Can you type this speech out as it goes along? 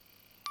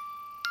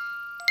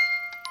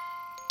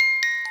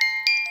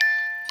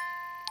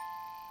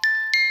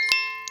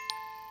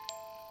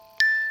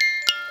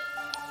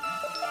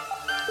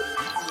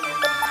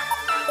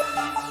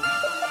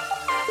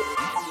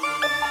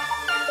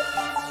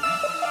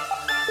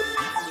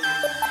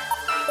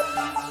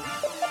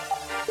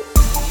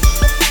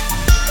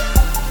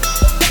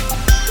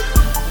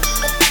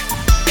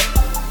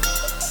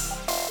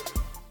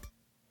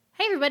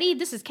everybody.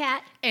 This is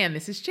Kat. And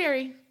this is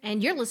Cherry.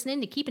 And you're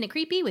listening to Keeping It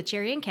Creepy with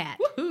Cherry and Kat.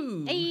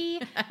 Woohoo! Hey!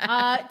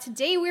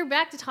 Today we're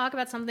back to talk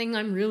about something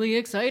I'm really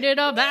excited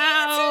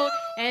about.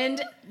 And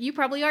you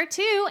probably are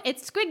too.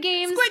 It's Squid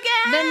Games. Squid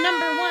Games! The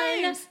number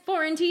one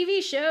foreign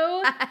TV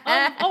show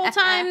of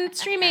all-time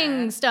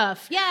streaming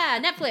stuff. Yeah,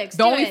 Netflix.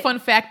 The only fun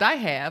fact I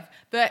have,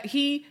 that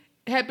he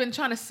had been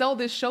trying to sell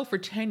this show for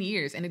 10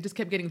 years and it just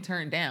kept getting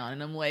turned down.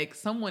 And I'm like,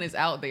 someone is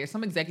out there,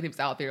 some executives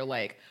out there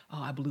like,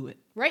 oh, I blew it.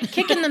 Right?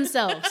 Kicking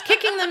themselves.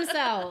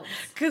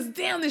 Because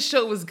damn, this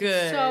show was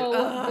good. So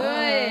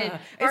good.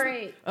 All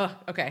right.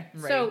 Okay.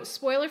 I'm ready. So,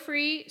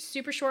 spoiler-free,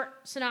 super short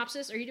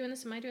synopsis. Are you doing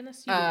this? Am I doing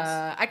this? You do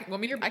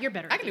this. You're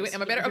better. I can do it.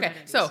 Am I better? You're Okay. better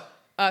at So,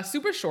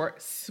 super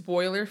short,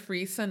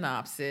 spoiler-free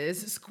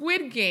synopsis.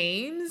 Squid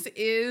Games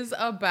is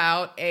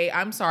about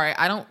I'm sorry,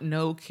 I don't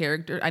know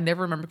character. I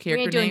never remember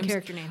character names. We ain't doing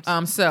character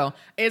names. So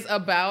it's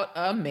about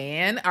a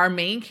man, our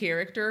main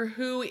character,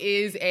 who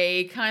is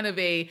a kind of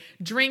a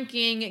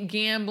drinking,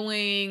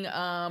 gambling,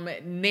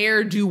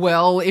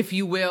 ne'er-do-well, if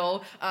you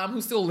will,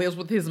 who still lives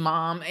with his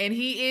mom. And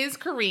he is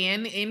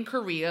Korean, in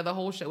Korea. The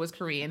whole show is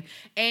Korean.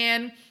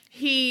 And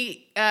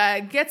he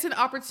gets an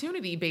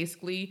opportunity,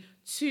 basically,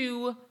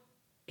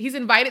 he's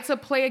invited to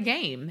play a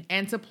game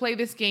and to play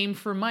this game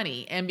for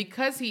money. And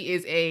because he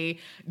is a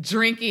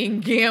drinking,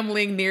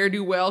 gambling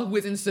ne'er-do-well who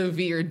is in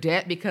severe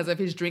debt because of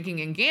his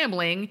drinking and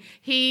gambling,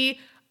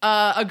 he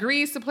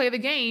agrees to play the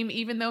game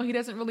even though he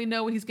doesn't really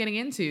know what he's getting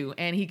into.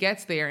 And he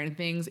gets there and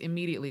things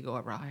immediately go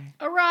awry.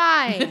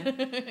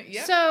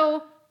 Yep.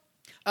 So...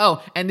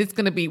 Oh, and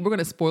we're going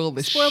to spoil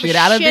the shit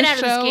out of this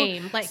show.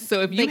 Game.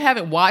 So if you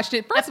haven't watched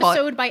it, first of all,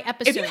 episode by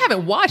episode. If you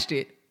haven't watched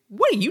it,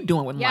 what are you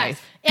doing with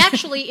life?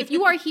 Actually, if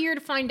you are here to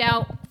find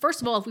out,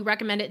 first of all, if we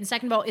recommend it, and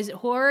second of all, is it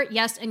horror?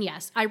 Yes and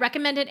yes. I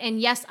recommend it,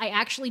 and yes, I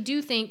actually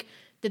do think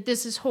that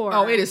this is horror.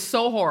 Oh, it is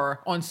so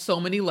horror on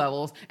so many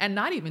levels, and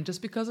not even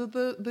just because of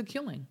the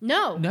killing.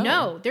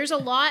 No. There's a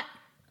lot.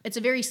 It's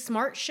a very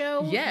smart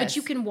show, yes, but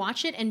you can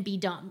watch it and be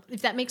dumb,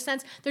 if that makes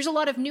sense. There's a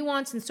lot of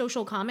nuance and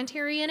social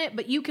commentary in it,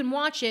 but you can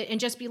watch it and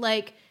just be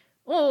like,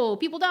 oh,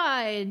 people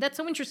died. That's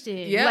so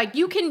interesting. Yep. Like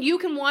you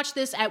can watch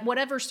this at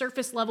whatever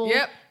surface level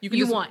you can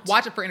just want.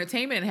 Watch it for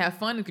entertainment and have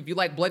fun if you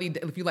like blood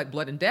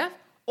and death,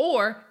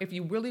 or if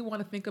you really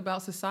want to think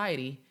about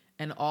society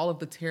and all of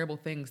the terrible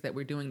things that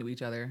we're doing to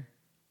each other,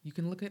 you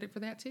can look at it for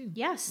that too.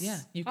 Yes. Yeah.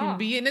 You can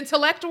be an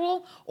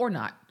intellectual or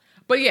not.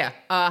 But yeah,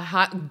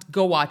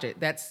 go watch it.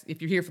 That's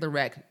if you're here for the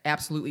rec,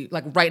 absolutely.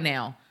 Like right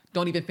now,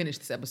 don't even finish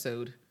this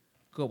episode.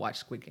 Go watch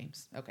Squid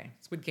Games. Okay,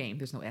 Squid Game.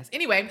 There's no S.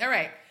 Anyway, all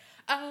right.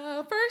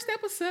 First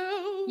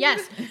episode.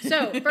 Yes.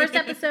 So first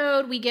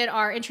episode, we get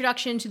our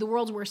introduction to the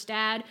world's worst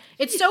dad.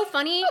 It's so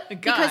funny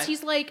because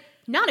he's like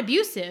not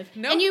abusive,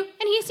 and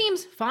he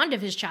seems fond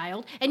of his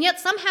child, and yet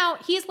somehow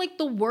he's like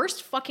the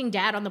worst fucking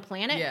dad on the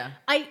planet. Yeah.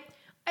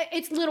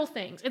 It's little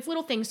things.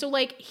 So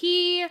like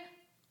he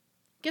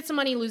gets some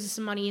money, loses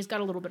some money. He's got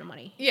a little bit of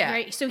money. Yeah.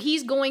 Right. So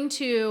he's going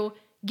to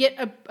get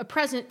a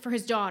present for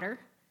his daughter.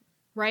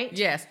 Right.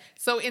 Yes.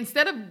 So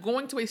instead of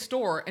going to a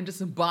store and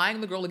just buying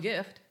the girl a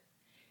gift,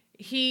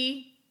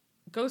 he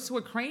goes to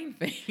a crane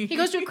thing. He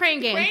goes to a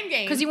crane game.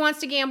 Because he game. wants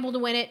to gamble to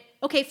win it.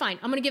 Okay, fine.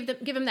 I'm going to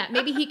give him that.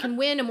 Maybe he can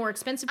win a more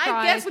expensive prize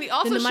I guess, but he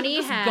also than the money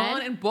should he have had.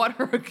 gone and bought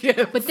her a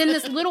gift. But then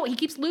he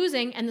keeps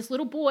losing, and this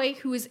little boy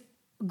who is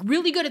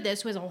really good at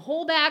this, who has a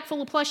whole bag full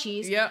of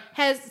plushies,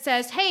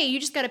 says, hey, you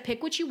just got to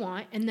pick what you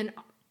want, and then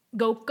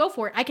go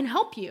for it. I can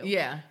help you.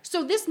 Yeah.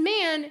 So this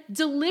man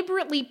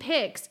deliberately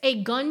picks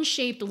a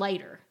gun-shaped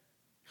lighter.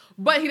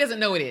 But he doesn't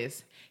know it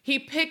is. He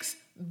picks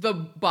the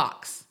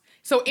box.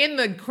 So in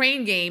the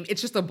crane game, it's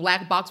just a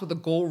black box with a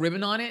gold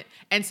ribbon on it.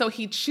 And so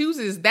he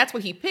chooses, that's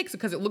what he picks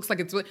because it looks like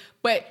it's,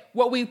 but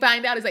what we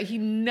find out is that he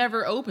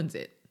never opens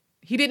it.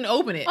 He didn't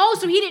open it. Oh,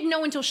 so he didn't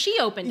know until she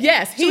opened it.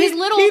 Yes. So he didn't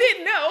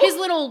know. His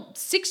little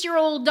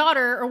 6-year-old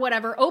daughter or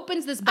whatever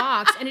opens this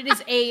box and it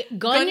is a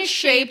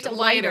gun-shaped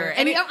lighter.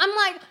 And I'm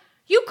like,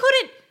 you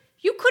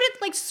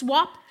couldn't like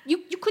swap. You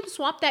couldn't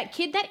swap that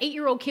kid. That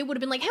 8-year-old kid would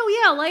have been like,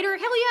 hell yeah, lighter.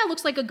 Hell yeah,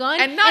 looks like a gun.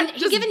 And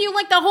he's giving you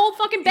like the whole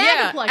fucking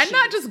bag of plushies. And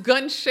not just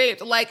gun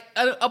shaped. Like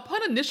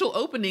upon initial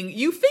opening,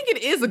 you think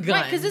it is a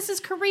gun. Right, because this is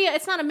Korea.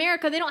 It's not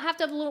America. They don't have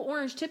to have the little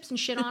orange tips and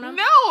shit on them.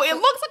 No, it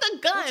looks like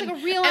a gun. It looks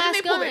like a real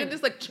ass gun. And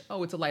it's like,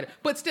 oh, it's a lighter.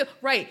 But still,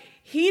 right.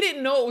 He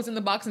didn't know it was in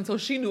the box until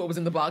she knew it was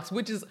in the box,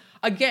 which is,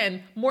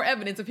 again, more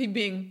evidence of him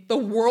being the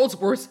world's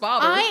worst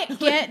father. I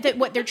get that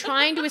what they're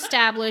trying to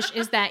establish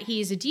is that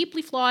he's a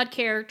deeply flawed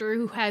character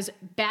who has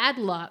bad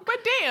luck.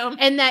 But damn.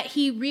 And that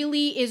he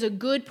really is a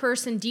good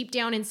person deep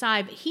down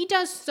inside. But he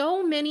does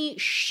so many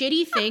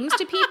shitty things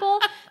to people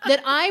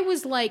that I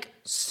was like,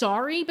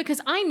 sorry, because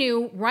I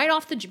knew right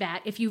off the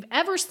bat, if you've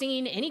ever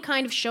seen any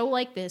kind of show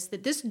like this,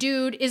 that this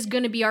dude is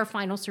going to be our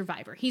final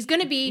survivor. He's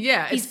going to be,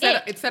 it's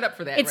set up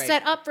for that. It's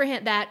set up for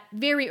him that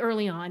very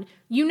early on.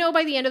 You know,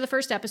 by the end of the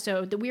first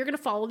episode that we are going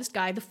to follow this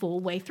guy the full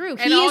way through.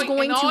 He is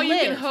going to live. All you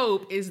can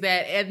hope is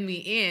that in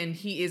the end,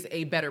 he is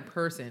a better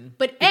person.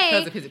 But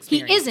because A, of his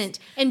experience. he isn't.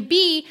 And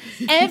B,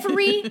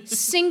 every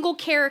single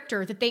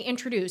character that they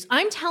introduce,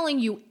 I'm telling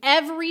you,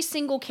 every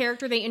single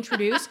character they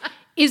introduce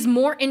is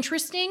more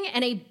interesting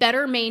and a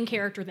better main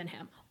character than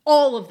him.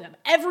 All of them.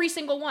 Every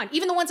single one.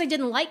 Even the ones I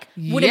didn't like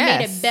would have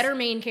made a better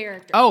main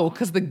character. Oh,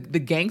 because the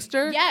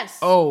gangster? Yes.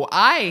 Oh,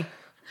 Let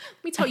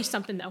me tell you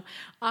something, though.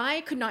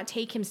 I could not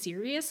take him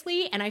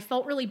seriously, and I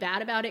felt really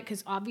bad about it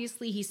because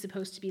obviously he's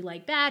supposed to be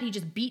like bad. He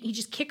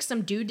just kicked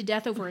some dude to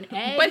death over an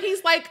egg. But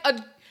he's like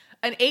an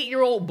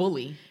 8-year-old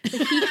bully. But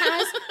he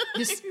has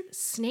this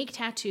snake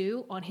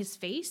tattoo on his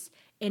face,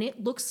 and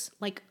it looks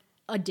like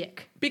a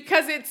dick.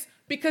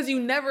 Because you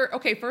never,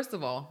 okay, first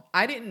of all,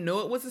 I didn't know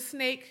it was a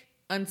snake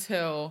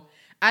until,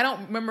 I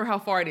don't remember how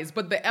far it is,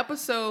 but the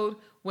episode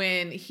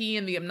when he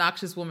and the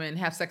obnoxious woman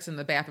have sex in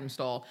the bathroom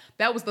stall,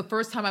 that was the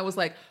first time I was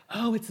like,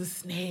 oh, it's a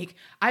snake.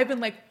 I've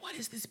been like, what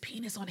is this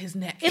penis on his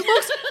neck? It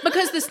looks,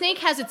 because the snake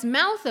has its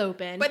mouth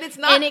open. But it's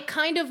not. And it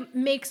kind of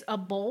makes a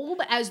bulb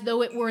as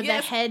though it were the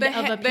head of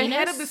a penis. The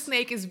head of the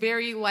snake is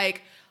very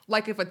like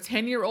if a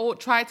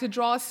 10-year-old tried to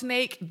draw a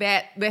snake,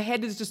 that the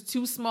head is just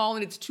too small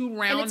and it's too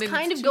round. And it's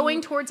kind of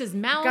going towards his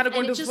mouth. And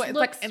it just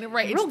looks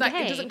real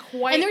gay. It doesn't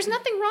quite. And there's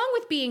nothing wrong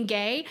with being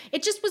gay.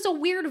 It just was a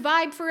weird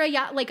vibe for a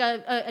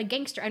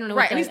gangster. I don't know.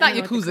 Right, and he's not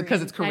Yakuza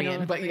because it's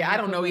Korean. But yeah, I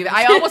don't know either.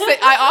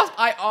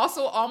 I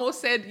also almost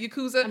said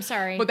Yakuza. I'm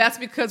sorry. But that's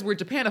because we're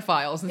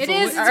Japanophiles. It's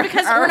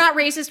because we're not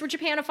racist. We're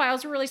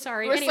Japanophiles. We're really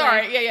sorry. We're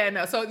sorry. Yeah,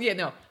 no. So yeah,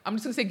 no. I'm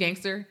just gonna say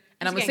gangster,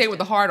 and I'm gonna say it with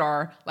the hard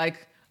R,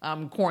 like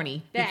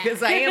corny,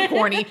 because I am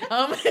corny.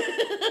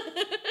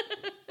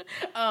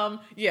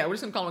 Yeah, we're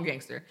just gonna call him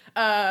gangster.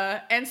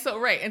 And so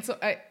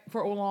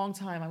for a long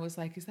time I was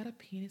like, is that a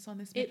penis on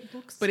this? It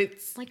looks, but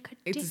it's like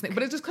a snake.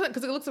 But it's just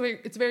because it looks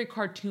it's very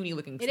cartoony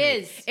looking. Snake.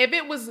 It is. If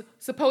it was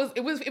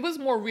it was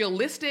more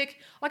realistic.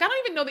 Like I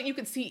don't even know that you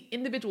could see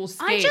individual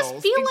scales. I just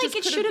feel like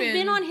it should have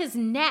been on his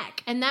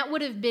neck, and that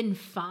would have been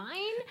fine.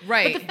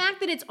 Right. But the fact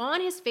that it's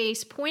on his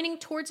face, pointing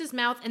towards his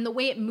mouth, and the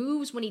way it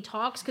moves when he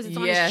talks because it's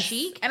on his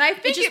cheek, and I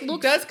think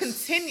it does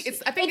continue.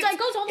 It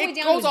goes all the way down.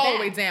 It goes all the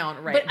way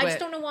down, right? But I just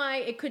don't know why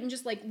it couldn't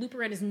just like loop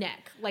around his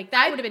neck. Like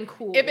that would have been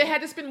cool. If it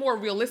had just been more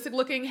realistic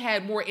looking,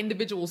 had more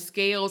individual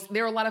scales.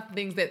 There are a lot of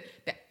things there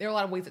are a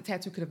lot of ways that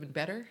tattoo could have been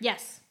better.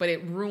 Yes. But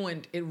it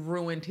ruined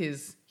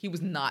he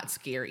was not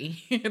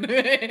scary in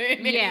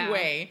any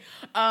way.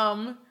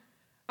 I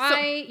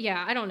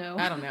don't know.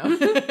 I don't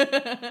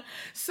know.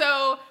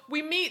 So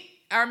we meet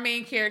our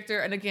main character,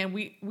 and again,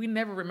 we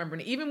never remember.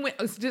 Even when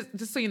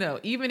just so you know,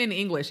 even in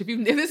English, if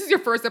this is your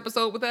first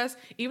episode with us,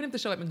 even if the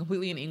show had been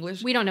completely in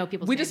English, we don't know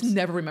people's names. We just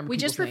never remember. We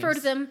just refer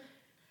to them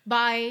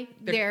by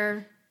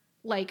their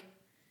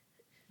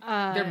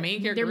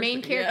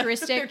main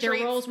characteristic, their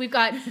roles. We've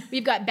got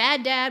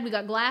bad dad, we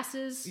got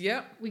glasses.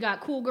 Yep. We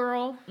got cool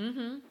girl.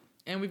 Mm-hmm.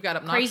 And we've got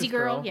obnoxious crazy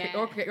girl. Yeah.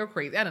 Or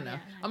crazy. I don't know.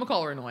 I'm gonna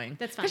call her annoying.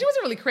 That's fine. Because she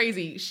wasn't really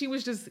crazy. She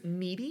was just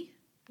needy.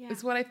 Yeah.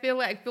 Is what I feel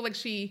like. I feel like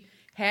she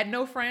had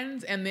no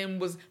friends, and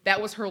then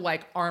that was her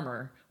like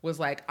armor. Was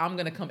like, I'm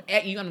gonna come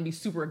at you. I'm gonna be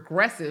super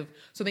aggressive,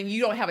 so then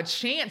you don't have a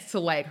chance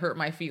to like hurt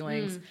my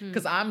feelings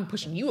because I'm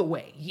pushing you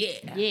away.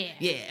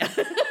 Yeah.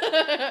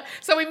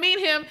 So we meet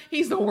him.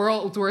 He's the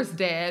world's worst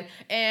dad,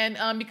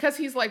 and because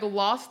he's like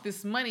lost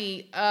this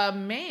money, a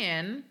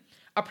man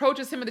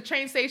approaches him at the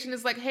train station.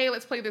 Is like, hey,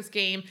 let's play this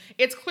game.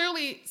 It's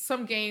clearly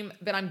some game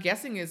that I'm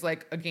guessing is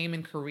like a game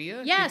in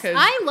Korea. Yes,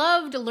 I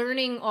loved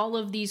learning all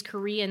of these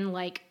Korean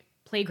like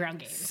playground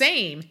games.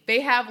 Same.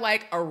 They have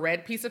like a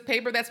red piece of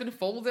paper that's been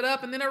folded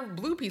up and then a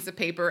blue piece of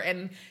paper,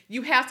 and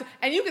you have to,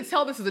 and you can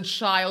tell this is a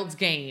child's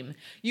game.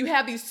 You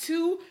have these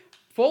two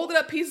folded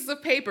up pieces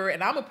of paper,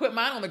 and I'm gonna put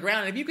mine on the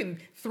ground, and if you can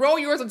throw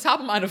yours on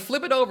top of mine and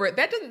flip it over,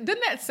 doesn't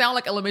that sound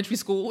like elementary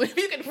school? If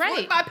you can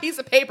flip my piece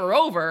of paper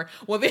over,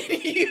 well then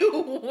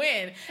you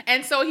win.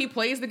 And so he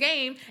plays the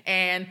game,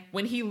 and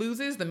when he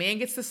loses, the man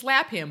gets to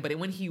slap him, but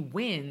when he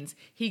wins,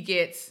 he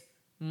gets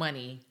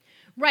money.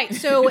 Right.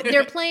 So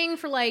they're playing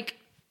for like,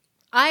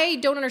 I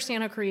don't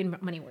understand how Korean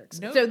money works.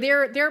 Nope. So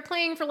they're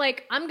playing for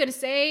like, I'm gonna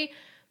say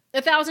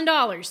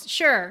 $1,000,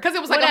 sure, because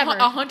it was like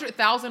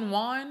 100,000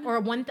 won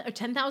or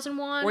 10,000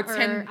 won or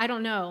 10. I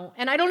don't know,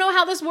 and I don't know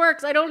how this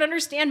works. I don't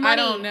understand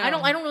money. I don't know.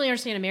 I don't really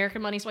understand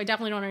American money, so I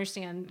definitely don't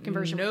understand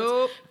conversion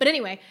rates. But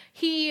anyway,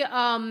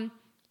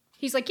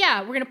 he's like, yeah,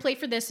 we're going to play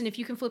for this, and if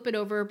you can flip it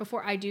over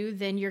before I do,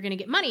 then you're going to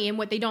get money. And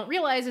what they don't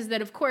realize is that,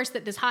 of course,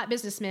 that this hot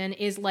businessman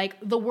is like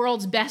the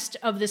world's best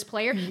of this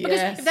player. Yes.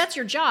 Because if that's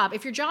your job,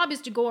 if your job is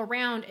to go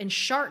around and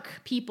shark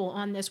people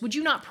on this, would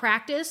you not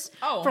practice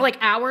for like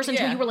hours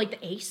until you were like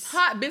the ace?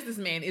 Hot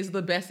businessman is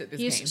the best at this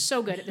game. He's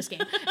so good at this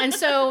game. And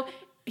so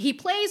he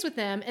plays with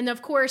them, and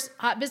of course,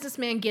 hot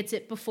businessman gets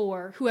it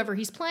before whoever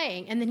he's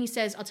playing. And then he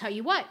says, I'll tell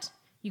you what,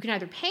 you can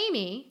either pay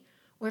me,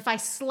 or if I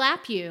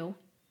slap you,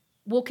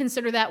 we'll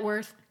consider that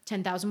worth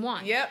 10,000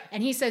 won. Yep.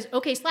 And he says,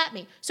 okay, slap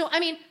me. So, I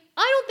mean,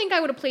 I don't think I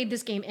would have played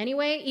this game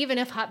anyway, even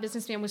if Hot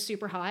Businessman was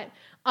super hot.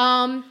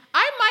 I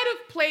might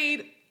have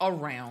played a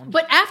round.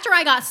 But after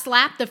I got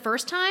slapped the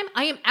first time,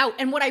 I am out.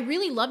 And what I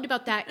really loved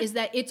about that is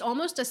that it's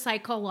almost a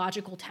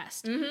psychological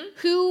test.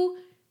 Who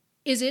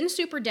is in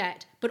super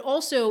debt, but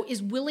also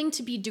is willing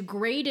to be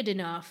degraded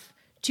enough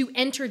to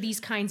enter these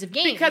kinds of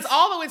games. Because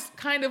although it's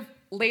kind of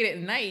late at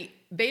night,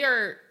 they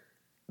are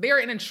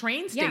in a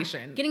train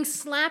station. Getting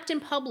slapped in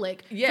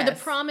public for Yes. the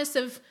promise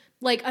of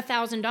like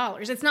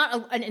 $1,000. It's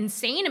not an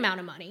insane amount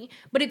of money,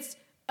 but it's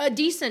a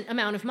decent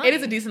amount of money. It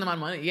is a decent amount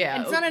of money, yeah.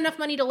 And it's not enough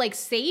money to like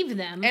save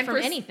them from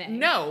anything.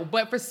 No,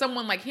 but for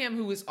someone like him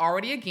who is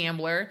already a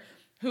gambler,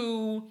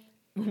 who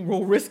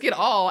will risk it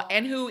all,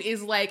 and who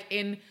is like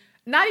in,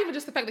 not even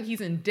just the fact that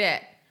he's in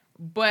debt,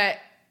 but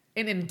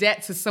in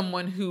debt to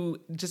someone who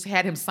just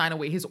had him sign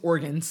away his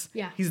organs.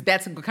 Yeah.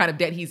 That's the kind of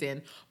debt he's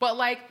in. But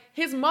like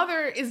his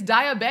mother is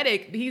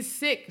diabetic, he's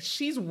sick,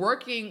 she's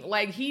working,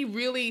 like he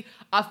really,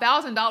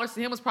 $1,000 to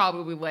him was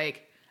probably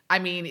like, I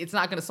mean, it's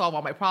not going to solve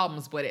all my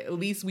problems, but at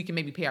least we can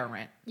maybe pay our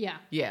rent. Yeah.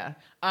 Yeah.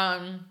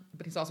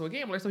 But he's also a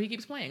gambler, so he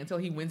keeps playing until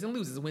he wins and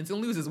loses,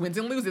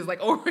 like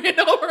over and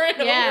over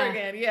and over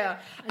again. Yeah.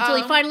 Until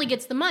he finally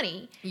gets the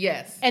money.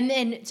 Yes. And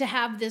then to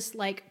have this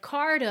like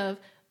card of,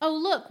 oh,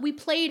 look, we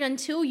played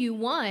until you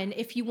won.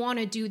 If you want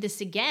to do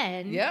this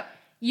again, Yep.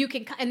 you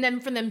can. And then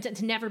for them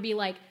to never be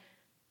like,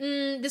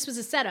 this was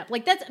a setup.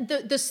 Like that's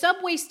the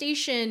subway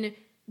station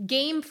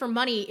game for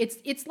money.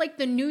 It's like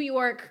the New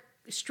York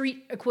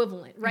street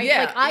equivalent, right?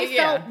 Yeah, like I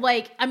felt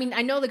like, I mean,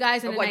 I know the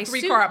guys in a like nice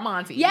 3 suit. car at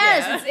Monty.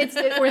 Yes,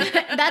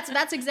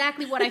 that's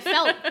exactly what I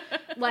felt.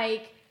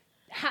 Like,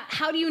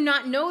 how do you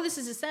not know this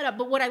is a setup?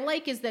 But what I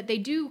like is that they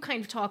do kind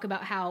of talk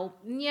about how,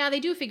 they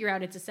do figure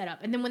out it's a setup.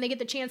 And then when they get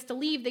the chance to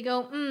leave, they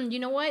go, you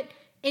know what?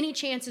 Any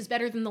chance is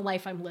better than the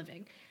life I'm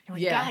living. And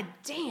I'm like, God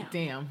damn.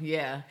 Damn,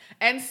 yeah.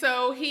 And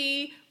so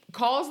he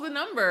calls the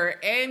number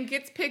and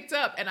gets picked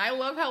up. And I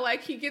love how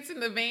like he gets in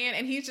the van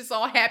and he's just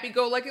all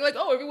happy-go-lucky, like,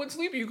 oh, everyone's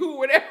sleeping, you cool,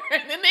 whatever.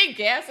 And then they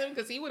gas him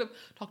because he would have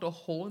talked a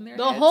hole in their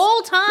The heads.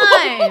 whole time.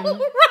 Right.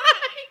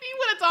 He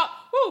would have talked,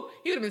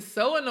 he would have been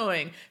so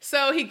annoying.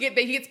 So he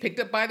gets picked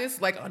up by this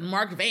like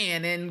unmarked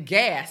van and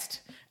gassed.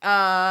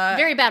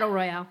 Very battle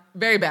royale.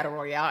 Very battle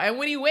royale. And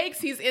when he wakes,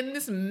 he's in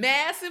this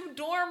massive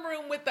dorm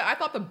room with I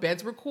thought the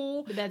beds were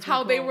cool. The beds were how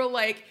cool. they were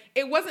like,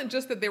 it wasn't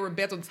just that there were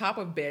beds on top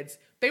of beds.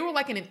 They were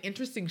like in an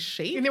interesting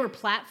shape. And there were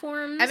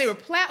platforms. And they were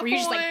platforms. Where you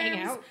just like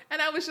hang out.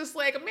 And I was just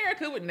like,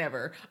 America would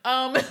never.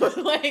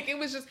 Like it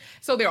was just,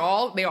 so they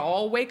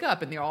all wake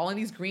up and they're all in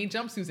these green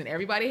jumpsuits and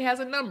everybody has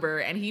a number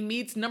and he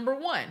meets number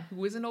 1,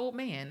 who is an old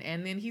man.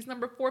 And then he's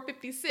number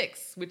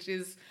 456, which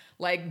is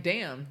like,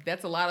 damn,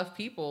 that's a lot of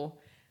people.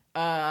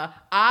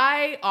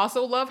 I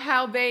also love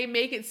how they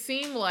make it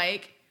seem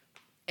like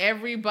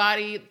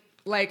everybody,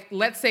 like,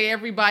 let's say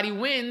everybody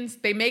wins,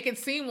 they make it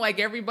seem like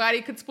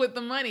everybody could split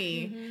the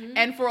money. Mm-hmm.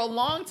 And for a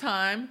long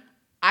time,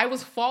 I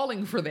was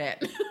falling for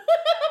that.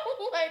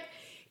 Like,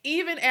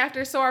 even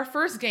after, so our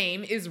first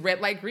game is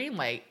red light, green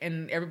light.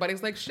 And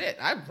everybody's like, shit,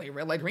 I play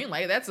red light, green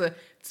light.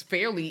 It's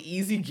fairly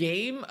easy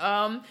game.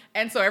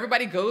 And so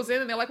everybody goes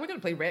in and they're like, we're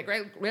going to play red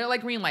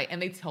light, green light. And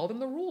they tell them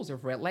the rules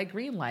of red light,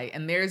 green light.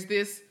 And there's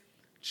this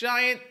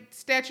giant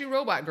statue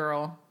robot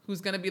girl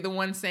who's going to be the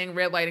one saying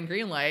red light and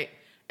green light,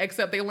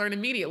 except they learn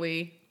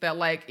immediately that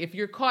like if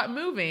you're caught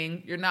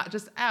moving, you're not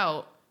just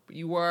out, but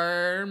you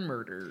are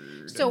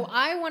murdered. So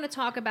I want to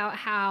talk about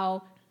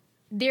how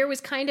there was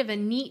kind of a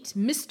neat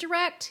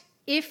misdirect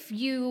if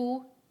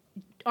you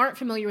aren't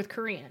familiar with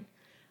Korean.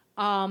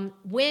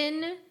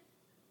 When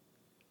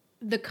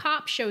the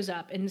cop shows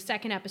up in the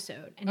second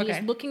episode and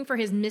he's looking for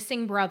his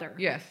missing brother.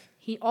 Yes.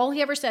 All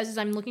he ever says is,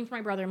 I'm looking for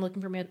my brother. I'm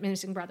looking for my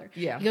missing brother.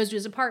 Yeah. He goes to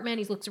his apartment.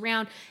 He looks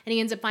around, and he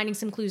ends up finding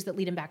some clues that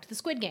lead him back to the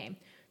Squid Game.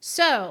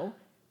 So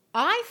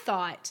I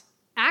thought,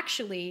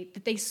 actually,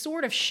 that they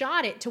sort of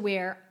shot it to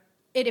where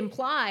it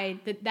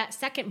implied that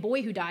second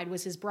boy who died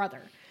was his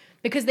brother.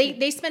 Because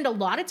they spend a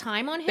lot of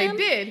time on him. They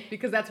did,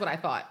 because that's what I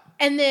thought.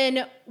 And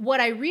then what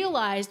I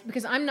realized,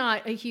 because I'm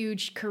not a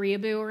huge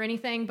Koreaboo or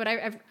anything, but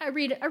I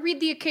read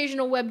the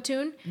occasional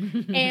webtoon,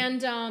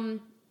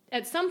 and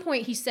at some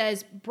point he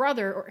says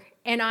brother,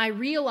 and I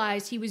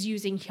realized he was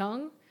using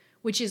hyung,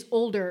 which is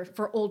older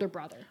for older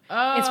brother.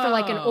 Oh. It's for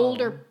like an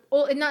older,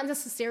 not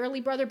necessarily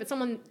brother, but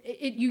someone,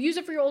 you use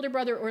it for your older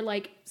brother or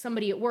like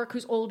somebody at work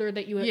who's older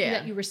that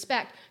you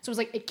respect. So it was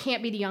like, it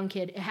can't be the young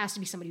kid. It has to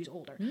be somebody who's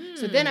older.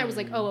 So then I was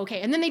like, oh,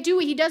 okay. And then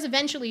he does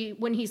eventually,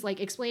 when he's like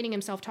explaining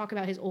himself, talk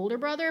about his older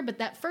brother. But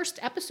that first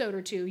episode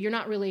or two, you're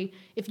not really,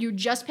 if you're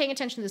just paying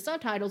attention to the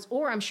subtitles,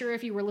 or I'm sure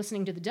if you were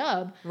listening to the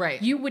dub,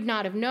 right, you would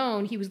not have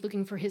known he was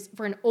looking for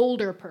an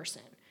older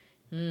person.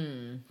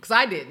 Because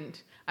I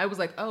didn't. I was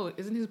like, oh,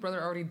 isn't his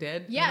brother already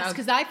dead? Yes,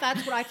 because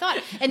that's what I thought.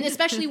 And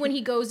especially when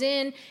he goes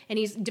in and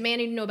he's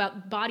demanding to know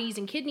about bodies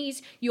and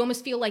kidneys, you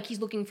almost feel like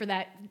he's looking for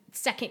that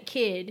second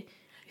kid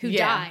who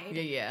died.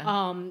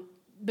 Yeah.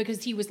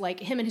 because he was like,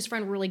 him and his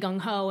friend were really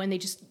gung-ho, and they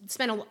just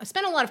spent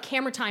a lot of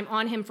camera time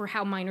on him for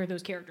how minor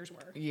those characters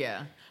were.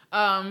 Yeah.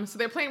 So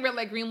they're playing red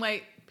light, green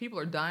light. People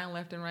are dying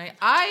left and right.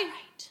 I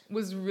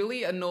was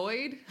really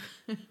annoyed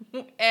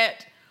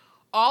at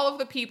all of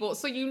the people.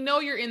 So you know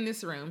you're in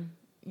this room.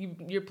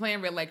 You're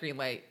playing red light, green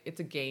light. It's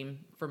a game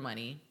for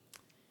money.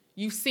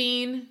 You've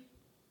seen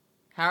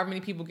however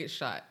many people get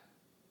shot.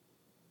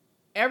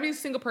 Every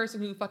single person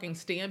who fucking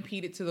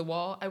stampeded to the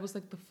wall, I was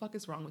like, the fuck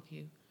is wrong with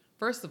you?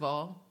 First of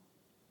all,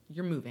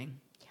 you're moving.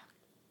 Yeah.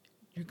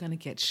 You're gonna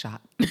get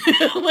shot.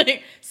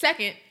 Like,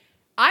 second,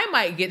 I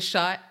might get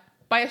shot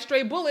by a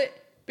stray bullet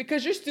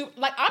because you're stupid.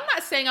 Like, I'm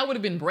not saying I would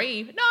have been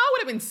brave. No, I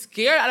would have been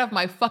scared out of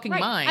my fucking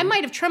mind. I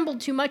might have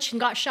trembled too much and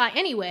got shot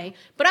anyway,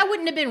 but I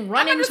wouldn't have been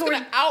running. I'm just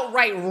gonna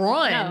outright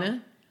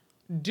run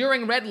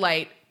during red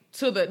light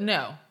to the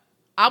no.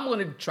 I'm going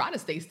to try to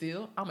stay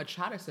still. I'm going to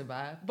try to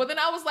survive. But then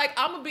I was like,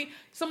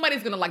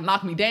 somebody's going to like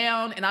knock me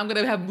down and I'm going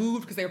to have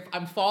moved because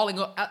I'm falling.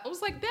 I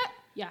was like, that.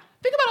 Yeah.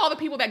 Think about all the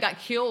people that got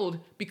killed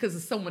because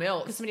of someone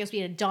else. Because somebody else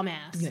being a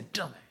dumbass.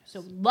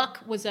 So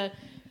luck was a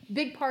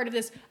big part of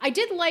this. I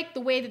did like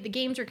the way that the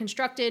games are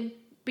constructed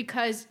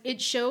because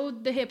it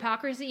showed the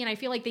hypocrisy, and I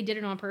feel like they did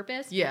it on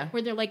purpose. Yeah.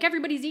 Where they're like,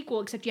 everybody's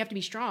equal except you have to be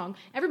strong.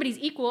 Everybody's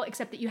equal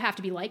except that you have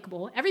to be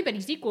likable.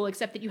 Everybody's equal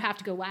except that you have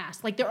to go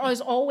last. Like, there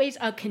is always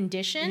a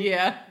condition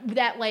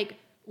that, like,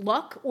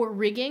 luck or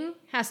rigging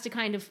has to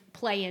kind of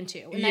play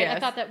into. And I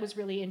thought that was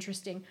really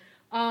interesting.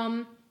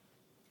 But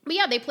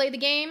yeah, they play the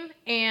game,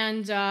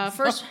 and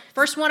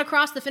first one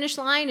across the finish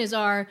line is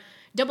our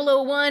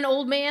 001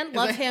 old man.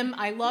 Love him.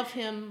 I love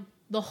him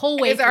the whole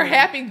way. It's our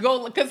happy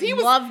go, because he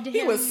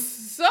was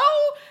so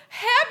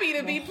happy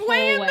to be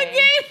playing the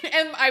game.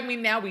 And I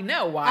mean, now we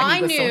know why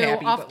he was so happy. I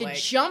knew off the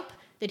jump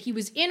that he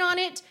was in on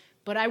it,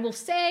 but I will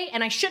say,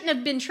 and I shouldn't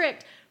have been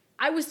tricked,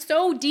 I was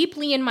so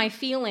deeply in my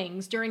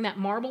feelings during that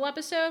marble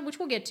episode, which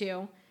we'll get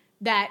to,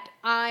 that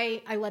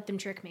I let them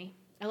trick me.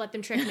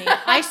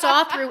 I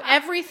saw through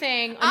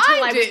everything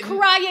until I was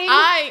crying.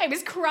 I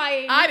was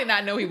crying. I did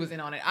not know he was in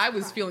on it. I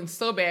was feeling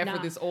so bad for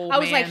this old man. I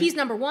was like, he's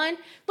number one.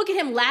 Look at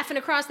him laughing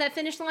across that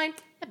finish line.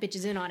 That bitch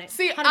is in on it.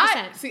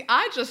 100%.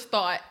 I just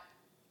thought,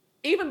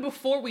 even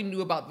before we knew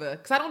about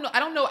because I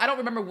don't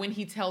remember when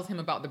he tells him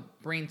about the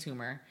brain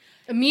tumor.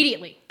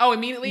 Immediately. Oh,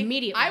 immediately?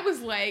 Immediately. I was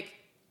like,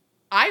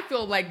 I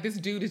feel like this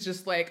dude is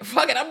just like,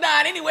 fuck it, I'm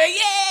dying anyway.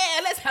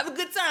 Yeah, let's have a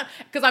good time.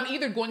 Because I'm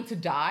either going to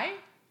die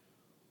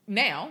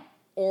now,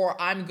 or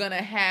I'm going to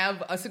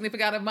have a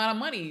significant amount of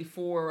money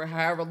for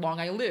however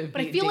long I live.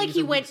 But I feel like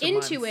he went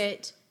into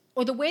it,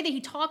 or the way that he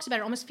talks about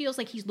it almost feels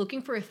like he's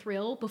looking for a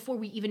thrill before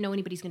we even know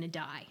anybody's going to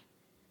die.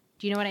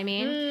 Do you know what I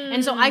mean?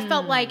 And so I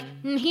felt like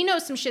he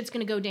knows some shit's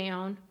going to go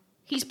down.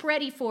 He's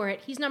ready for it.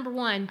 He's number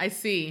one. I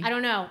see. I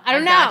don't know, man. I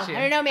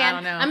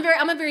don't know.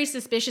 I'm a very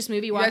suspicious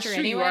movie watcher. That's true.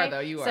 Anyway. You are, though.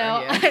 You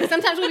are. So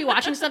sometimes we'll be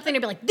watching something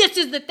and be like, "This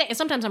is the thing."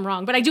 Sometimes I'm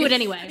wrong, but I do it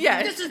anyway.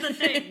 Yeah, this is the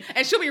thing.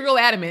 And she'll be real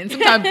adamant.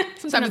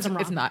 Sometimes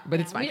it's not, but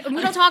it's fine.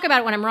 We don't talk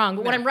about it when I'm wrong,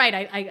 but when I'm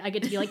right, I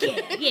get to be like,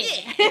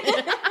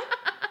 yeah.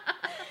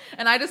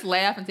 And I just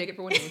laugh and take it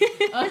for what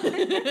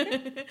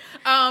it is.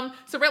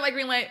 So red light,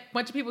 green light.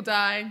 Bunch of people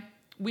die.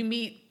 We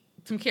meet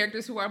some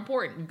characters who are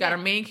important. We've got our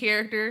main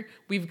character.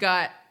 We've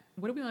got.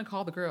 What do we want to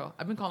call the girl?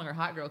 I've been calling her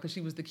hot girl because she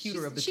was the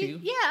cuter of the two.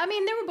 Yeah, I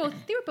mean they were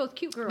both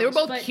cute girls. They were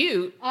both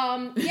cute.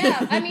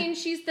 Yeah, I mean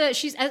she's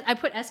I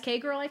put SK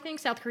girl, I think,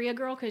 South Korea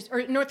girl,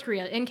 or North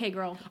Korea, NK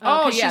girl.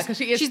 Because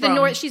she's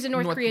a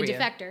North Korea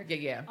defector.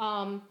 Yeah.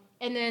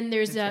 And then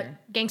there's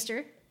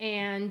Gangster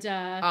and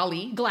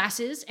Ali,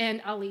 Glasses,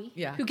 and Ali.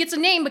 Yeah. Who gets a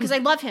name because I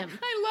love him.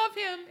 I love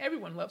him.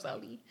 Everyone loves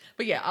Ali.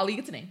 But yeah, Ali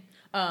gets a name.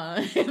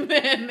 And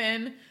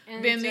then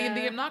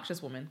the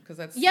obnoxious woman, because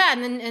that's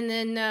and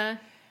then.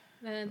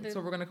 That's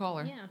what we're going to call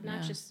her. Yeah,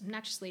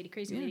 obnoxious lady,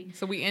 crazy lady.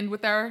 So we end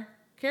with our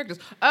characters.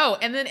 Oh,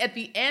 and then at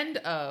the end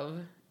of,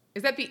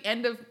 is that the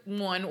end of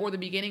 1 or the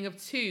beginning of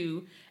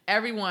 2,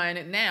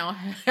 everyone now,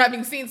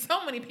 having seen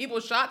so many people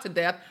shot to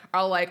death,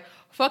 are like,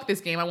 fuck this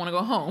game, I want to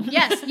go home.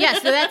 Yes.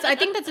 So I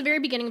think that's the very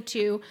beginning of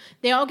 2.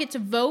 They all get to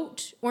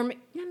vote, or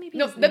maybe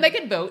then they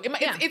can vote.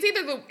 It's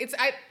either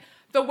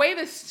the way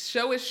this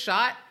show is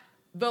shot.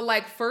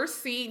 The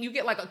first scene, you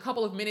get a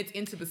couple of minutes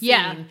into the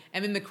scene,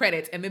 and then the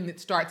credits, and then it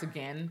starts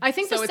again. I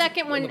think the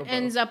second one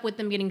ends up with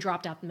them getting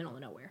dropped out in the middle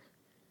of nowhere.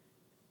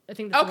 I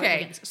think that's where it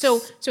begins.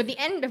 So at the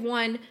end of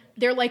 1,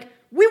 they're like,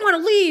 "We want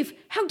to leave.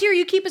 How dare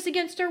you keep us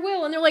against our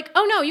will?" And they're like,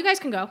 "Oh no, you guys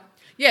can go."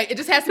 Yeah, it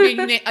just has to be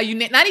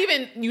not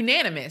even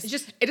unanimous. It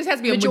just has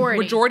to be a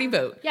majority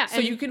vote. Yeah, so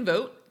you can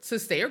vote to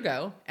stay or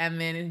go, and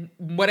then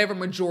whatever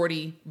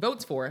majority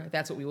votes for,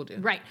 that's what we will do.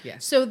 Right. Yeah.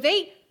 So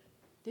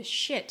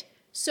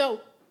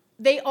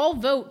they all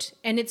vote,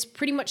 and it's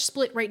pretty much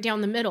split right down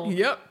the middle.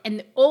 Yep. And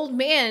the old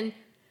man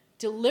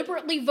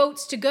deliberately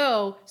votes to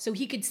go so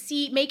he could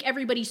make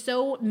everybody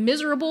so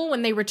miserable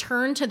when they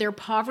return to their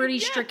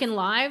poverty-stricken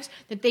lives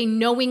that they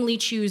knowingly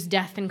choose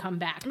death and come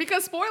back.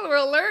 Because, spoiler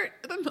alert,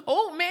 the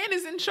old man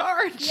is in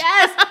charge.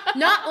 Yes.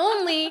 Not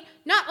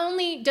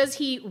only does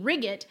he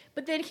rig it,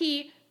 but then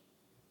he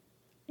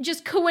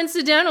just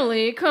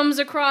coincidentally comes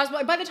across.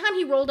 By the time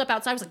he rolled up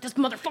outside, I was like, "This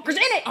motherfucker's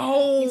in it."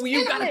 Oh,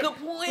 you got a good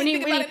point. When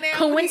he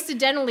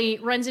coincidentally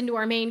runs into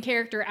our main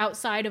character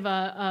outside of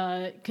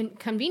a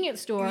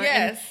convenience store.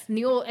 Yes,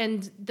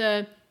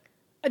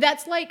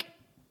 that's like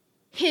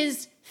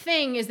his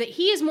thing is that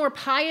he is more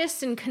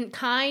pious and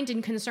kind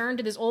and concerned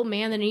to this old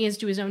man than he is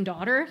to his own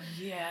daughter.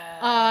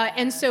 Yeah,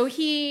 and so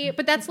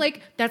but that's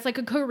like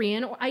a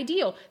Korean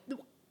ideal.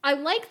 I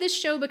like this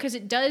show because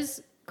it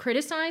does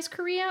criticize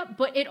Korea,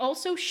 but it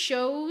also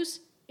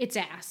shows its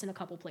ass in a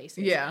couple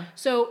places. Yeah.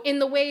 So in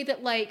the way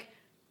that like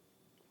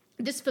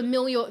this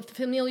familial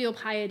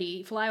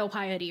piety, filial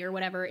piety or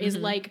whatever is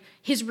like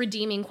his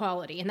redeeming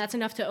quality. And that's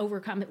enough to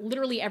overcome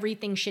literally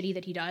everything shitty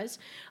that he does,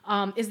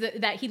 is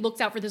that he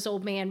looks out for this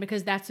old man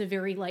because that's a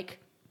very like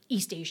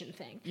East Asian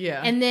thing.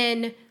 Yeah. And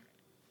then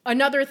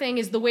another thing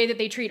is the way that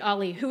they treat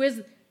Ali, who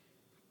is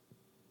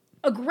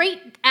a great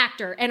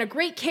actor and a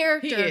great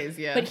character. He is,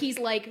 yeah. But he's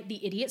like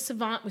the idiot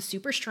savant with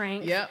super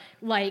strength. Yep.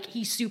 Like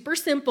he's super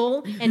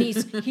simple and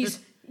he's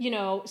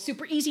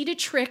super easy to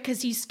trick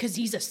because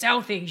he's a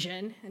South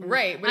Asian. And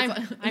right.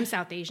 I'm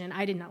South Asian.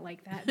 I did not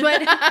like that.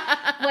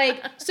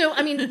 But so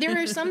I mean, there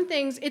are some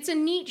things. It's a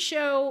neat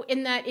show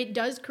in that it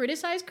does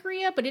criticize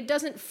Korea, but it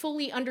doesn't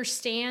fully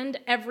understand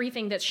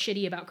everything that's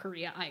shitty about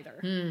Korea either.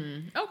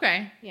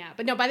 Okay. Yeah,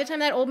 but no. By the time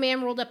that old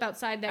man rolled up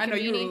outside that, I know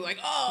you were like,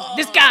 oh,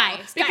 this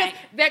guy. Because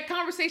that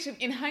conversation,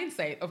 in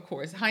hindsight, of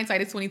course, hindsight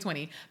is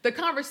 2020. The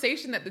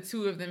conversation that the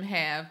two of them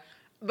have,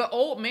 the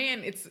old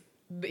man,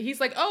 he's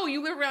like, oh,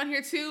 you live around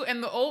here too?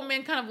 And the old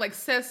man kind of like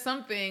says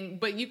something,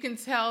 but you can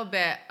tell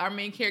that our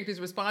main character's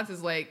response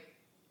is like,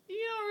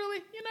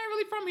 you're not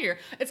really from here.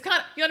 It's kind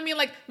of, you know what I mean?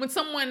 Like when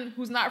someone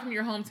who's not from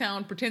your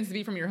hometown pretends to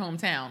be from your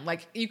hometown,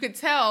 like you could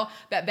tell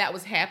that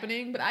was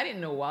happening, but I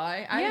didn't know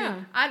why.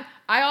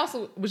 I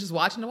also was just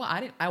watching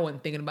I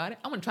wasn't thinking about it.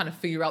 I wasn't trying to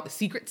figure out the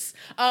secrets.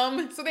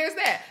 So there's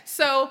that.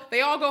 So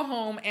they all go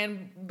home,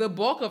 and the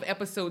bulk of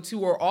episode 2,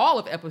 or all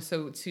of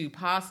episode 2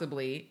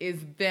 possibly,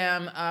 is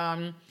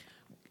them,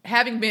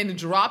 having been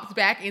dropped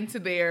back into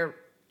their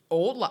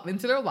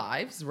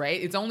lives,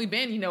 right? It's only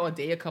been, a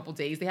day, a couple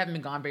days. They haven't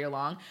been gone very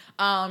long.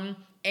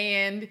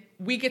 And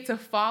we get to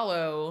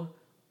follow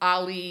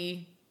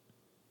Ali,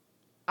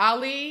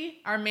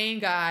 our main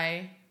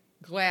guy,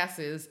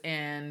 Glasses,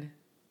 and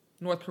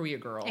North Korea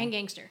girl. And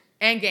Gangster,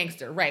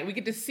 right. We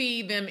get to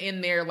see them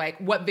in their, like,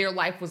 what their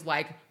life was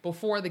like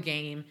before the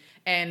game.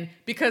 And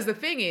because the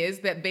thing is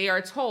that they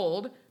are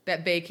told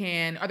that they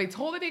can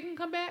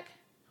come back?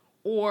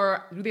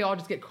 Or do they all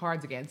just get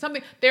cards again?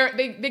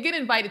 They get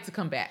invited to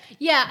come back.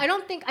 Yeah,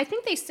 I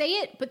think they say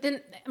it, but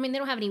then, I mean, they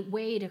don't have any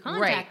way to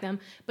contact them.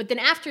 But then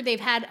after they've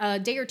had a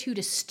day or two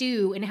to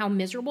stew in how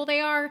miserable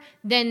they are,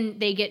 then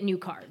they get new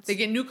cards. They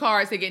get new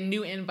cards, they get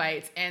new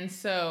invites. And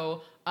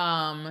so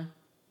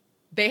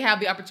they have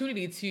the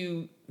opportunity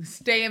to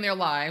stay in their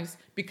lives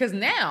because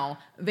now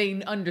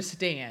they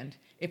understand,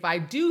 if I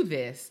do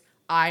this,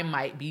 I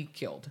might be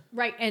killed.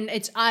 Right. And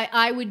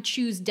I would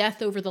choose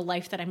death over the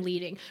life that I'm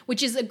leading,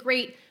 which is a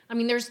great, I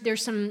mean,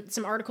 there's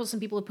some articles some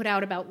people have put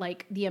out about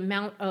like the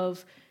amount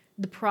of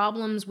the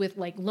problems with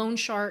like loan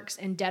sharks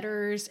and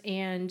debtors,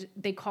 and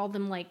they call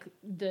them like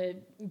the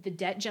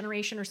debt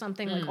generation or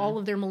something. Like all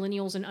of their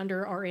millennials and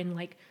under are in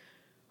like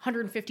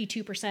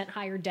 152%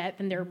 higher debt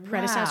than their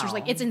predecessors. Wow.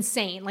 Like it's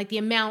insane. Like the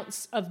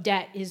amounts of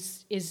debt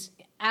is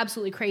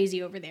absolutely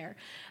crazy over there.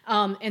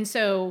 And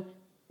so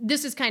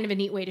this is kind of a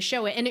neat way to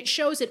show it. And it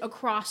shows it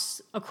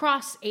across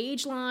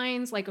age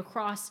lines, like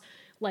across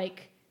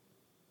like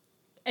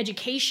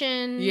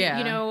education,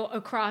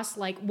 across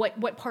like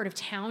what part of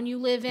town you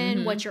live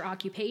in, what's your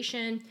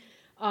occupation.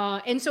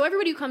 And so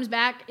everybody who comes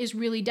back is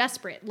really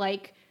desperate.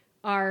 Like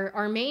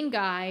our main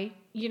guy,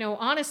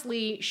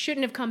 honestly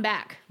shouldn't have come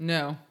back.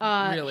 No,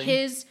 really.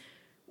 His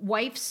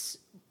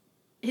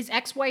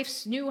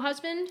ex-wife's new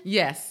husband.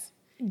 Yes.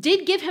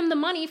 Did give him the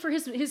money for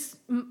his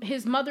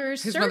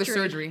mother's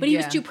surgery, but he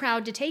was too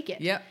proud to take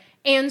it. Yep.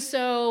 And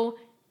so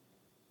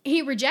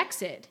he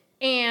rejects it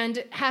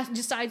and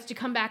decides to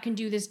come back and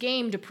do this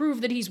game to prove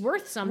that he's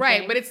worth something.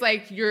 Right, but it's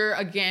like you're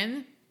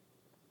again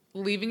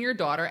leaving your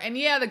daughter, and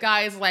the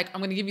guy is like, I'm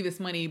going to give you this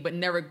money, but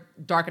never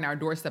darken our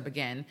doorstep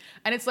again.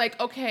 And it's like,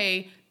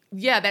 okay,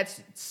 yeah, that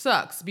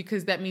sucks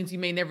because that means you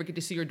may never get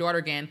to see your daughter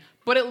again.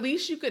 But at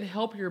least you could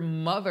help your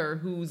mother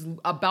who's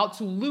about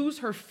to lose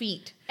her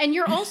feet. And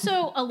you're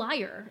also a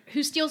liar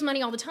who steals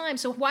money all the time.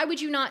 So why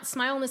would you not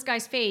smile in this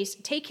guy's face,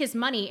 take his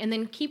money, and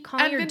then keep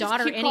calling your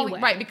daughter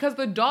anyway? Right, because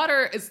the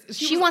daughter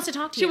she wants to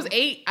talk to you. She was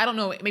 8, I don't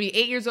know, maybe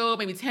 8 years old,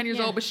 maybe 10 years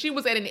old, but she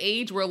was at an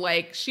age where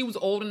like she was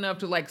old enough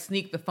to like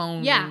sneak the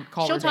phone and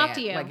call her dad. She'll talk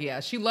to you.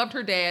 Like, she loved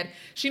her dad.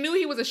 She knew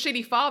he was a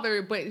shitty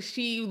father, but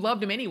she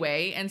loved him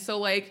anyway. And so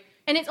like,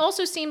 and it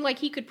also seemed like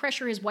he could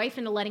pressure his wife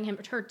into letting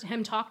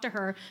him talk to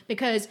her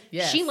because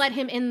she let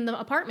him in the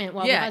apartment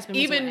while the husband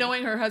was even away.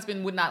 Knowing her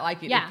husband would not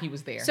like it if he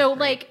was there. So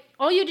like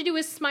all you had to do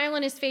was smile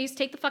in his face,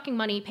 take the fucking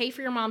money, pay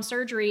for your mom's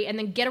surgery, and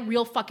then get a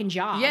real fucking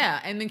job. Yeah,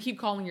 and then keep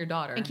calling your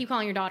daughter.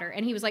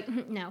 And he was like,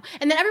 no.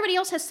 And then everybody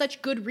else has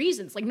such good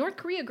reasons. Like North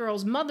Korea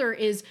girl's mother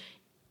is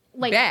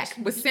like back.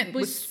 Was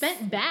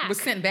sent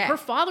back. Her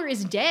father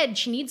is dead.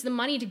 She needs the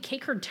money to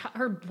take her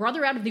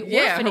brother out of the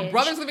orphanage. Her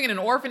brother's living in an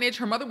orphanage.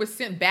 Her mother was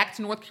sent back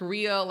to North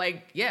Korea.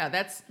 Like, yeah,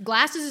 that's...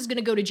 Glasses is going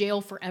to go to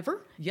jail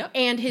forever. Yep.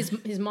 And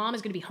his mom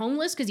is going to be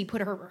homeless because he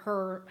put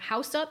her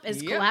house up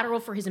as collateral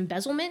for his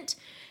embezzlement.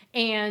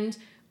 And...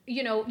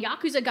 you know,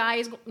 Yakuza guy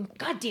is...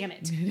 God damn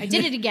it. I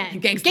did it again.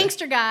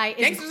 Gangster guy is...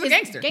 Gangster's a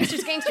gangster.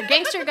 Gangster's gangster.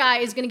 Gangster guy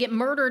is going to get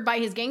murdered by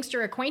his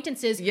gangster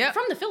acquaintances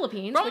from the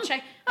Philippines, which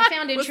I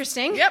found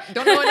interesting. Yep.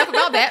 Don't know enough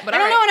about that, but I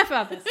don't know enough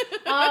about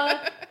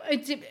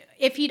this.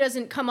 If he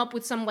doesn't come up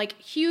with some, like,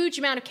 huge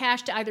amount of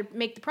cash to either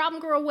make the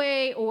problem go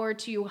away or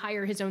to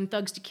hire his own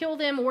thugs to kill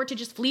them or to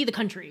just flee the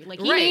country. Like,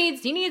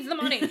 he needs the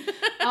money.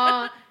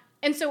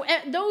 And so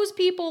those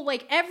people,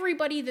 like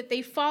everybody that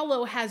they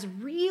follow, has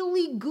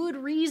really good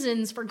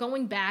reasons for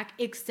going back,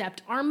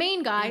 except our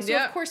main guy. So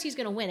of course he's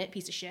going to win it,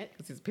 piece of shit.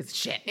 He's a piece of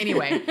shit.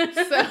 Anyway,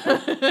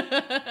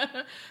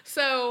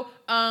 so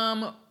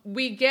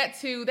we get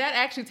to that.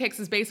 Actually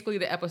takes us basically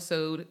to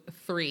episode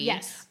 3.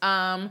 Yes.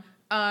 I'm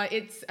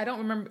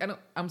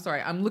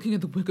sorry. I'm looking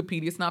at the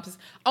Wikipedia synopsis.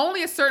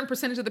 Only a certain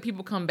percentage of the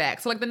people come back.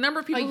 So like the number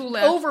of people who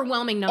left.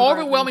 Overwhelming number.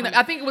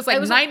 I think it was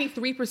like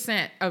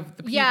 93% of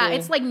the people. Yeah,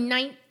 it's like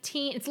 19.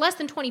 It's less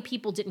than 20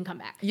 people didn't come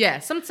back.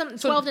 Yes. Some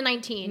 12 to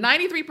 19.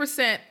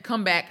 93%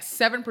 come back.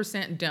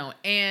 7% don't.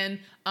 And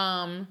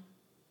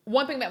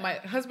one thing that my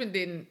husband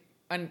didn't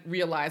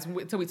realize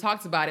until we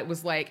talked about it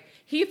was like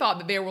he thought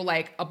that there were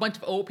like a bunch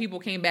of old people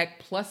came back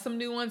plus some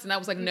new ones, and I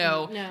was like,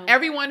 no.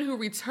 Everyone who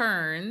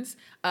returns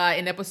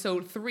in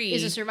episode 3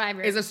 is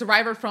a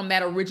survivor from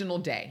that original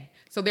day.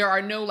 So there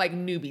are no like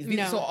newbies.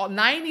 No. So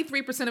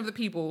 93% of the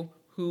people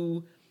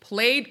who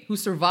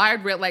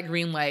survived Red Light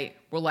Green Light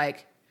were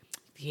like,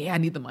 yeah, I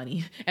need the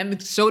money,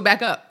 and showed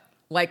back up.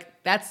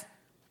 Like that's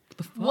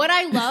the fuck? What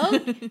I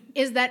love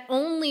is that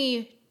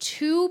only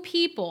 2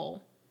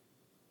 people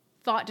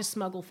thought to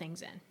smuggle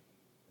things in.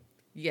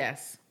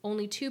 Yes.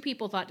 Only 2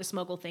 people thought to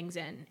smuggle things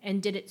in and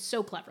did it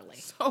so cleverly.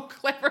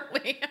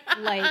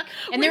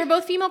 And they were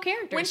both female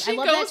characters. When she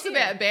goes to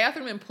that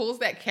bathroom and pulls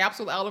that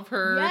capsule out of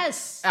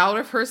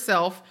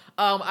herself,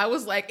 I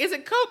was like, is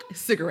it Coke?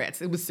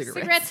 Cigarettes. It was cigarettes.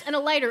 Cigarettes and a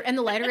lighter. And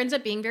the lighter ends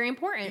up being very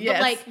important. Yes.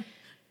 But like,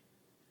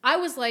 I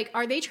was like,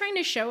 are they trying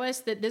to show us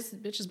that this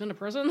bitch has been to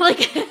prison? Like,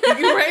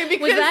 right,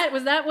 because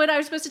was that what I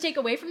was supposed to take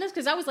away from this?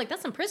 Because I was like,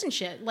 that's some prison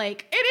shit.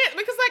 Like, it is,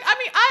 because like, I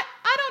mean, I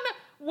don't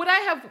know. Would I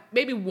have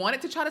maybe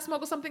wanted to try to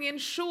smuggle something in?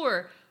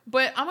 Sure.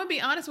 But I'm gonna be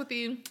honest with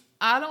you.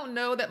 I don't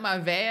know that my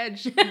vag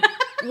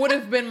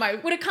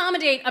would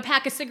accommodate a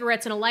pack of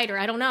cigarettes and a lighter.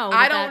 I don't know.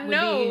 I don't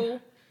know.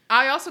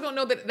 I also don't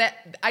know that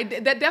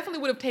definitely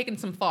would have taken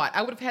some thought.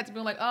 I would have had to be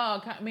like,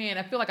 oh man,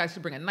 I feel like I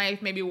should bring a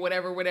knife, maybe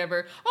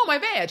whatever. Oh, my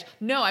vag.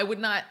 No, I would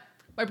not.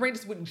 My brain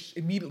just wouldn't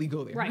immediately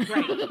go there. Right.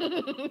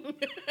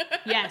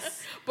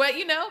 Yes. But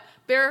now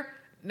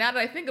that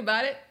I think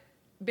about it,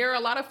 there are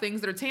a lot of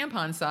things that are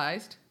tampon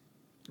sized,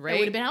 right? That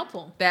would have been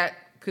helpful. That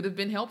could have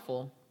been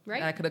helpful.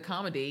 Right. That could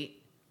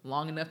accommodate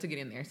long enough to get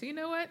in there. So you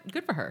know what?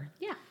 Good for her.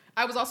 Yeah.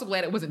 I was also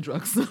glad it wasn't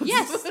drugs.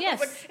 Yes. Like,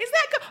 is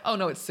that good? Oh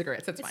no, it's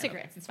cigarettes. It's fine.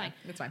 Cigarettes. It's fine.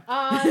 It's fine.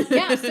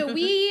 Yeah. So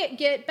we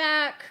get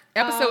back.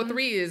 Episode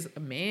 3 is A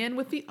Man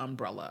with the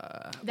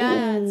Umbrella.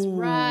 That's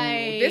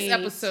right. This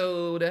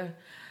episode.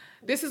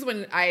 This is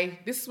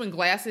when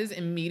Glasses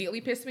immediately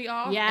pissed me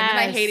off. Yes. And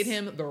then I hated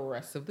him the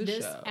rest of the show.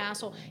 This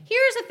asshole.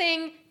 Here's the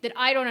thing that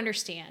I don't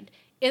understand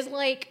is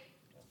like,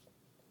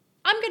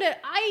 I'm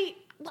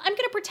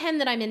gonna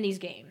pretend that I'm in these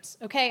games.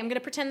 Okay, I'm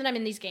gonna pretend that I'm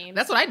in these games.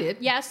 That's what I did.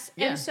 Yes,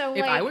 yeah. And so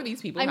if I were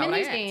these people, I'm how in would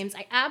these I act? games.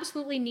 I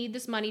absolutely need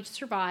this money to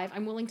survive.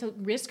 I'm willing to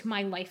risk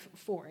my life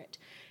for it.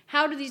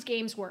 How do these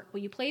games work?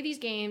 Well, you play these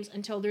games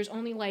until there's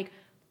only like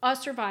a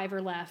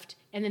survivor left,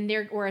 and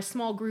then or a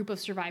small group of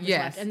survivors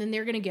left, and then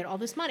they're gonna get all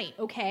this money.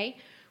 Okay,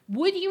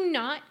 would you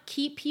not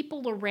keep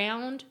people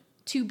around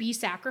to be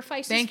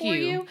sacrifices for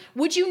you?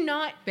 Would you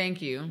not?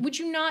 Thank you. Would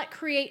you not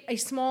create a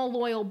small,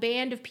 loyal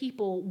band of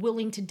people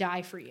willing to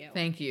die for you?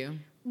 Thank you.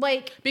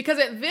 Like, because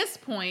at this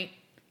point,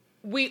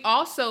 it's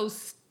also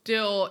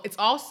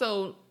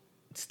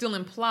still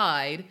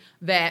implied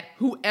that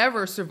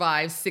whoever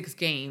survives 6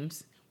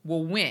 games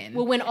will win.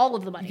 Will win all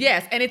of the money.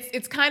 Yes, and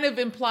it's kind of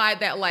implied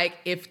that like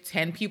if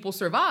 10 people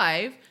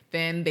survive,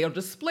 then they'll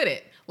just split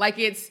it. Like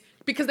it's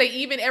because they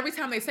even every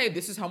time they say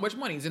this is how much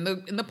money's in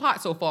the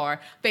pot so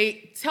far,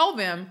 they tell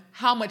them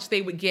how much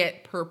they would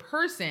get per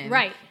person.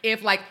 Right.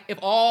 If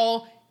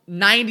all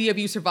 90 of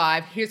you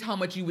survive, here's how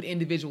much you would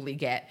individually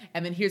get,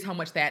 and then here's how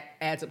much that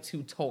adds up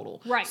to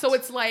total. Right. So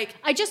it's like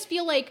I just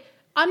feel like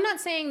I'm not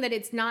saying that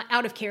it's not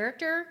out of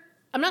character.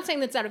 I'm not saying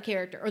that's out of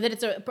character or that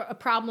it's a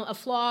problem, a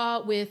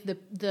flaw with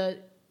the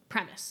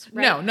premise.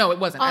 Right? No, it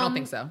wasn't. I don't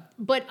think so.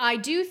 But I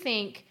do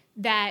think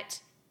that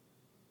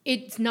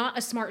it's not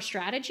a smart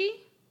strategy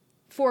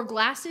for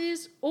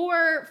Glasses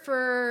or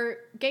for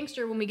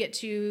Gangster when we get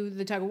to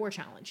the tug of war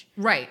challenge.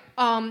 Right.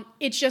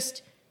 It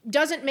just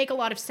doesn't make a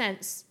lot of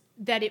sense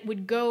that it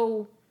would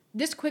go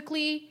this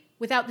quickly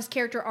without this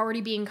character already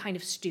being kind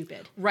of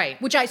stupid. Right.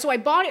 So I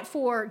bought it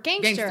for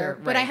Gangster,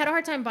 but I right. had a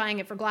hard time buying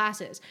it for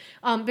Glasses.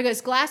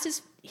 Because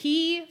Glasses,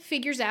 he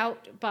figures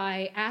out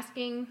by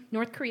asking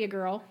North Korea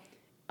girl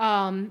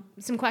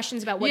some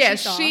questions about what she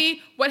saw.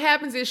 What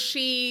happens is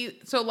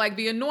so like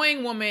the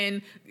annoying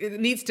woman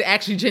needs to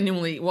actually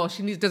genuinely,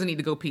 doesn't need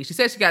to go pee. She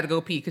says she got to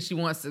go pee because she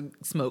wants to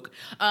smoke.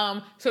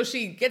 So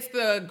she gets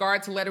the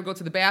guard to let her go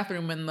to the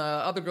bathroom, and the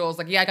other girl's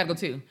like, yeah, I got to go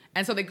too.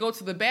 And so they go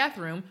to the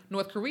bathroom.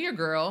 North Korea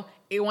girl,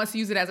 it wants to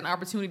use it as an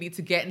opportunity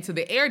to get into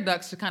the air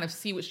ducts to kind of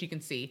see what she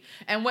can see.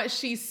 And what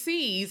she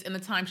sees in the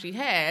time she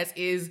has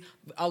is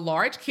a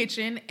large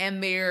kitchen,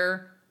 and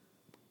they're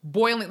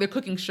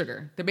cooking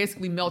sugar. They're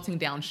basically melting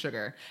down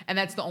sugar. And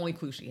that's the only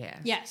clue she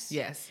has.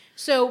 Yes.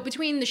 So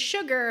between the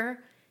sugar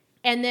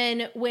and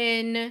then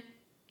when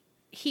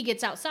he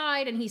gets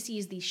outside and he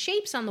sees these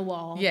shapes on the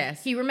wall,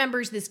 he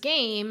remembers this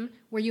game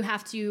where you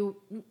have to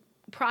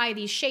pry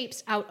these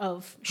shapes out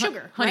of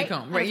sugar.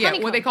 Honeycomb, right?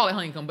 Honeycomb. Well, they call it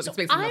honeycomb, but it's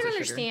basically I melted don't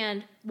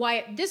understand why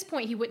at this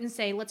point he wouldn't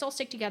say, let's all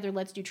stick together,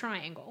 let's do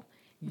triangle.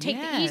 Take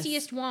the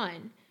easiest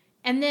one.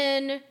 And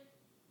then,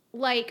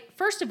 like,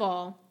 first of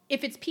all,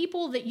 if it's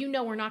people that you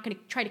know are not going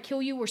to try to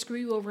kill you or screw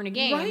you over in a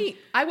game, right?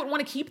 I would want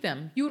to keep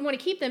them. You would want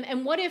to keep them.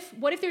 And what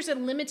if there's a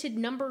limited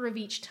number of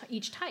each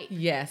type?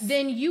 Yes.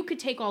 Then you could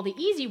take all the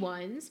easy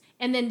ones,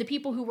 and then the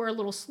people who were a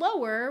little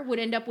slower would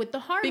end up with the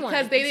hard ones.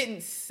 Because they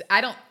didn't.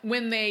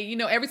 When they,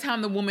 every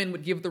time the woman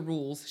would give the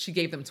rules, she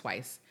gave them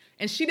twice,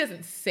 and she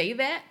doesn't say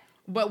that.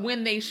 But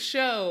when they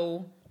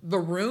show the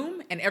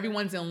room and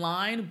everyone's in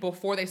line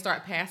before they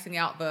start passing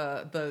out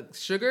the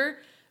sugar,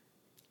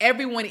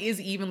 everyone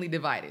is evenly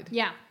divided.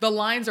 Yeah. The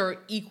lines are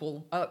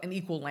equal, an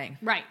equal length.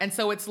 Right. And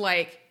so it's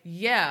like,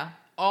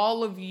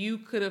 all of you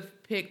could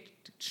have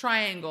picked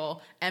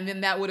triangle, and then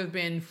that would have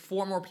been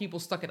 4 more people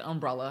stuck at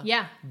umbrella.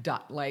 Yeah.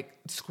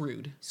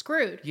 Screwed.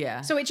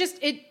 Yeah. So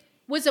it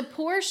was a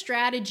poor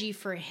strategy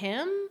for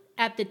him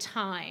at the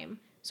time.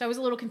 So I was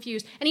a little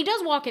confused. And he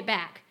does walk it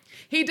back.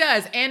 He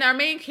does. And our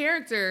main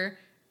character,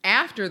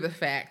 after the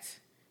fact,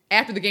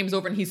 after the game's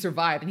over and he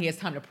survived and he has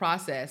time to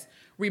process,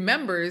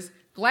 remembers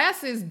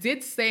Glasses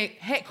did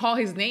call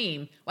his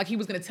name, like he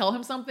was going to tell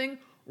him something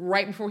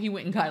right before he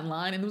went and got in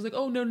line. And it was like,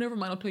 oh, no, never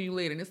mind. I'll tell you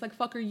later. And it's like,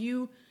 fucker,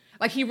 you...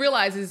 Like, he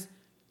realizes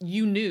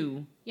you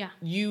knew. Yeah.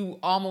 You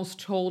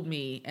almost told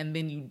me, and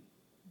then you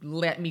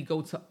let me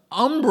go to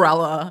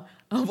umbrella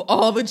of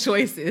all the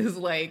choices.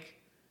 Like,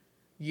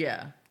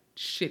 yeah,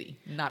 shitty.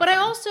 But I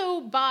also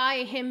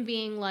buy him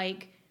being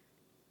like,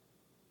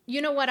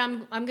 you know what,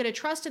 I'm going to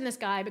trust in this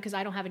guy because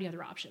I don't have any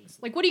other options.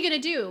 Like, what are you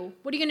going to do?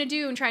 What are you going to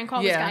do and try and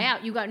call this guy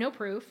out? You got no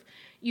proof.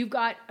 You've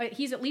got,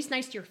 he's at least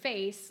nice to your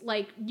face.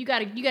 Like, you got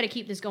to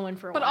keep this going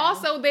for a while. But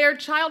also, they're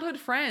childhood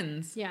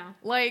friends. Yeah.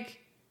 Like,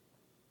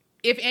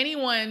 if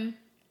anyone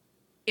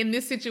in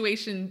this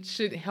situation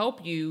should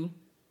help you,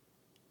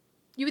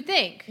 you would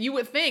think.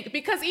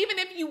 Because even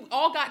if you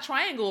all got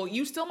triangle,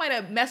 you still might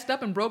have messed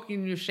up and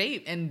broken your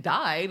shape and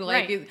died.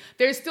 Like, right.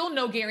 There's still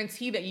no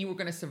guarantee that you were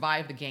going to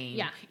survive the game.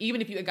 Yeah.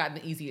 Even if you had gotten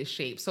the easiest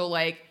shape. So,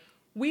 like,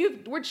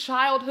 we're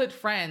childhood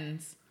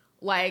friends.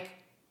 Like,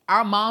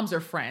 our moms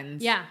are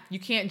friends. Yeah. You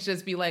can't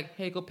just be like,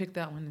 hey, go pick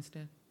that one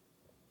instead.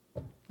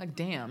 Like,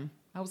 damn.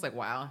 I was like,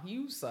 wow,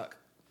 you suck.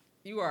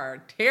 You are a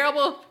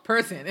terrible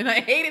person. And I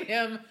hated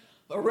him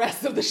the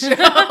rest of the show.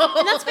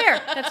 That's fair.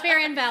 That's fair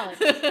and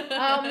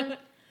valid.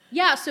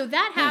 Yeah, so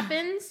that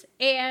happens,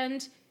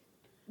 and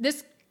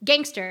this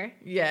gangster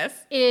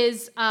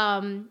is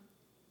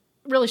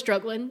really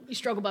struggling. He's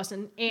struggle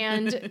busting,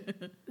 and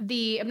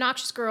the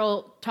obnoxious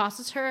girl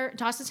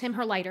tosses him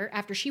her lighter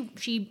after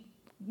she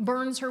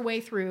burns her way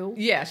through.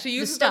 Yeah, she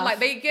uses the light.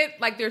 They get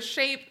like their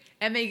shape,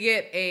 and they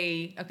get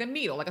a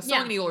needle, like a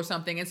sewing needle or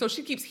something, and so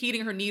she keeps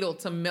heating her needle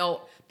to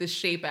melt the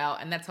shape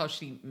out, and that's how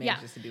she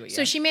manages to do it. Yeah.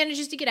 So she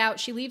manages to get out.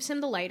 She leaves him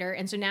the lighter,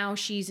 and so now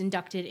she's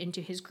inducted into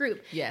his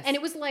group. Yes, and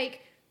it was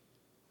like,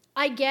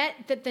 I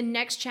get that the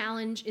next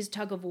challenge is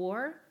tug of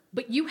war,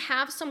 but you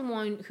have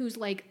someone who's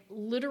like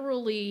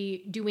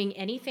literally doing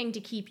anything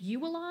to keep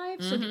you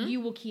alive so that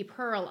you will keep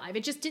her alive.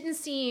 It just didn't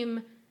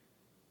seem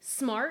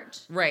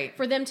smart, right,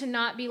 for them to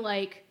not be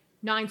like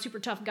 9 super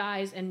tough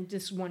guys and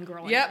this one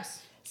girl. Yep.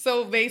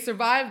 So they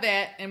survive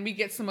that, and we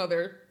get some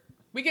other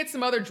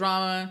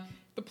drama.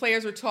 The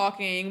players are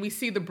talking. We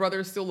see the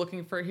brother still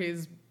looking for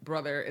his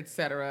brother,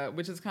 etc.,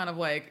 which is kind of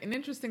like an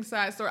interesting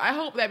side story. I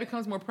hope that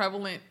becomes more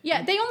prevalent.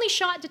 Yeah, they only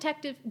shot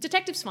Detective.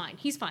 Detective's fine.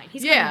 He's fine.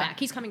 He's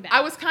coming back.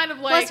 I was kind of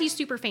like... Plus, he's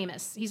super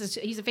famous.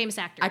 He's a famous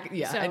actor. So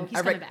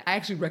he's coming back. I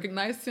actually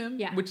recognized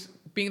him, which,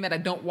 being that I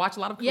don't watch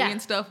a lot of Korean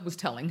stuff, was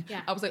telling.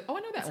 Yeah. I was like, oh,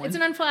 I know that one. It's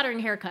an unflattering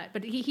haircut,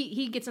 but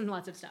he gets in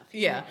lots of stuff.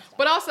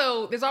 But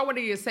also, there's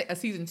already a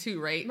season 2,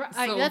 right?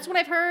 So, that's what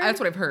I've heard. That's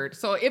what I've heard.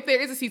 So if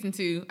there is a season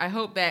 2, I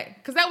hope that...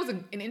 Because that was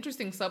an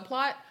interesting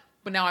subplot.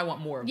 But now I want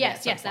more of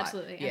that subplot. Yes,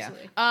 absolutely.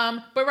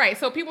 But right,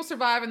 so people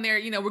survive in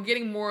there, we're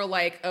getting more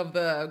like of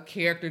the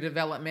character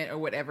development or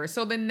whatever.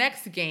 So the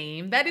next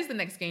game, that is the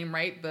next game,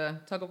 right? The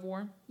tug of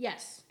war?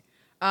 Yes.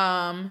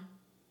 Yeah,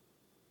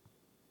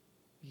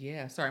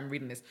 sorry, I'm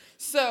reading this.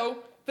 So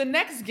the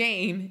next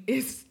game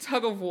is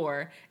Tug of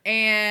War.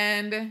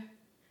 And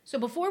so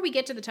before we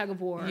get to the Tug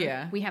of War,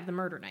 we have the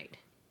murder night.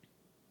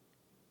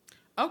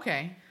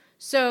 Okay.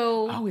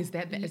 So is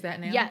that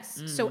now?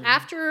 Yes. So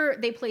after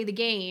they play the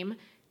game,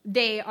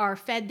 they are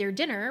fed their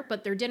dinner,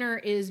 but their dinner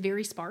is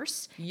very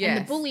sparse. Yes.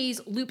 And the bullies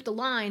loop the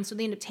line, so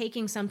they end up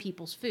taking some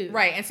people's food.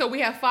 Right. And so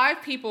we have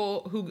 5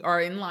 people who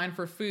are in line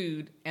for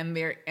food, and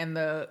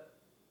the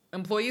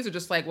employees are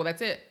just like, well,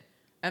 that's it.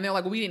 And they're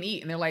like, well, we didn't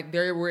eat. And they're like,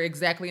 there were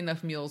exactly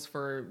enough meals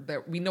for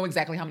that. We know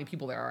exactly how many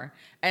people there are.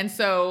 And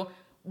so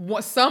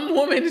some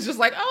woman is just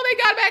like, oh,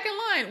 they got back in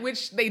line,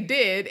 which they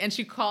did. And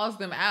she calls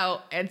them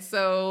out. And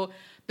so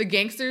the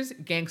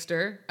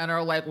gangster and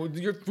are like, well,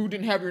 your food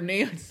didn't have your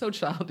name. It's so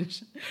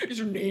childish. Is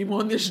your name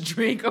on this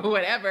drink or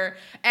whatever?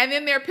 And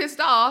then they're pissed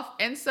off.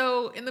 And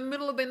so in the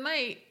middle of the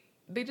night,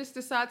 they just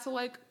decide to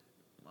like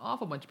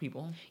off a bunch of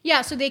people.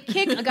 Yeah, so they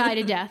kick a guy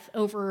to death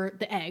over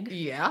the egg.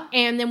 Yeah.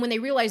 And then when they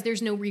realize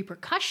there's no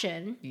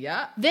repercussion,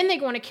 then they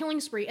go on a killing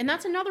spree. And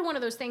that's another one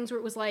of those things where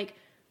it was like,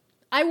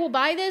 I will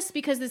buy this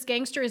because this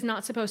gangster is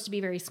not supposed to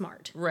be very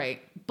smart.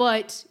 Right.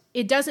 But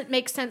it doesn't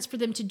make sense for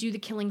them to do the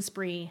killing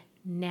spree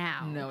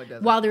now. No, it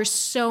doesn't. While there's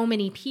so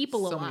many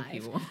people so alive. Many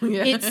people.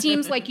 Yeah. It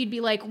seems like you'd be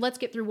like, let's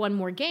get through one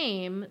more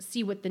game,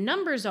 see what the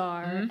numbers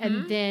are,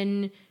 and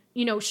then,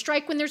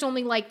 strike when there's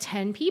only like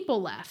 10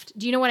 people left.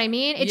 Do you know what I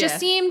mean? It just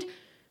seemed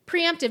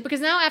preemptive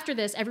because now after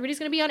this, everybody's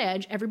going to be on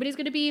edge. Everybody's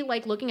going to be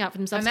like looking out for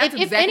themselves. And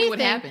that's exactly what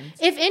happens.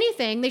 If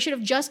anything, they should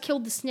have just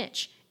killed the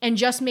snitch and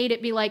just made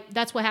it be like,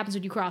 that's what happens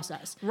when you cross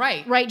us.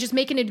 Right. Right. Just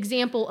make an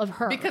example of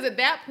her. Because at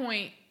that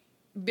point,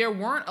 there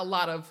weren't a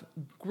lot of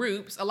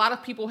groups. A lot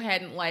of people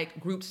hadn't like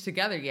grouped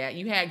together yet.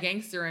 You had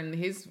Gangster and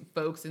his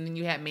folks, and then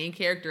you had main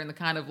character and the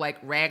kind of like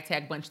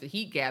ragtag bunch that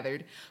he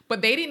gathered.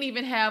 But they didn't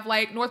even have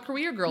like North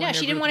Korea girl. Yeah,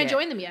 she didn't want to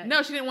join them yet.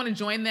 No, she didn't want to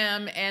join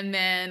them. And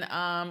then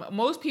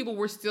most people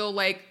were still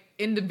like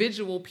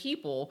individual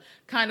people,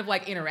 kind of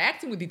like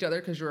interacting with each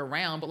other because you're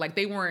around, but like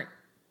they weren't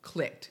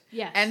clicked.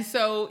 Yes. And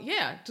so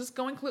just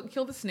go and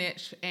kill the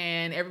snitch,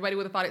 and everybody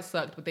would have thought it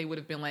sucked, but they would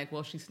have been like,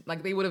 well, she's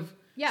like, they would have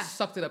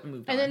sucked it up and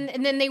moved on.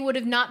 And then they would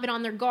have not been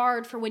on their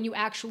guard for when you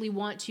actually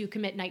want to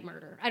commit night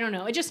murder. I don't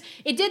know.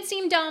 It did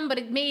seem dumb, but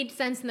it made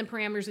sense in the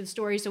parameters of the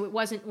story, so it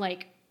wasn't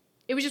like,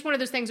 it was just one of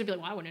those things where you'd be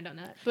like, well, I wouldn't have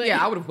done that. But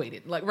yeah, I would have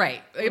waited. Like,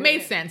 right. It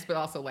made sense, but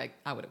also like,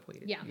 I would have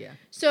waited. Yeah.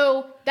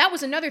 So that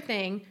was another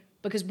thing,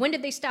 because when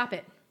did they stop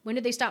it? When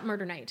did they stop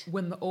murder night?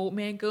 When the old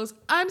man goes,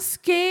 I'm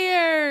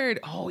scared.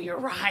 Oh, you're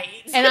right.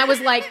 And I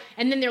was like,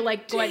 and then they're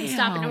like, go ahead and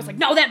stop it. And I was like,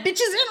 no, that bitch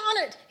is in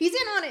on it. He's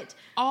in on it.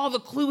 All the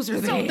clues are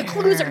there. So the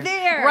clues are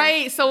there.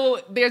 Right. So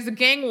there's a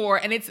gang war,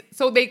 and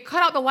so they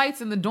cut out the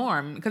lights in the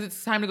dorm because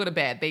it's time to go to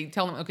bed. They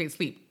tell them, okay,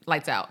 sleep,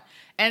 lights out.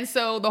 And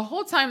so the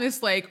whole time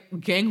this like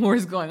gang war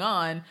is going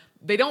on,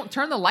 they don't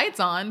turn the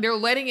lights on. They're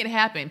letting it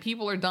happen.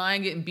 People are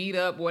dying, getting beat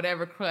up,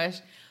 whatever,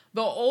 crushed.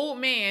 The old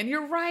man,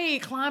 you're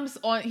right, climbs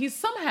on, he's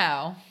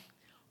somehow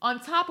on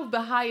top of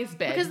the highest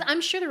bed. Because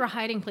I'm sure there were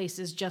hiding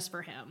places just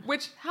for him.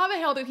 Which, how the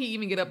hell did he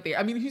even get up there?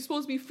 I mean, he's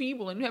supposed to be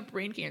feeble and have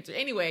brain cancer.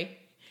 Anyway,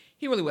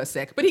 he really was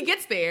sick. But he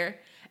gets there,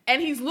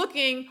 and he's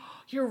looking,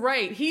 you're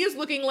right, he is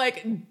looking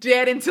like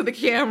dead into the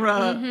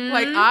camera.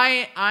 Like,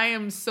 I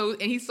am so,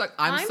 and he's like,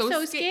 I'm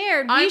so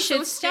scared. We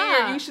should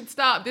stop. You should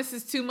stop. This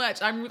is too much.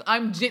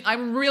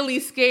 I'm really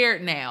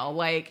scared now.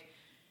 Like,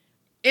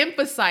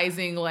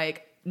 emphasizing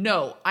like,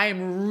 no, I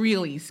am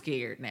really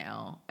scared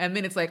now. And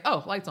then it's like,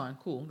 oh, lights on.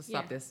 Cool. Let's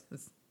stop this.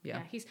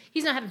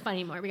 He's not having fun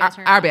anymore. We gotta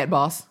turn our bad,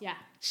 boss. Yeah.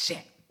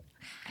 Shit.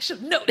 I should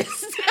have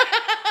noticed.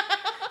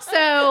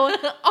 So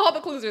all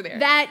the clues are there.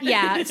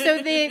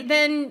 So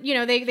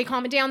they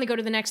calm it down. They go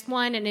to the next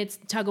one, and it's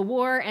tug of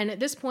war. And at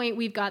this point,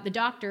 we've got the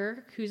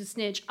doctor who's a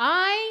snitch.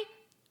 I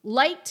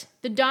liked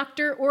the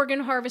doctor organ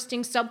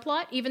harvesting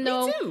subplot, even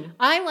though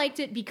I liked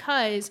it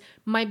because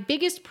my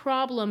biggest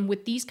problem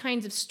with these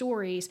kinds of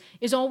stories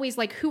is always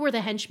like, who are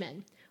the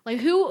henchmen? Like,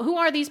 who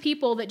are these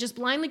people that just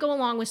blindly go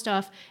along with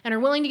stuff and are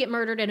willing to get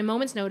murdered at a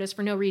moment's notice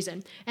for no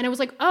reason? And I was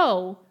like,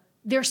 oh,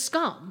 they're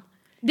scum.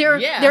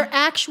 They're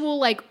actual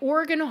like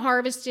organ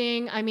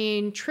harvesting. I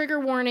mean, trigger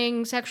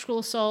warning, sexual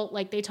assault.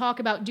 Like, they talk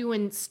about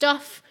doing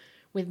stuff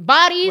with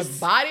bodies.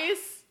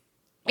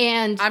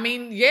 And I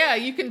mean, yeah,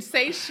 you can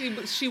say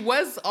she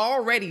was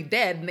already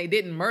dead and they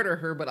didn't murder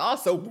her, but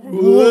also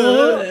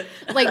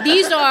like,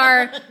 these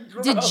are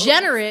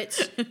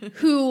degenerates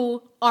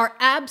who are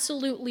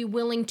absolutely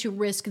willing to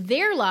risk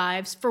their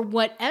lives for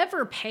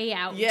whatever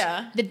payout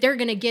that they're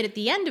going to get at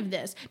the end of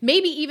this.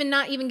 Maybe even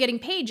not even getting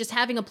paid, just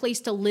having a place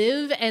to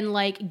live and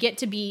like get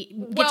to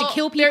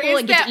kill people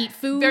and get to eat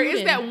food. There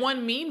is that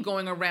one meme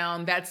going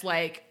around that's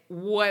like,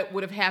 what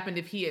would have happened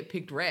if he had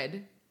picked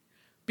red?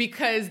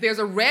 Because there's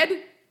a red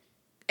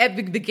at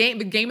the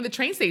game of the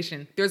train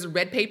station. There's a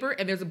red paper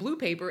and there's a blue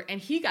paper, and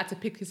he got to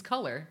pick his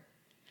color.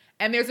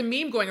 And there's a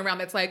meme going around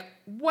that's like,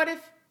 what if,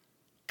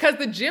 because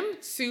the gym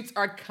suits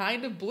are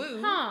kind of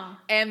blue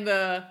and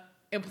the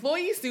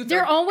employee suits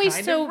are always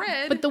kind of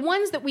red. But the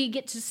ones that we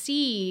get to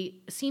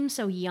see seem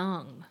so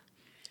young.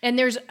 And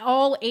there's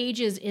all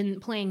ages in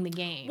playing the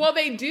game. Well,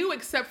 they do,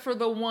 except for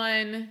the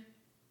one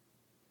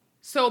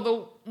So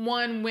the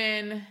one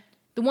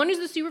who's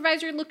the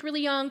supervisor looked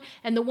really young,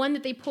 and the one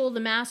that they pull the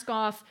mask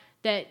off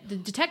that the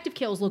detective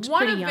kills looks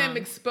pretty young. One of them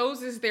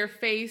exposes their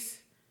face.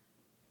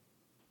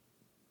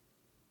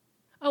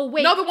 Oh,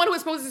 wait. No, the one who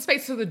exposes his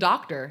face to the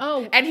doctor.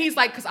 Oh. And he's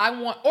like,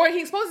 or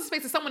he exposes his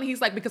face to someone,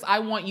 he's like, because I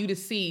want you to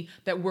see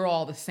that we're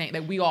all the same,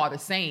 that we are the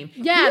same.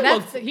 Yeah,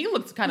 he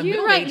looks kind of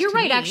middle-aged. You're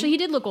right. Actually, he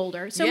did look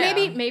older. So Yeah.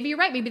 maybe you're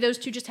right. Maybe those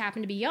two just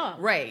happen to be young.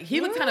 Right.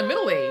 He looks kind of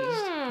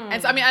middle-aged.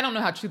 And so, I mean, I don't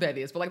know how true that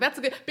is, but like, that's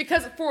a good,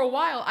 because for a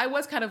while, I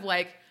was kind of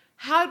like,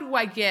 how do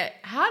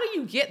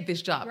you get this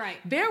job? Right.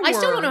 I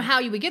still don't know how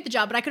you would get the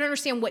job, but I can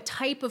understand what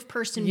type of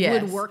person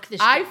would work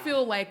this job. I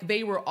feel like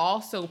they were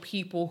also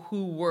people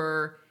who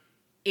were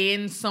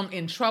in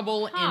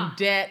trouble, in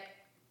debt,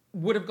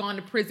 would have gone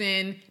to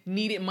prison,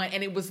 needed money.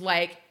 And it was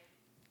like,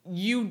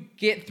 you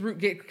get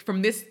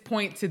from this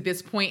point to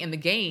this point in the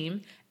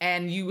game,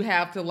 and you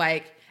have to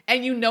like,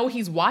 and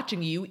he's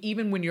watching you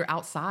even when you're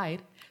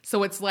outside.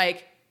 So it's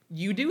like,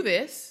 you do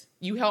this,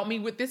 you help me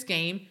with this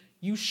game,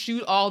 you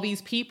shoot all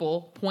these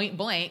people point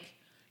blank.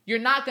 You're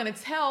not going to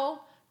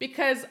tell,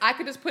 because I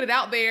could just put it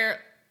out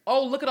there.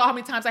 Oh, look at how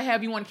many times I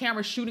have you on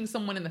camera shooting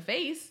someone in the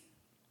face.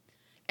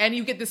 And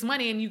you get this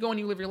money and you go and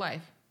you live your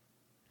life.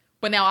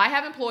 But now I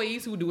have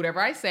employees who do whatever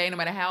I say, no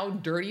matter how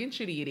dirty and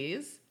shitty it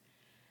is.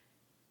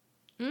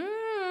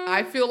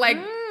 I feel like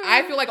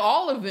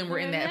all of them were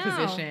in that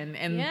position,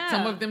 and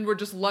some of them were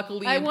just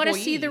luckily employees. I want to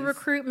see the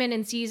recruitment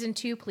in season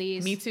 2,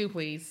 please. Me too,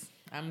 please.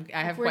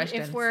 I have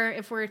questions.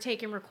 If we're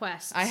taking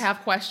requests, I have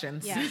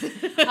questions. Yeah.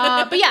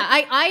 But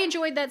yeah, I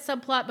enjoyed that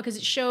subplot because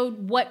it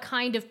showed what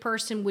kind of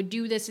person would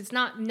do this. It's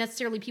not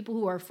necessarily people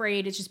who are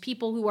afraid. It's just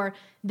people who are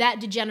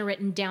that degenerate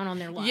and down on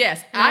their luck.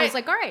 Yes. And I was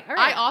like, all right.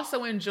 I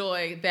also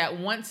enjoy that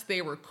once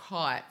they were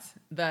caught,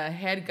 the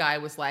head guy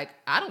was like,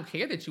 I don't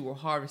care that you were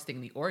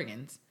harvesting the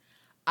organs.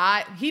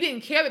 He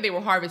didn't care that they were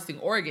harvesting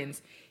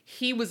organs.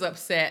 He was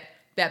upset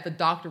that the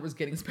doctor was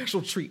getting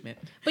special treatment.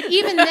 But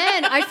even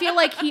then, I feel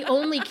like he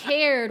only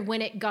cared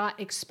when it got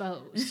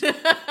exposed.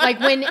 Like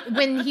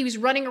when he was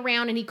running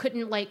around and he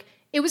couldn't, like,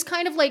 it was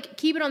kind of like,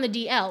 keep it on the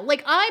DL.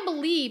 Like, I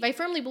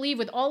firmly believe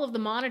with all of the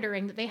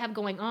monitoring that they have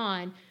going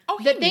on,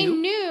 they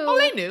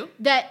knew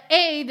that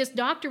this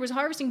doctor was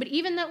harvesting, but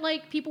even that,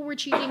 like, people were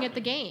cheating at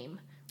the game.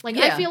 Like,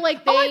 I feel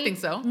like they I think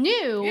so.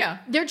 knew. Yeah.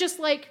 They're just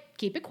like,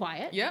 keep it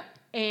quiet. Yep.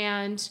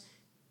 And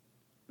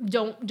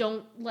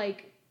don't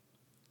like,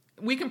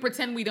 we can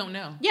pretend we don't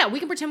know. Yeah, we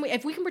can pretend.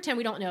 If we can pretend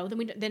we don't know,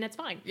 then it's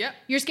fine. Yep.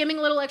 You're skimming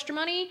a little extra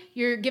money.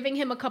 You're giving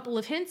him a couple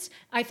of hints.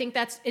 I think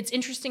it's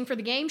interesting for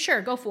the game. Sure,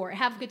 go for it.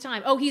 Have a good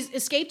time. Oh, he's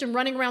escaped and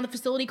running around the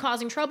facility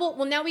causing trouble.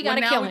 Well, now we got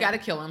to kill him. Now we got to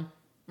kill him.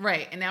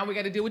 Right. And now we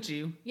got to deal with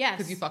you. Yes.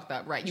 Because you fucked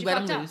up. Right. You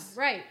let him loose.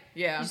 Right.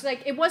 Yeah. It's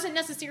like, it wasn't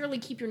necessarily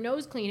keep your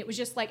nose clean. It was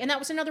just like, and that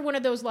was another one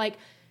of those like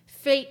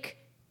fake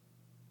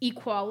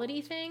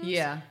equality things.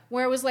 Yeah.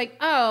 Where it was like,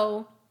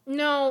 oh,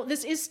 no,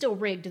 this is still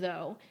rigged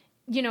though.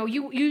 You know,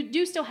 you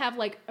do still have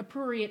like a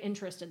prurient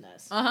interest in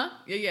this.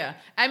 Yeah.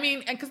 I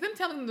mean, and because them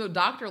telling the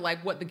doctor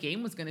like what the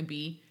game was going to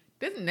be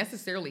doesn't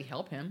necessarily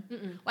help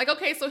him. Like,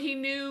 okay, so he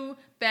knew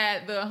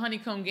that the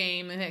honeycomb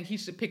game and he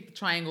should pick the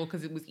triangle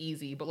because it was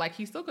easy, but like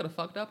he still could have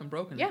fucked up and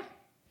broken it. Yeah.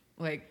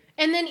 Like,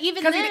 and then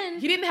even then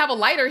he didn't have a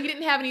lighter. He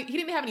didn't have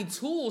any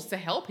tools to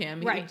help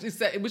him. Right.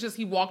 It was just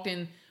he walked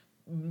in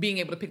being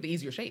able to pick the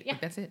easier shape. Yeah.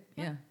 Like, that's it.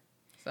 Yeah.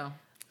 So.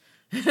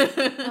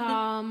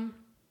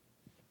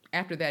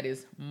 After that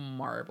is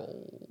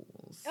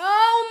marbles.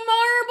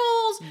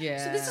 Oh, marbles! Yeah.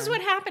 So this is what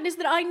happened: is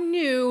that I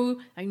knew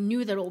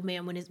that old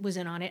man was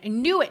in on it. I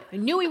knew it. I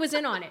knew he was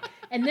in on it.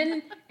 And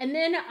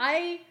then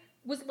I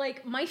was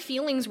like, my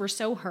feelings were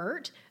so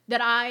hurt that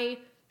I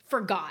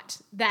forgot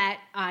that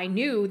I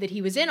knew that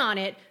he was in on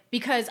it,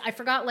 because I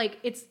forgot, like,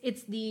 it's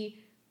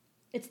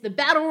the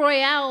battle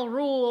royale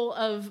rule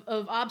of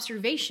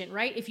observation,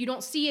 right? If you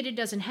don't see it, it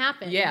doesn't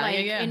happen. Yeah,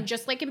 like, yeah. And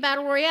just like in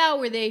battle royale,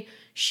 where they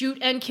shoot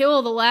and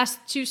kill the last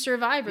 2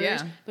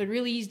 survivors, but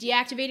really he's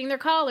deactivating their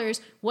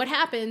collars. What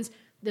happens?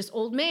 This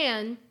old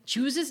man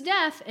chooses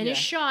death and is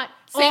shot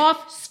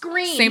off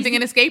screen. Same thing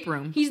in Escape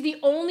Room. He's the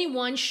only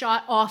one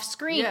shot off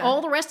screen. Yeah. All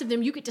the rest of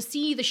them, you get to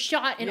see the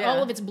shot in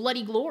all of its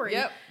bloody glory.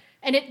 Yep.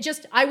 And it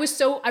just, I was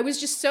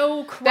just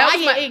so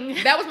crying.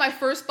 That was my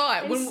first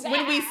thought.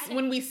 And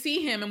when we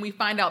see him and we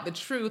find out the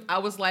truth, I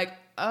was like,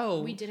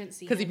 oh, we didn't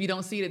see it. Because if you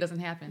don't see it, it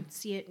doesn't happen.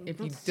 See it. If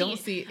you don't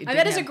see it,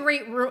 that's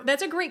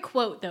a great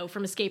quote though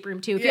from Escape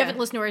Room 2. If you haven't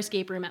listened to our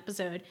Escape Room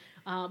episode,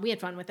 we had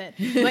fun with it.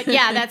 But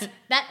yeah,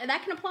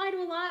 that can apply to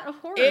a lot of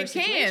horror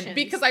situations. Can,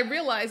 because I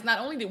realized not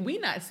only did we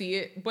not see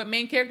it, but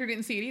main character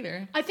didn't see it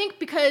either. I think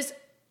because,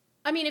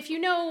 I mean, if you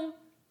know,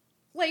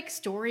 like,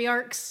 story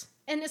arcs,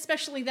 and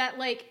especially that,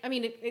 like, I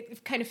mean,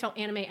 it kind of felt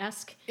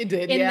anime-esque. It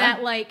did, in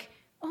that, like,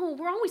 oh,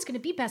 we're always going to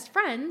be best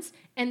friends,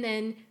 and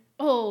then,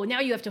 oh, now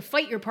you have to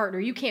fight your partner.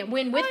 You can't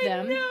win with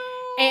them. Know.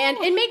 And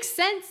it makes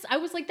sense. I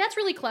was like, that's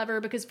really clever,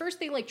 because first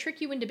they, like,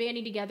 trick you into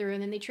banding together,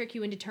 and then they trick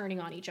you into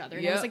turning on each other.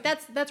 And I was like,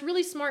 that's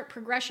really smart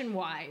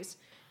progression-wise.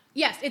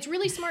 Yes, it's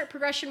really smart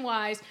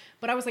progression-wise,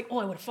 but I was like, oh,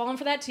 I would have fallen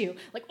for that too.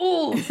 Like,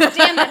 oh,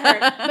 damn,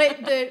 that hurt.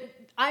 But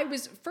I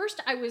was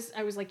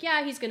like,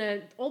 yeah,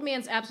 old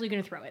man's absolutely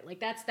gonna throw it. Like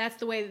that's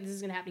the way that this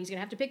is gonna happen. He's gonna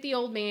have to pick the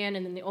old man,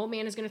 and then the old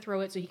man is gonna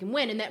throw it so he can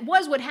win. And that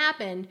was what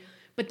happened.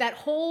 But that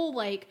whole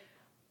like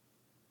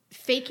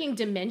faking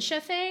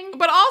dementia thing.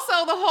 But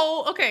also the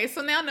whole, okay,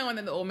 so now knowing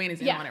that the old man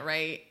is in on it,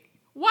 right?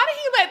 Why did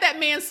he let that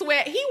man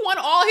sweat? He won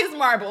all his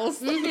marbles.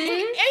 Mm-hmm. And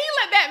he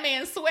let that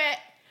man sweat.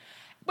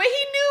 But he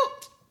knew.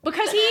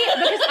 Because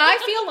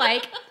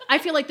I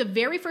feel like the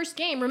very first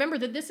game, remember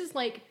that this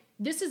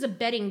is a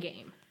betting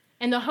game.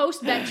 And the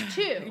host bets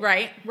too.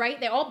 Right.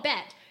 They all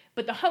bet.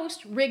 But the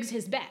host rigs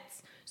his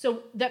bets.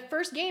 So that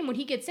first game, when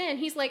he gets in,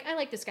 he's like, I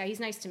like this guy. He's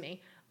nice to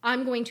me.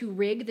 I'm going to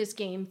rig this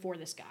game for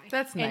this guy.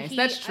 That's nice.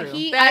 That's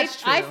true.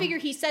 That's true. I figure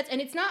he sets,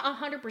 and it's not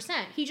 100%.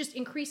 He just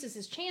increases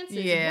his chances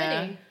of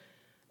winning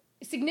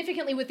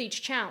significantly with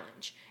each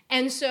challenge.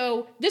 And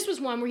so this was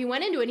one where he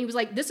went into it and he was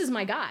like, this is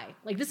my guy.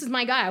 Like, this is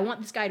my guy. I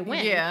want this guy to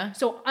win. Yeah.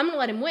 So I'm going to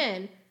let him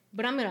win,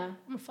 but I'm gonna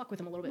fuck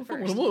with him a little bit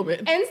first. A little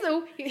bit. And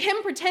so him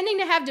pretending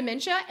to have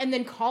dementia and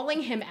then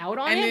calling him out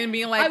on it. And then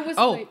being like,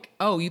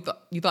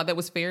 you thought that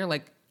was fair?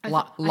 Like,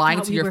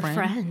 lying to your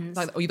friend?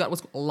 Like, you thought it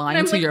was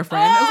lying to your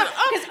friend?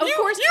 Because of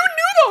course you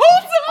knew the whole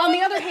time. On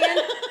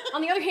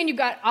the other hand, you've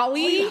got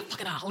Ali.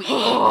 Fucking Ali.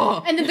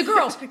 And then the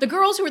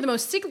girls who were the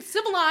most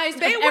civilized.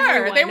 They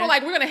were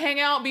like, we're gonna hang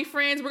out, be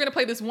friends. We're gonna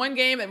play this one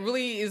game that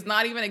really is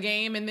not even a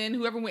game, and then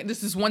whoever wins,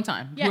 this is one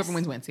time. Yes. Whoever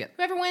wins wins. Yeah.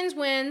 Whoever wins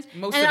wins.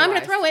 Most and civilized. I'm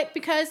gonna throw it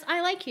because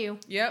I like you.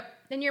 Yep.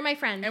 Then you're my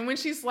friend. And when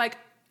she's like,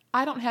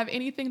 I don't have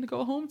anything to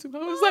go home to, I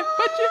was like,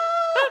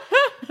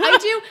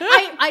 but you.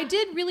 I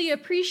did really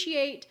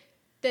appreciate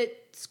that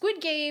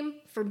Squid Game,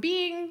 for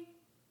being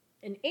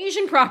an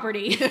Asian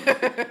property,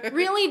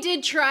 really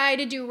did try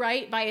to do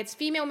right by its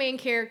female main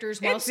characters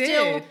while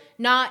still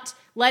not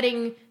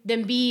letting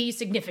them be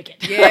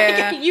significant.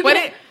 Yeah,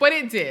 but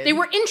it did. They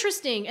were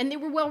interesting and they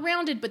were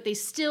well-rounded, but they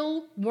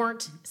still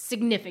weren't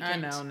significant. I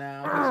know,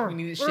 no. We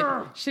needed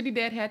Shitty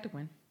Dad had to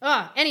win.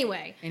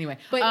 Anyway.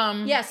 But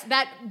yes,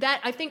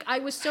 that I think I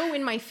was so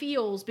in my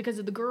feels because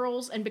of the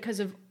girls and because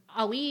of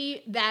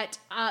Ali that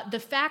the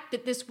fact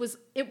that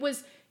it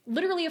was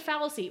literally a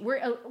fallacy.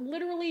 We're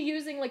literally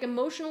using like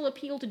emotional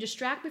appeal to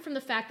distract me from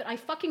the fact that I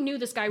fucking knew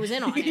this guy was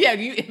in on it. Yeah,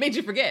 it made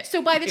you forget.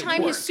 So by the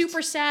time his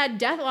super sad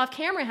death off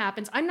camera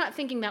happens, I'm not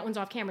thinking that one's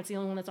off camera. It's the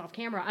only one that's off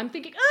camera. I'm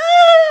thinking,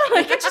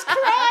 like I'm just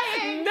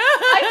crying. No.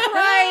 I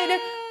cried.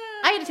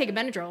 I had to take a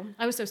Benadryl.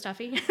 I was so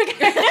stuffy.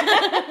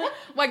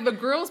 Like the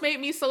girls made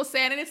me so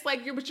sad, and it's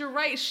like but you're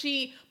right.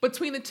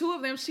 Between the two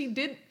of them,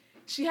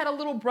 she had a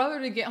little brother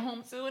to get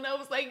home to, and I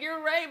was like,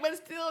 you're right, but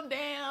still,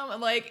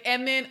 damn. Like,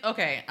 and then,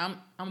 okay, I'm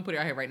gonna put it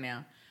out here right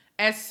now.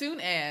 As soon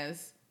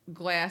as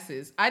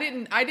glasses, I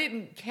didn't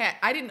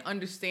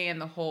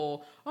understand the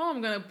whole,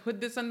 I'm gonna put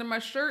this under my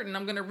shirt and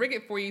I'm gonna rig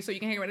it for you so you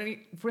can hang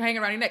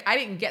around your neck. I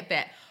didn't get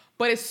that.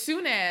 But as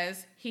soon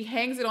as he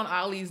hangs it on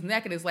Ali's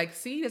neck and is like,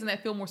 see, doesn't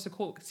that feel more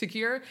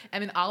secure?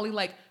 And then Ali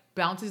like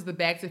bounces the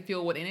bag to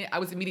feel what in it. I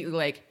was immediately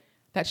like,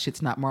 that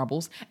shit's not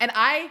marbles. And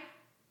I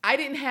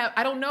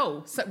don't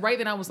know. So right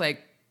then I was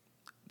like,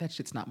 that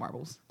shit's not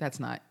marbles. That's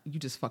not, you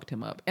just fucked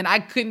him up. And I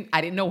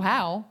didn't know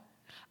how.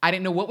 I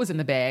didn't know what was in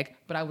the bag,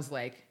 but I was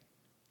like,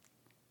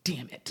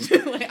 damn it.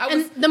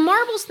 And the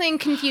marbles thing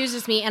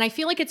confuses me, and I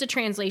feel like it's a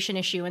translation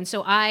issue. And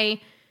so I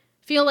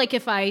feel like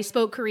if I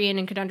spoke Korean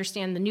and could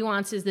understand the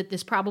nuances, that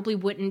this probably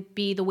wouldn't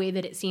be the way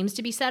that it seems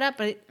to be set up.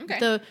 But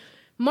the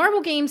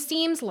marble game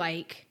seems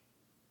like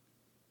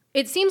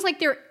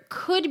there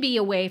could be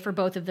a way for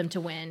both of them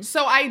to win.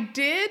 So I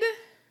did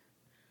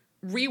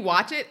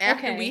rewatch it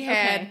after we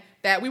had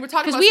that. We were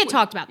talking about, because we had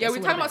talked about this. Yeah, we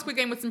were talking about Squid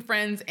Game with some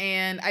friends,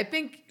 and I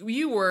think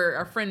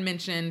our friend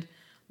mentioned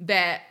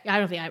that. I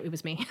don't think it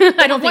was me.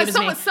 I don't think it was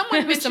me.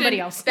 Someone mentioned somebody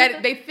else.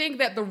 That they think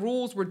that the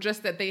rules were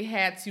just that they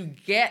had to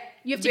get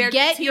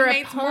your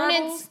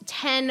opponent's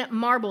 10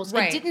 marbles.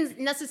 Right. It didn't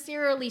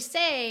necessarily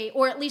say,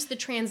 or at least the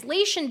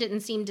translation didn't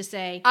seem to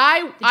say.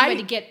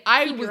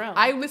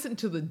 I listened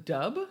to the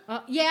dub.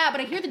 Yeah, but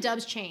I hear the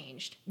dub's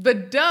changed. The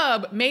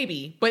dub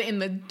maybe, but in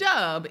the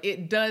dub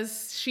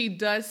she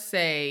does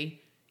say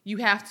you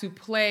have to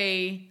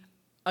play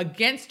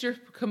against your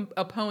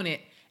opponent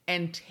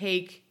and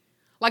take.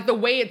 Like the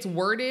way it's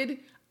worded,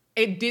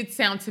 it did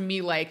sound to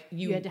me like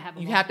you have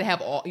to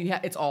have all.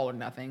 It's all or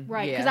nothing,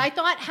 right? Because I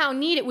thought how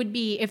neat it would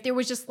be if there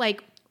was just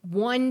like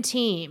one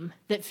team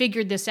that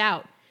figured this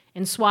out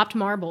and swapped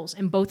marbles,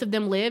 and both of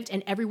them lived,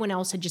 and everyone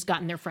else had just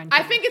gotten their friend.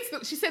 I think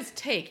she says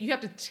take. You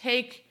have to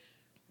take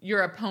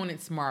your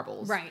opponent's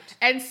marbles, right?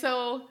 And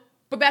so,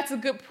 but that's a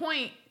good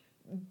point.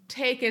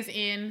 Take as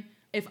in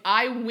if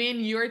I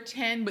win your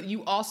 10, but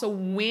you also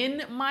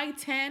win my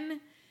 10.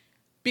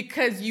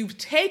 Because you've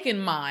taken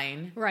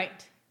mine.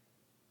 Right.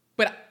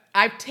 But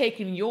I've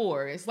taken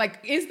yours. Like,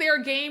 is there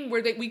a game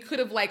where we could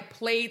have, like,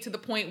 played to the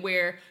point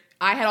where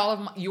I had all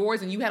of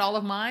yours and you had all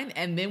of mine?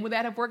 And then would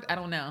that have worked? I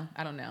don't know.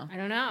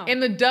 In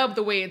the dub,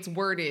 the way it's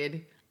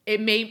worded,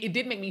 it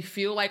did make me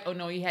feel like, oh,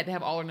 no, you had to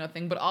have all or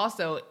nothing. But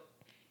also,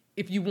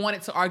 if you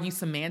wanted to argue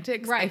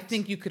semantics, right. I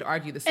think you could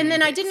argue the semantics.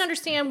 And then I didn't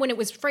understand when it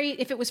was phrased,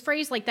 if it was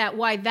phrased like that,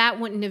 why that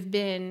wouldn't have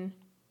been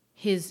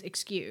his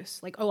excuse.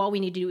 Like, oh, all we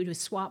need to do is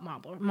swap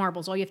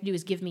marbles. All you have to do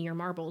is give me your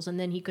marbles. And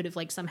then he could have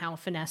like somehow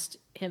finessed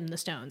him the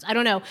stones. I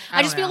don't know.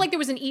 I just feel like there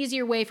was an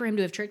easier way for him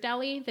to have tricked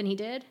Ali than he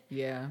did.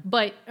 Yeah.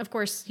 But of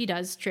course he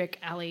does trick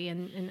Ali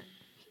and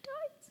he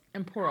dies.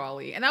 And poor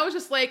Ali. And I was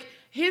just like,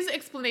 his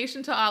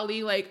explanation to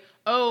Ali, like,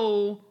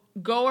 oh,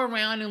 go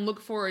around and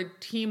look for a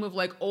team of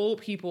like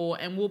old people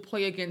and we'll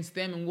play against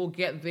them and we'll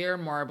get their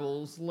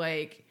marbles.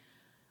 Like,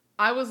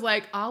 I was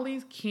like,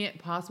 Ali can't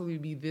possibly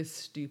be this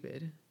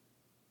stupid.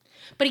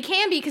 But he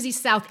can be because he's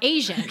South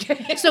Asian.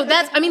 So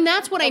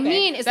that's what I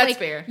mean. Is that's like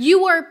fair.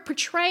 You are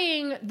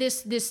portraying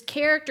this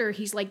character.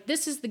 He's like,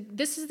 this is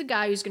the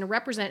guy who's going to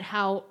represent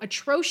how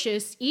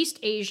atrocious East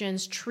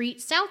Asians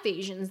treat South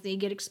Asians. They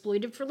get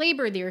exploited for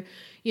labor.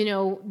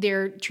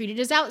 They're treated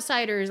as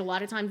outsiders. A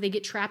lot of times they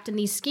get trapped in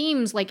these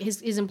schemes. Like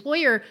his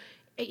employer,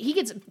 he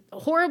gets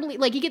horribly,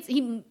 like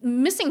he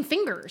missing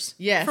fingers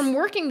from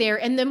working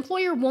there, and the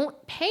employer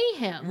won't pay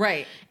him.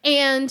 Right.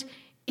 And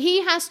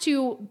he has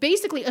to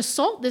basically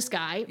assault this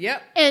guy.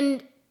 Yep.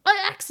 And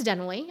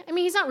accidentally, I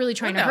mean, he's not really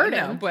trying to hurt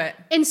him, but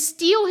and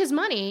steal his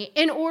money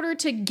in order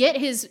to get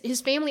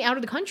his family out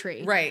of the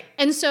country. Right.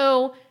 And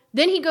so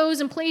then he goes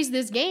and plays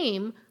this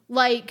game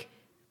like,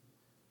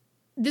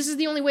 this is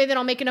the only way that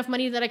I'll make enough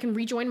money that I can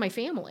rejoin my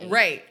family.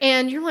 Right.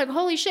 And you're like,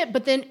 holy shit.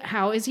 But then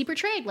how is he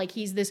portrayed? Like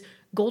he's this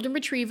golden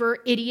retriever,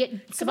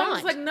 idiot savant. I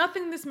was like,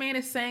 nothing this man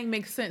is saying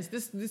makes sense.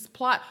 This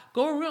plot,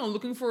 go around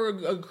looking for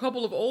a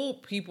couple of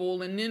old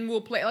people and then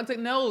we'll play. Like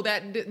no,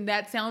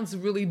 that sounds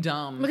really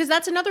dumb. Because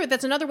that's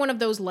another one of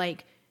those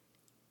like,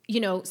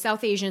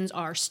 South Asians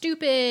are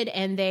stupid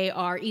and they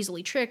are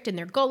easily tricked and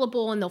they're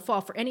gullible and they'll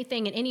fall for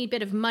anything and any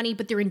bit of money,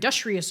 but they're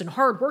industrious and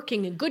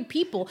hardworking and good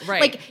people.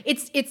 Right. Like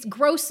it's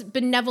gross,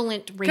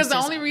 benevolent racism. Because the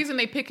only reason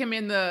they pick him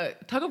in the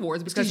tug of war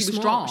is because he was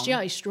strong.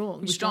 Yeah, he's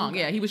strong. He was strong.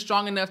 Yeah, he was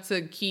strong enough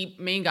to keep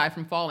main guy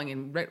from falling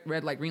in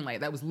red light, green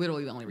light. That was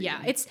literally the only reason.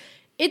 Yeah,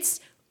 it's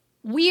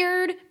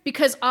weird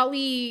because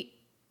Ali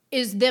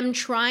is them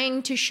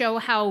trying to show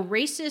how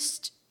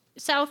racist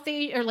South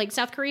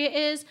Korea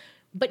is,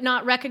 but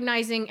not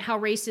recognizing how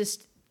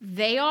racist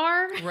they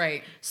are.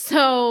 Right.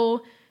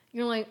 So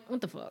you're like,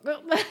 what the fuck?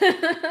 I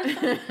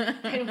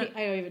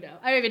don't even know.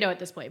 I don't even know at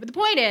this point. But the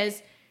point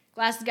is,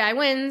 glasses guy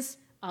wins,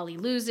 Ali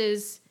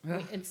loses,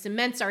 and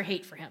cements our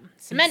hate for him.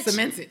 Cements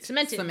it.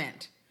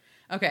 Cement.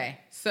 Okay,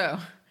 so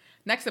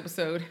next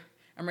episode,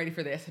 I'm ready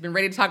for this. I've been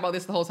ready to talk about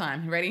this the whole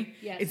time. You ready?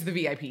 Yes. It's the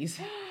VIPs.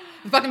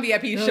 The fucking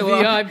VIPs show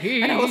up.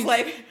 And I was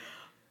like,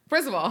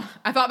 first of all,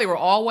 I thought they were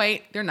all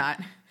white. They're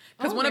not.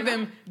 Because one of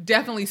them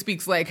definitely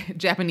speaks like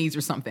Japanese or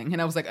something. And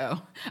I was like,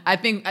 oh, I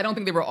don't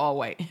think they were all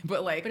white.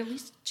 But at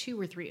least 2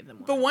 or 3 of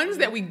them were. The ones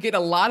that we get a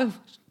lot of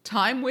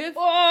time with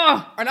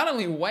are not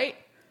only white,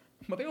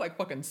 but they're like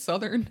fucking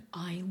Southern.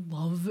 I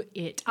love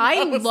it.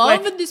 I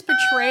love this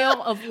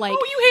portrayal of like,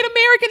 oh, you hate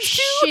Americans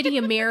too?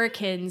 Shitty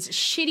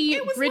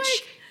Americans,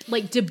 rich,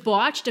 like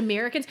debauched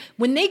Americans.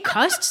 When they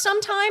cussed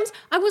sometimes,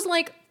 I was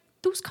like,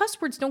 those cuss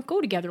words don't go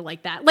together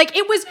like that. Like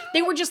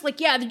they were just like,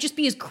 yeah, they'd just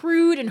be as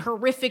crude and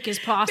horrific as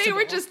possible. They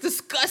were just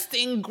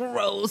disgusting,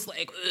 gross,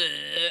 like,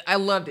 ugh. I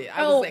loved it.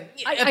 I was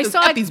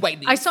like, these white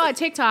dudes. I saw a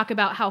TikTok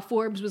about how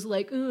Forbes was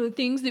like,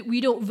 things that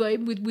we don't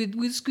vibe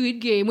with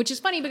Squid Game, which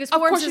is funny because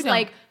Forbes is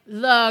like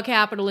the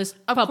capitalist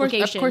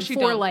publication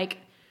for like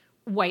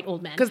white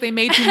old men. Because they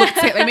made you look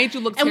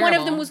terrible. And one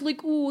of them was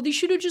like, oh, they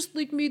should have just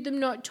like made them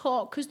not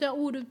talk because that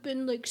would have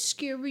been like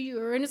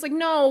scarier. And it's like,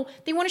 no,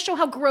 they want to show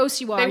how gross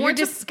you are. You're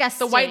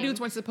disgusting. The white dudes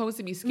weren't supposed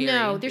to be scary.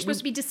 No, they're supposed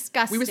to be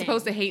disgusting. We were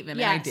supposed to hate them,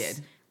 and I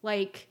did.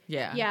 Like,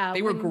 yeah,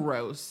 they were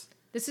gross.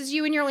 This is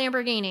you in your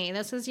Lamborghini.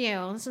 This is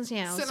you. This is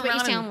you. This is what you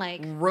sound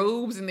like.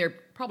 Robes, and they're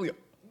probably.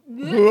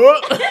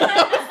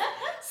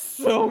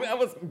 So I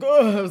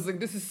was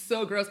like, this is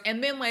so gross.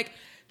 And then like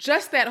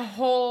just that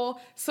whole.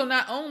 So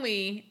not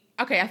only.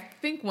 Okay, I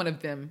think one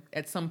of them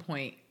at some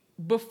point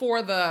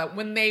before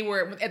when they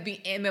were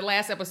in the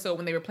last episode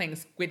when they were playing the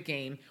Squid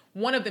Game,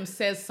 one of them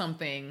says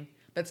something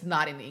that's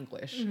not in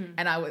English,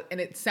 and I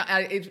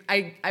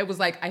was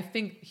like, I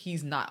think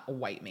he's not a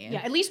white man.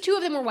 Yeah, at least 2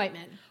 of them were white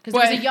men because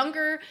there was a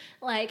younger,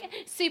 like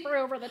super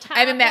over the top,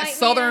 and then that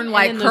Southern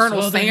like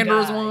Colonel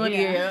Sanders guy. One.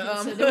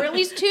 Yeah, so there were at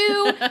least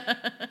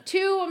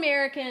two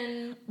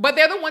American. But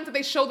they're the ones that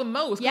they show the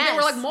most. Yes, there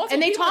were like multiple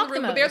and they people talk in the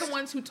room, the but most. they're the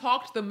ones who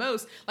talked the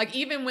most. Like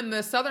even when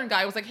the Southern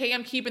guy was like, "Hey,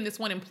 I'm keeping this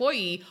one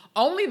employee,"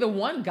 only the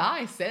one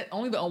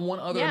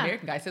other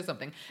American guy said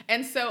something.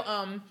 And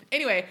so,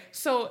 anyway,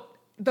 so.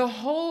 The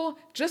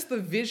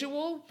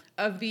visual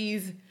of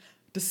these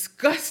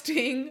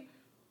disgusting,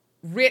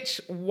 rich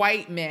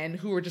white men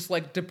who are just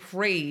like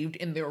depraved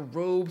in their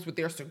robes with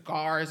their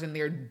cigars and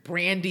their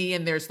brandy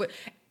and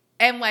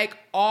and like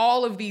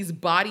all of these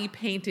body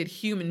painted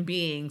human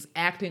beings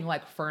acting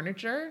like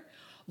furniture,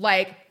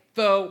 like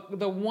the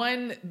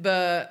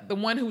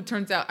one who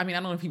turns out, I mean, I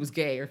don't know if he was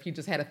gay or if he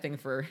just had a thing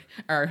for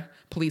our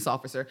police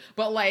officer,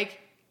 but like.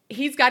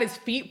 He's got his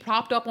feet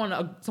propped up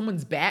on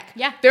someone's back.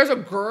 Yeah. There's a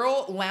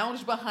girl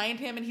lounged behind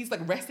him and he's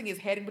like resting his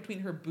head in between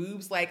her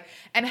boobs. Like,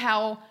 and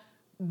how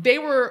they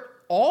were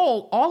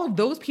all of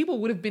those people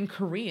would have been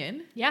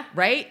Korean. Yeah.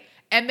 Right?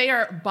 And they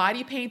are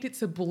body painted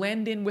to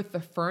blend in with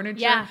the furniture.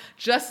 Yeah.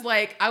 Just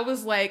like, I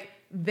was like,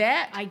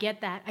 that. I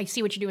get that. I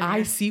see what you're doing there.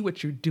 I see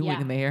what you're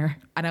doing there.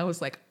 And I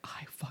was like,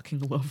 I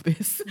fucking love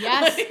this.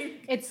 Yes.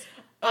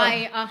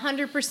 I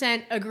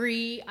 100%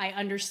 agree. I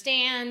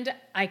understand.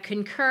 I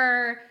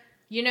concur.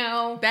 You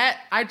know, that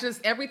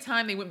every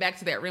time they went back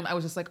to that room, I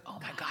was just like, oh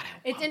my God,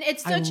 I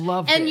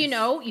love and this. You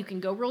know, you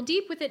can go real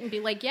deep with it and be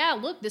like, yeah,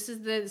 look, this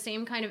is the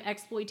same kind of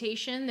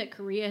exploitation that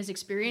Korea has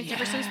experienced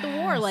ever since the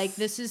war. Like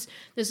this is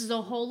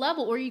a whole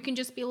level. Or you can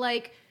just be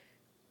like,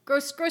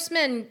 gross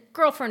men,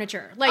 girl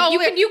furniture. Like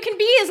you can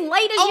be as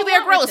light as you want.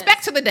 They're gross. With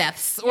Back to the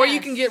deaths. Or you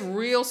Yes. can get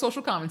real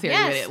social commentary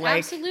with it. Like,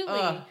 absolutely.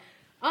 I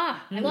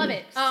love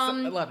it. I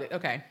loved it.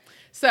 Okay.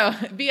 So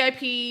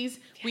VIPs,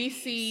 we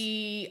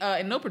see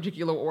in no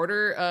particular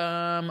order.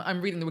 I'm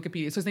reading the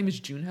Wikipedia. So his name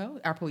is Junho,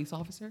 our police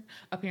officer.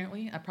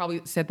 Apparently, I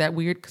probably said that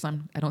weird because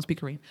I don't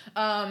speak Korean.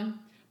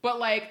 But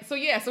like, so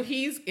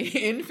he's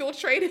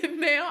infiltrated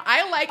now.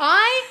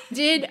 I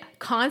did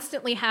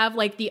constantly have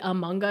like the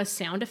Among Us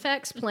sound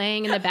effects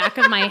playing in the back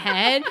of my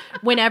head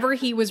whenever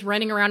he was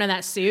running around in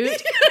that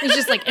suit. He's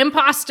just like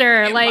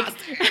imposter. Like,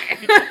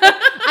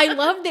 I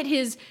love that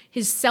his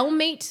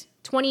cellmate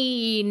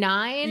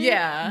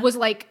 29 was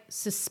like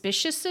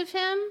suspicious of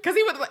him because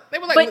they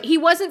were like, but he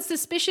wasn't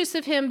suspicious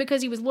of him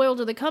because he was loyal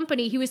to the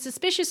company. He was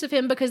suspicious of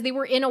him because they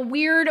were in a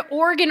weird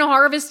organ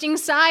harvesting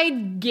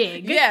side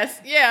gig. Yes,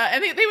 yeah,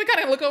 and they would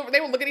kind of look over.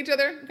 They would look at each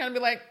other and kind of be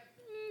like,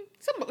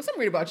 something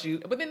weird about you.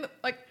 But then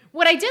like,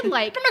 what I did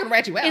like I'm not gonna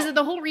rat you out. Is that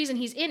the whole reason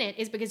he's in it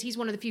is because he's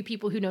one of the few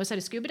people who knows how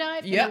to scuba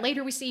dive. Yeah. And then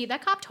later we see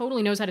that cop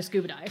totally knows how to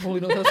scuba dive. Totally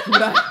knows how to scuba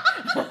dive.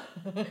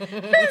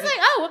 It's like,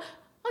 oh,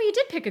 you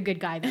did pick a good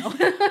guy though.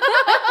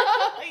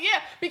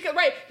 Yeah, because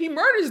he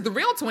murders the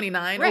real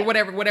 29 or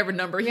whatever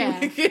number. Yeah.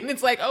 And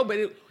it's like, oh, but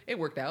it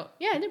worked out.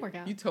 Yeah, it did work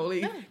out. You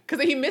totally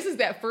because he misses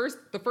the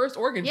first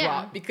organ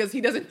drop because he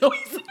doesn't know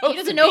he's supposed He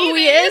doesn't know who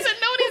he is. He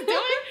doesn't know what he's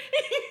doing.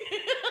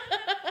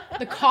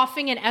 The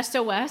coughing and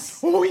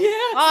SOS. Oh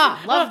yeah,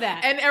 love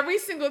that. And every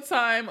single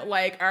time,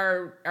 like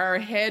our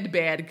head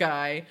bad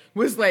guy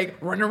was like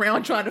running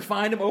around trying to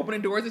find him,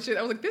 opening doors and shit.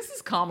 I was like, this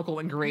is comical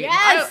and great.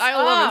 Yes, I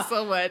love it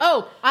so much.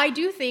 Oh, I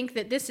do think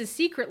that this is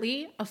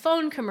secretly a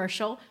phone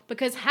commercial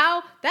because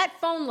how that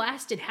phone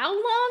lasted how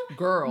long?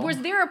 Girl,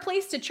 was there a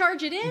place to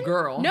charge it in?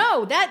 Girl,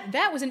 no,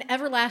 that was an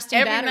everlasting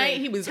every battery. night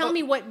he was. Tell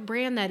me what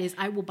brand that is.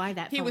 I will buy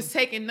that. He was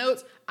taking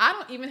notes. I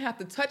don't even have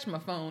to touch my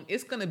phone.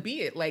 It's gonna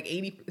be at like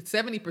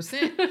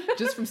 70%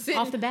 just from sitting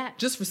off the bat.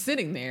 Just for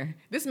sitting there.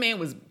 This man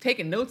was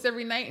taking notes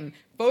every night and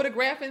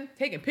photographing,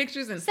 taking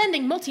pictures and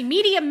sending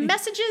multimedia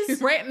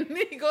messages. Right, and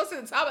then he goes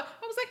to the top.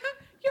 I was like,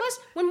 huh? Plus,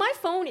 when my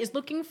phone is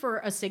looking for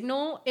a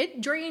signal,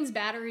 it drains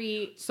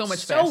battery so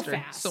much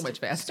faster. So much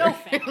faster. So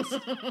fast.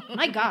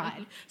 My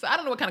God. So I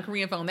don't know what kind of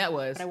Korean phone that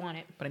was. But I want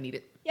it. But I need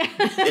it. Yeah.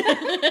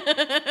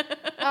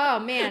 Oh,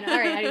 man. All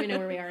right. I don't even know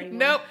where we are anymore.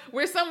 Nope.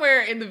 We're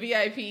somewhere in the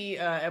VIP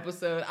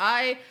episode.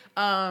 I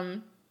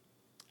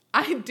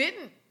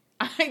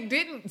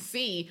didn't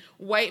see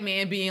white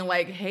man being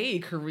like, hey,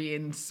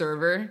 Korean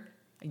server,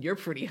 you're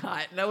pretty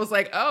hot. And I was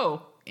like,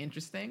 oh,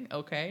 interesting.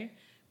 Okay.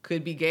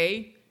 Could be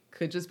gay.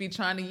 Could just be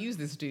trying to use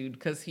this dude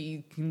because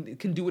he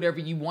can do whatever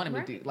you want him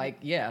to do. Like,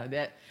 yeah,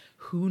 that,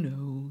 who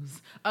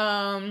knows?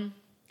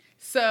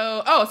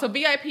 So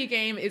VIP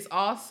game is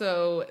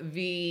also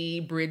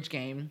the bridge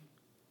game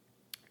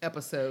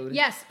episode.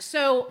 Yes.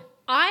 So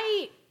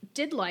I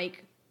did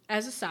like,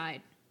 as a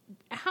side,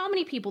 how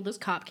many people this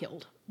cop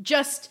killed.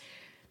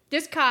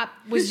 This cop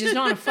was just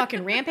on a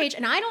fucking rampage.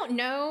 And I don't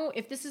know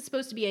if this is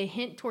supposed to be a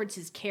hint towards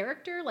his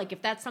character. Like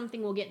if that's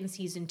something we'll get in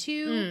season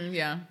 2.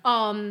 Yeah.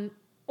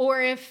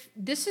 Or if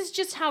this is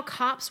just how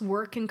cops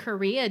work in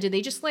Korea. Do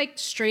they just like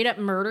straight up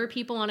murder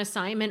people on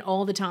assignment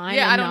all the time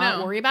and I don't not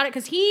know. worry about it?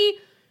 Because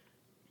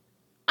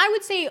I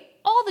would say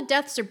all the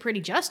deaths are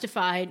pretty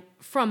justified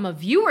from a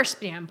viewer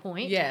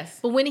standpoint. Yes.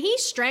 But when he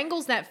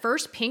strangles that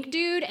first pink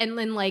dude and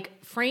then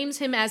like frames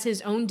him as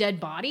his own dead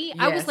body,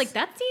 I was like,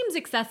 that seems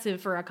excessive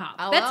for a cop.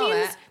 That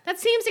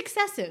seems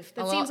excessive.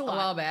 That seems a lot.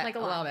 I love that. Like a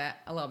lot.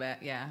 I love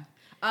that. Yeah.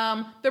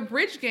 The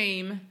bridge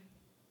game,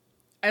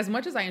 as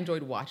much as I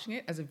enjoyed watching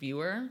it as a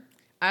viewer,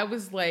 I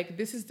was like,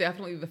 this is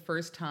definitely the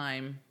first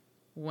time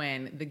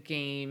when the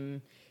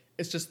game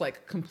is just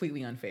like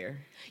completely unfair.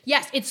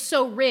 Yes, it's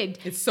so rigged.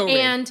 It's so rigged.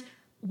 And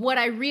what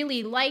I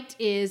really liked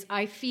is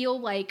I feel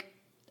like,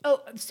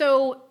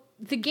 so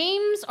the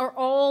games are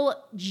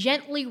all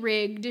gently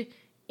rigged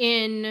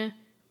in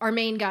our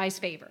main guy's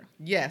favor.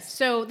 Yes.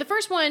 So the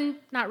first one,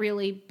 not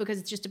really, because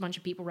it's just a bunch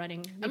of people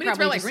running. It's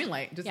red light, green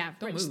light. Just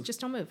don't move.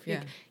 Just don't move.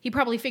 Yeah. He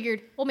probably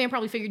figured, old man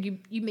probably figured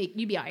you'd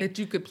be all right. That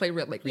you could play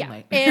red light, green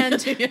light. And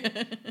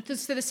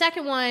so the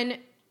second one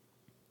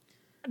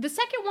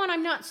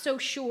I'm not so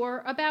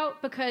sure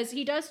about because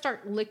he does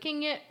start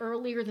licking it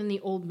earlier than the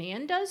old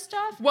man does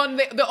stuff. Well,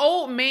 the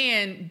old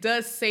man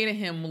does say to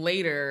him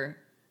later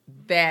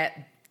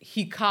that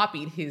he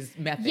copied his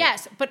method.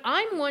 Yes, but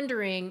I'm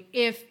wondering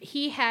if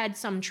he had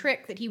some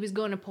trick that he was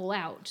going to pull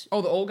out.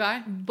 Oh, the old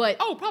guy? But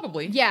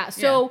probably. Yeah,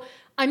 so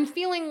I'm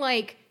feeling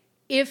like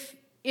if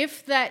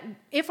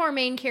our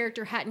main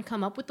character hadn't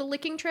come up with the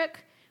licking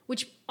trick,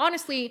 which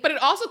honestly, but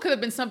it also could have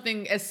been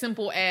something as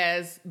simple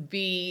as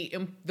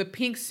the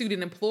pink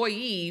suited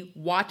employee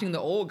watching the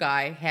old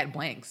guy had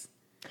blanks.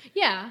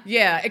 Yeah.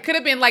 Yeah, it could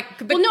have been like...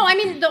 well, no, I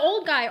mean, the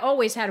old guy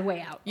always had a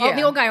way out. Yeah.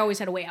 The old guy always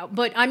had a way out.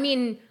 But, I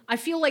mean, I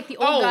feel like the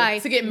old guy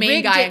to get main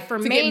rigged guy it for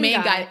to main get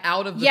main guy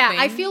out of the thing. thing.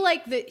 I feel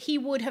like that he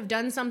would have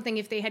done something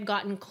if they had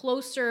gotten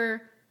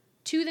closer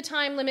to the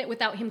time limit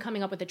without him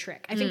coming up with a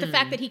trick. I think the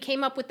fact that he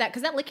came up with that,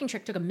 because that licking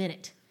trick took a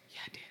minute. Yeah,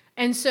 it did.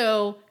 And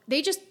so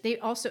they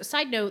also,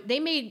 side note, they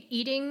made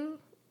eating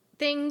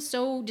things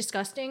so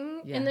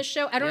disgusting in this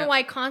show. I don't know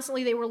why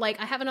constantly they were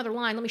like, I have another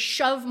line. Let me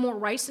shove more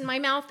rice in my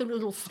mouth and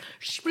it'll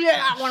split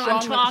out when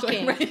I'm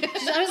talking.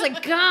 I was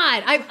like,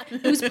 God,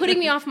 it was putting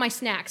me off my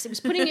snacks. It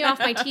was putting me off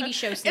my TV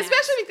show snacks.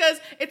 Especially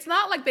because it's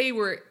not like they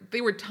were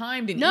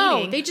timed in eating.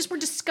 No, they just were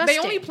disgusting. They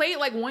only played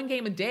like one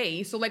game a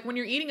day. So like when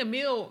you're eating a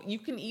meal, you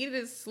can eat it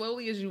as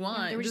slowly as you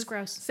want. They were just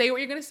gross. Say what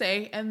you're going to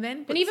say and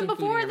then put And even some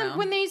before food in your mouth.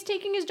 when he's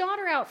taking his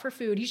daughter out for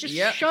food, he's just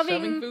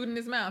shoving food in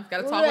his mouth.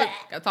 Gotta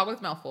talk with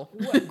his mouth full.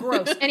 Gross.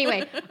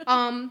 Anyway,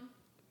 kind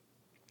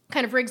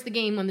of rigs the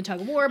game on the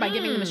tug of war by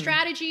giving them a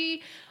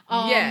strategy.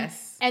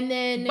 Yes. And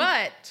then...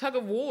 But tug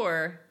of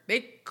war,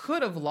 they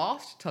could have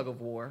lost tug of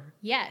war.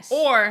 Yes.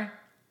 Or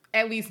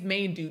at least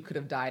main dude could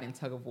have died in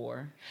tug of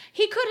war.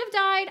 He could have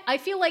died. I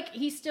feel like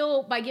he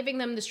still, by giving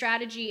them the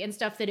strategy and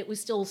stuff, that it was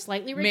still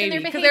slightly rigged in their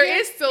behavior. Because there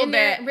is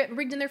still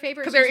rigged in their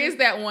favor. Because there is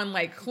that one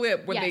like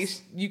clip where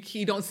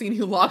you don't see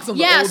any locks on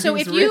the old so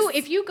dude's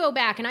if you go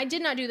back, and I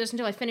did not do this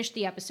until I finished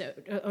the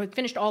episode, or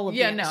finished all of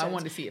the episodes. I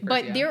wanted to see it first,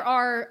 But there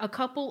are a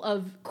couple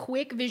of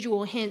quick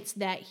visual hints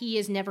that he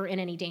is never in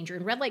any danger.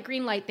 In Red Light,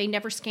 Green Light, they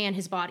never scan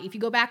his body. If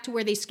you go back to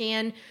where they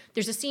scan,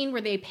 there's a scene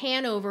where they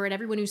pan over and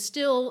everyone who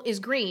still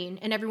is green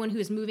and everyone who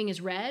is moving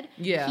is red.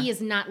 He is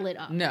not lit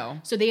up.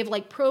 No. So they have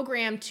like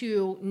programmed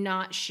to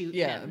not shoot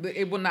him. Yeah,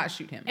 it will not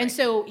shoot him. And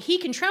so he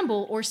can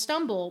tremble or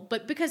stumble,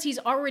 but because he's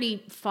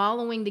already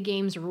following the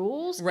game's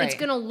rules, it's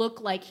going to look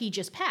like he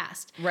just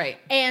passed. Right.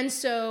 And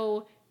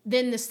so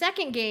then the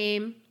second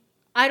game,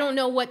 I don't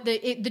know what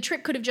the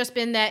trick could have just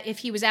been that if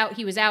he was out,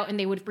 and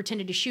they would have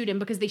pretended to shoot him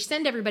because they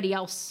send everybody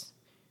else.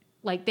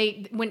 Like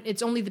when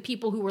it's only the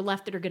people who were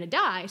left that are going to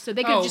die, so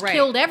they could have just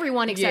killed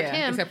everyone except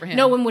him. Except for him.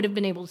 No one would have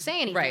been able to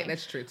say anything. Right,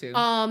 that's true too.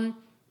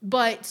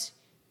 But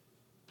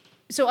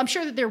so I'm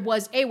sure that there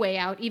was a way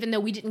out, even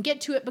though we didn't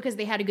get to it because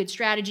they had a good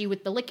strategy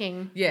with the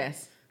licking.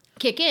 Yes.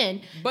 Kick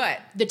in. But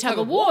the tug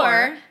of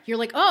war, you're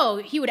like, oh,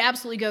 he would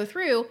absolutely go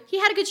through.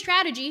 He had a good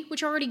strategy,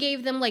 which already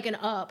gave them like an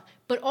up,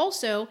 but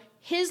also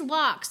his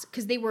locks,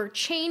 because they were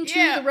chained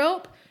to the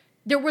rope,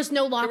 there was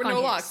no lock on his. There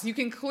were no locks. You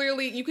can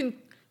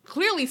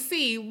clearly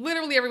see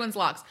literally everyone's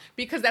locks,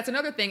 because that's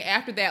another thing.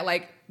 After that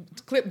like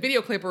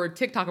video clip or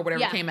TikTok or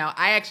whatever came out,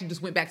 I actually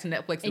just went back to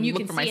Netflix and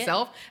looked for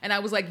myself, and I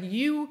was like,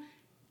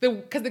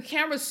 because the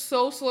camera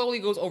so slowly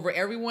goes over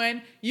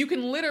everyone, you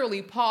can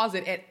literally pause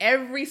it at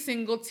every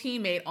single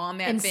teammate on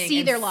that thing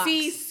see their locks.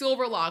 See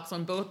silver locks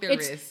on both their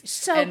wrists. It's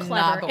so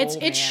clever.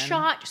 It's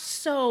shot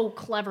so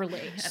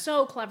cleverly,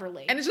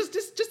 and it's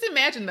just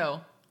imagine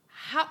though,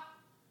 how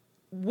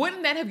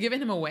wouldn't that have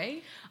given him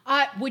away?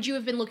 Would you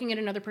have been looking at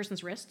another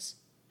person's wrists?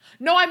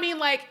 No, I mean,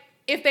 like,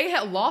 if they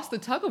had lost the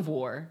tug of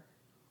war.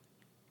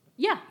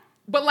 Yeah.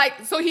 But,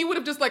 like, so he would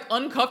have just, like,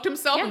 uncuffed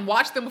himself and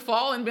watched them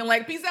fall and been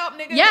like, peace out,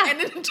 nigga. Yeah. And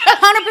then just 100%.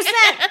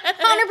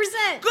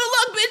 100%. Good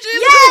luck, bitches.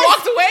 Yes. And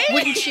walked away.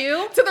 Wouldn't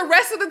you? To the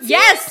rest of the team.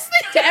 Yes.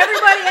 To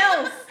everybody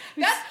else.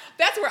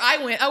 That's where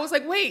I went. I was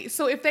like, wait,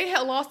 so if they had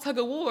lost tug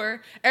of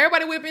war,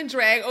 everybody would have been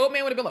dragged. Old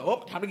man would have been like,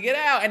 oh, time to get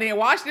out. And then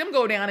watch them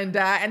go down and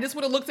die. And this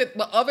would have looked at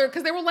the other,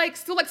 because there were like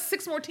still like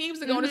 6 more teams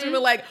to go. And this would have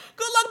been like,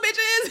 good luck,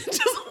 bitches.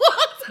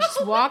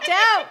 Just walked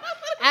out.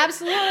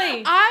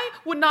 Absolutely. I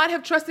would not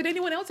have trusted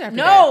anyone else after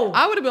that. No.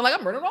 I would have been like,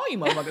 I'm murdering all you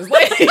motherfuckers.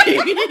 Like,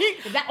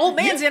 that old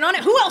man's in on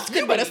it. Who else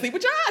could better sleep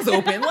with your eyes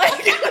open?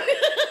 Like,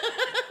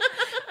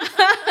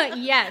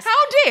 yes. How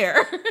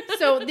dare?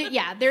 So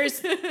there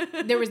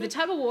was the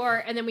tug of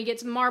war, and then we get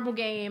to Marble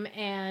Game,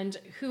 and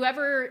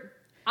whoever,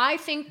 I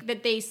think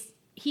that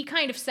he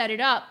kind of set it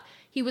up.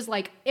 He was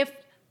like, if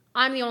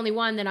I'm the only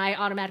one, then I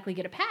automatically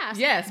get a pass.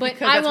 Yes, but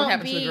because that's what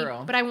happened to the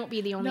girl. But I won't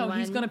be the only one. No,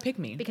 he's gonna pick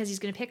me because he's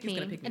gonna pick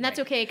me, and that's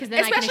right. okay, because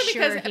then especially I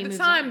can assure because he at the moves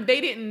time on. they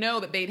didn't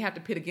know that they'd have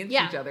to pit against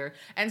each other,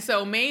 and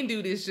so main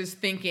dude is just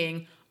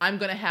thinking, I'm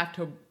gonna have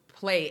to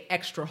play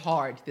extra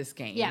hard this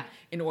game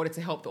in order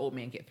to help the old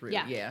man get through.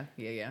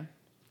 Yeah.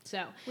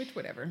 So, which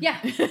whatever. Yeah.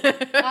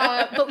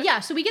 But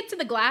yeah, so we get to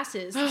the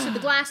glasses. So the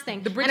glass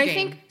thing. The bridge game. I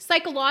think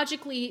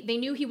psychologically they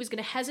knew he was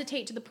going to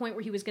hesitate to the point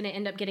where he was going to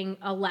end up getting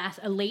a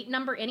late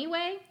number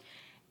anyway.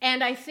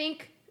 And I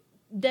think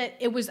that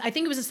it was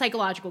a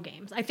psychological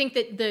game. I think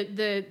that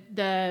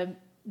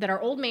that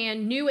our old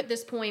man knew at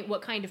this point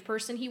what kind of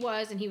person he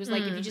was, and he was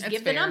like, if you just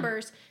give the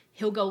numbers,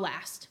 he'll go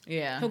last.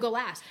 Yeah. He'll go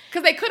last.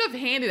 Because they could have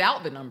handed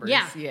out the numbers.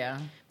 Yeah. Yeah.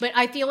 But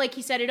I feel like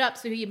he set it up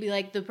so he'd be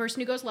like, the person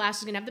who goes last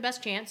is going to have the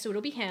best chance, so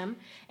it'll be him.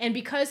 And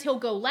because he'll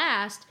go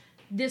last,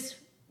 this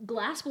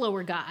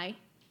glassblower guy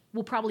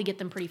will probably get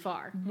them pretty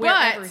far,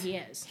 wherever he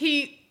is.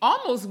 He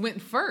almost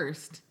went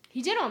first.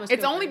 He did almost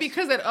It's go only first.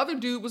 because that other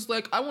dude was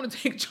like, I want to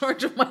take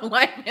charge of my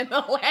life in the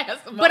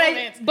last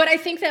moment. But I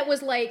think that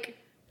was like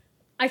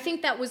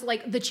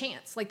the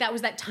chance. Like that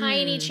was that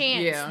tiny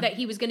chance that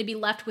he was going to be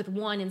left with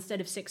 1 instead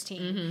of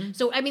 16. Mm-hmm.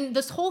 So I mean,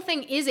 this whole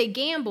thing is a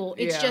gamble.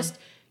 It's just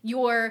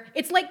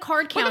it's like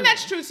card counting. But then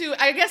that's true too.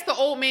 I guess the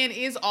old man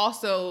is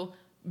also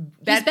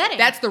he's betting.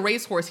 That's the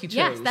racehorse he chose.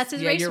 Yes, that's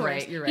his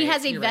racehorse. You're right. He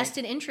has a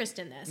vested interest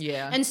in this.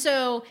 Yeah. And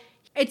so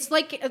it's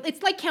like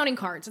counting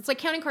cards. It's like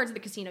counting cards at the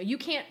casino. You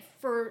can't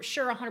for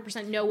sure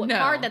 100% know what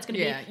card that's going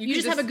to be. You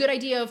just have a good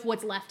idea of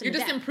what's left in the deck.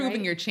 You're just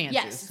improving your chances.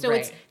 Yes. So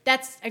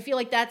I feel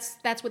like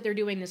that's what they're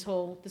doing this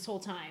whole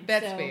time.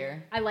 That's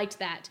fair. I liked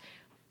that.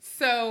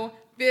 So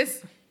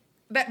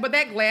but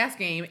that glass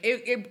game,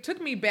 it took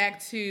me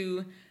back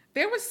to,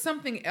 there was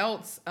something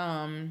else.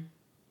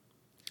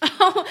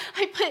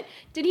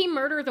 Did he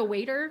murder the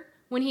waiter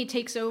when he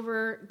takes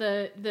over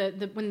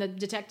when the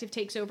detective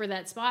takes over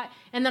that spot?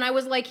 And then I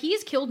was like,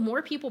 he's killed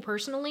more people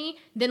personally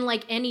than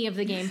like any of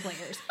the game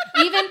players.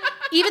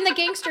 even the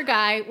gangster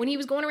guy, when he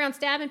was going around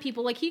stabbing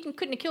people, like he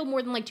couldn't have killed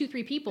more than like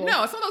 2-3 people.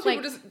 No, some of those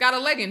people just got a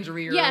leg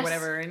injury or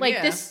whatever. And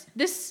like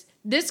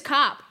this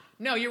cop.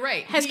 No, you're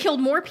right. Has killed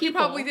more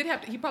people.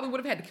 He probably would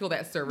have had to kill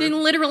that server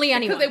than literally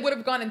anyone. Because they would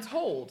have gone and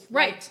told.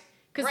 Right.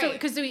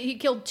 Because he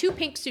killed 2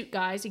 pink suit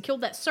guys. He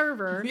killed that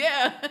server.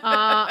 Yeah.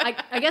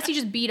 I guess he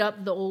just beat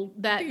up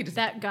that guy.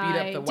 Beat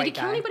up the white Did he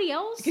kill anybody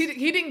else?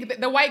 He didn't.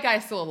 The white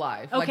guy's still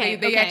alive. Okay.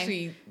 Like they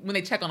actually, when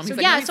they check on him, so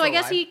he's like, no, he's so I still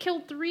guess alive. he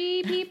killed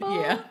 3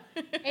 people. Yeah.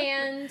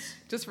 And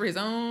just for his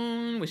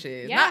own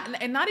wishes. Yeah.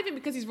 Not even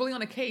because he's really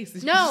on a case.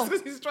 It's No.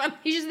 just he's trying.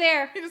 He's just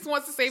there. He just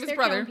wants to save his They're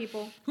brother, killing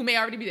people. who may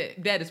already be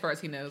dead as far as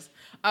he knows.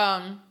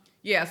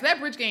 Yeah. So that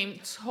bridge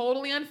game,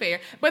 totally unfair.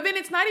 But then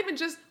it's not even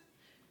just.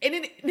 And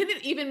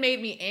it even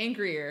made me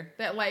angrier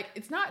that, like,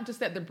 it's not just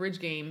that the bridge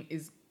game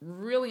is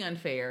really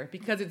unfair,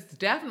 because it's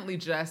definitely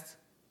just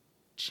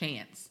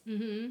chance.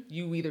 Mm-hmm.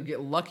 You either get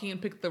lucky and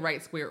pick the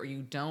right square or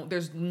you don't.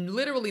 There's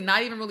literally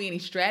not even really any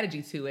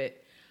strategy to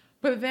it.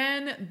 But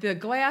then the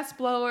glass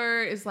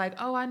blower is like,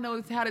 oh, I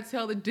know how to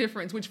tell the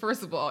difference. Which,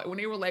 first of all, when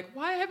they were like,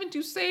 why haven't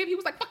you saved? He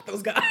was like, fuck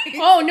those guys.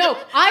 Oh, no.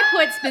 I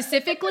put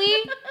specifically...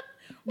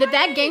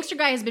 That gangster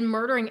guy has been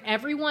murdering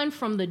everyone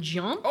from the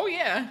jump. Oh,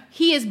 yeah.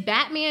 He is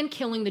Batman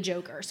killing the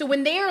Joker. So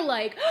when they're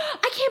like,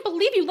 I can't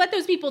believe you let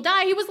those people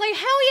die, he was like,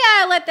 hell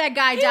yeah, I let that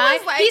guy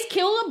die. Like, he's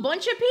killed a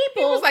bunch of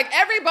people. He was like,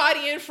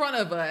 everybody in front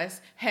of us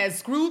has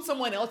screwed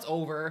someone else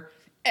over.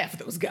 F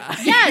those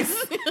guys. Yes.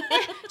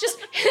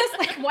 It's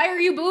like, why are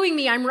you booing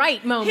me? I'm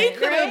right moment. He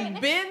could have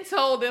been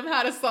told them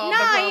how to solve the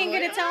problem. No, he ain't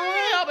going to tell me.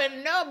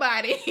 Helping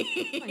nobody.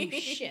 Oh,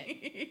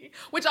 shit.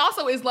 Which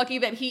also is lucky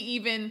that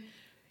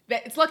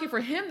it's lucky for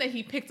him that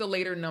he picked a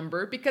later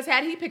number, because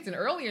had he picked an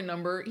earlier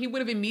number, he would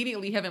have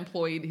immediately have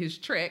employed his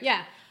trick.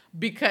 Yeah.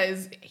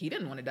 Because he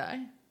didn't want to die.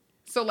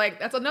 So,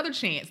 like, that's another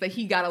chance that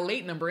he got a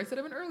late number instead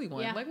of an early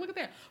one. Yeah. Like, look at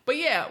that. But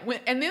yeah,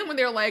 and then when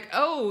they're like,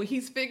 oh,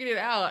 he's figured it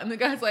out, and the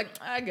guy's like,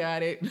 I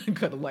got it.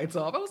 Cut the lights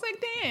off. I was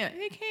like, damn,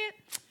 he can't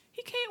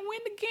win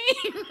the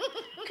game.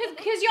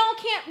 Because y'all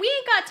can't, we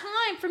ain't got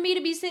time for me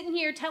to be sitting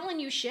here telling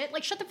you shit.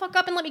 Like, shut the fuck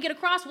up and let me get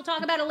across. We'll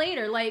talk about it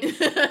later. Like,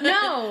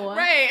 no.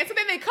 Right. And so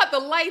then they cut the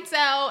lights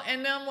out,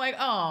 and I'm like,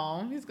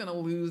 oh, he's going to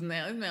lose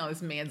now. Now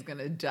this man's going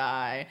to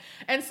die.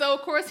 And so,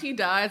 of course, he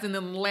dies, and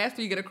then the last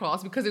 3 get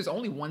across, because there's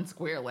only 1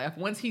 square left.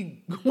 Once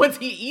he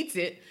eats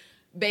it,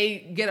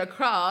 they get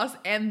across,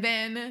 and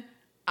then...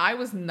 I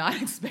was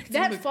not expecting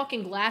that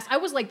fucking glass. I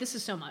was like, this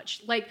is so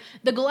much. Like,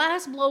 the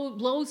glass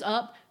blows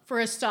up for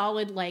a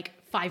solid, like,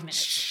 5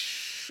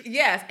 minutes.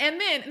 Yes.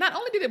 And then not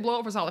only did it blow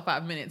up for a solid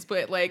 5 minutes,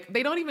 but, like,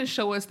 they don't even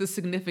show us the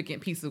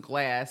significant piece of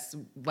glass,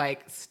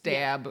 like,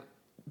 stab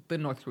the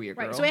North Korea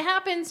girl. Right. So it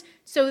happens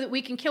so that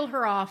we can kill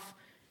her off.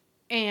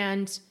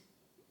 And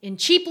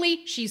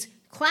cheaply, she's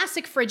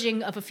classic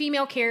fridging of a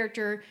female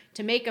character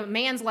to make a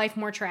man's life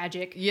more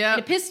tragic. Yeah.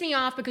 It pissed me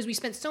off because we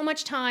spent so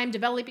much time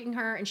developing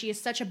her, and she is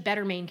such a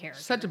better main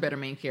character. Such a better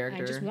main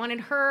character. I just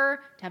wanted her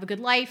to have a good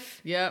life.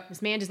 Yep.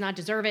 This man does not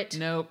deserve it.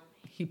 Nope.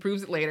 He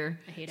proves it later.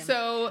 I hate him.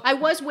 So I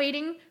was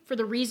waiting for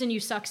the reason you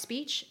suck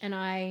speech, and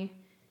I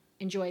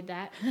enjoyed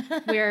that.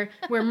 where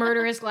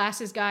murderous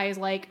glasses guy is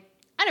like,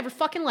 I never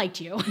fucking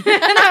liked you. And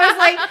I was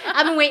like,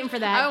 I've been waiting for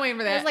that.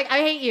 I was like, I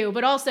hate you,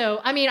 but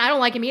also, I mean, I don't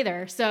like him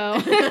either, so.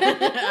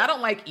 I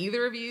don't like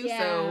either of you, Yeah.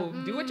 so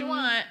do what you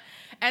want.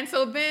 And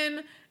so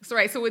then, so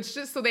it's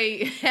just, so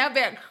they have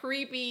that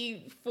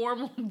creepy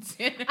formal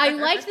dinner. I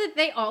liked that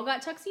they all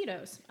got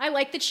tuxedos. I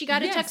like that she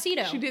got a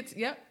tuxedo. She did,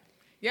 yep.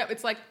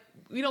 It's like,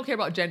 we don't care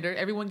about gender.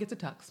 Everyone gets a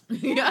tux.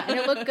 Yeah, and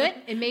it looked good.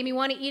 It made me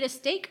want to eat a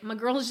steak. My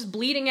girl is just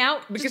bleeding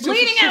out. Because just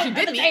bleeding out she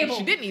at the table.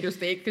 She didn't eat her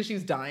steak because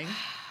she's dying.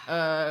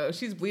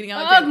 She's bleeding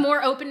out. Oh,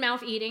 more open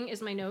mouth eating is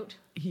my note.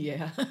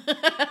 Yeah.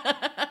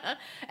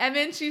 And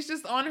then she's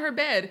just on her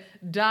bed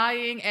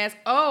dying as,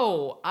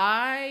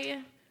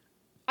 I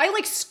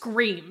like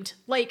screamed.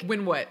 Like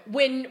when what?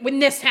 When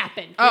this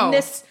happened.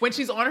 When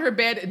she's on her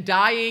bed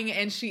dying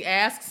and she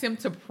asks him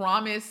to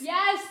promise.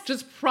 Yes.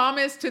 Just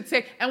promise to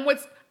take. And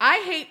I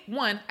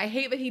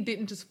hate that he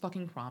didn't just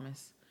fucking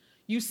promise.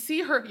 You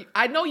see her,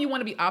 I know you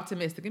want to be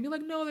optimistic and be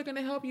like, no, they're going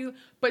to help you.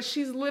 But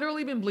she's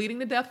literally been bleeding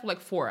to death for like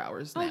 4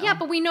 hours now. Oh, yeah,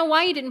 but we know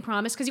why he didn't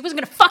promise, because he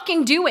wasn't going to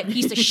fucking do it,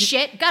 piece of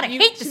shit. Gotta hate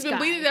this guy. She's been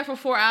bleeding to death for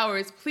 4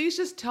 hours. Please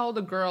just tell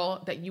the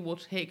girl that you will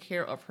take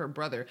care of her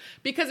brother.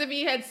 Because if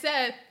he had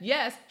said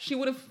yes, she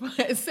would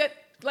have said,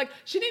 like,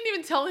 she didn't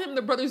even tell him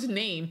the brother's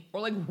name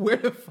or like where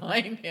to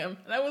find him.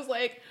 And I was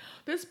like,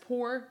 this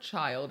poor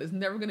child is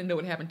never going to know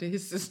what happened to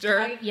his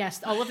sister.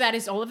 Yes, all of that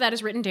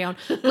is written down.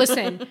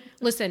 Listen.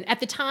 At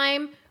the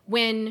time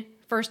when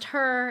first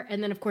her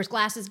and then of course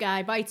Glasses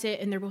guy bites it,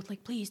 and they're both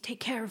like, "Please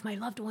take care of my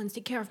loved ones,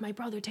 take care of my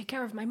brother, take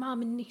care of my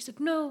mom," and he's like,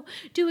 "No,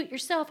 do it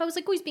yourself." I was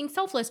like, "Oh, he's being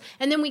selfless."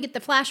 And then we get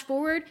the flash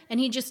forward, and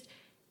he just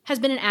has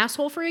been an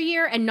asshole for a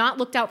year and not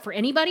looked out for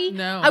anybody.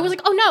 No. I was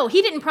like, oh no,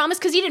 he didn't promise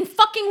because he didn't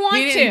fucking want to.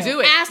 He didn't do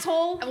it.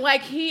 Asshole.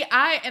 Like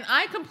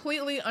I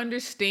completely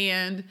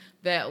understand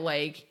that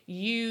like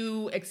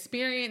you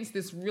experience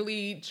this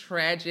really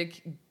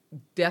tragic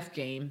death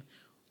game,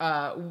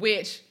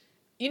 which,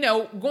 you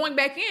know, going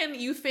back in,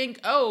 you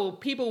think, oh,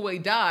 people will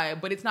die,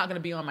 but it's not going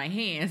to be on my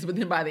hands. But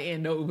then by the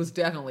end, no, it was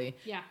definitely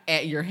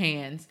at your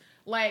hands.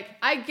 Like,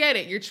 I get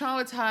it. You're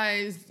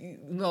traumatized, you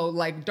know,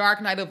 like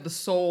Dark Night of the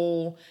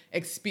Soul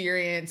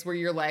experience where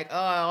you're like,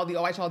 I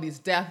watched all these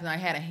deaths and I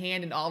had a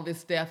hand in all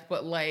this death.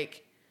 But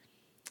like,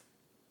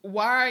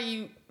 why are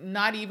you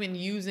not even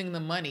using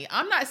the money?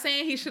 I'm not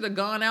saying he should have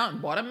gone out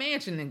and bought a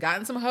mansion and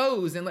gotten some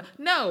hoes.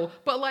 No,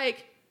 but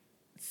like,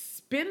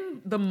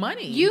 spend the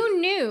money. You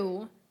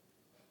knew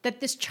that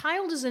this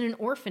child is in an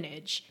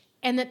orphanage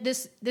and that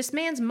this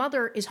man's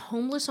mother is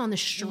homeless on the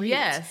street.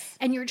 Yes.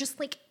 And you're just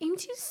like, I'm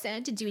too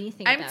sad to do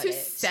anything about it. I'm too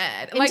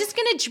sad. I'm just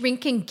going to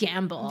drink and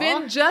gamble.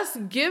 Then just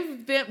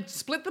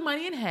split the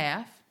money in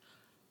half.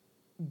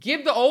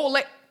 Give the old,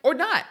 or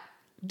not.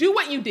 Do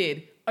what you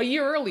did a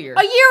year earlier.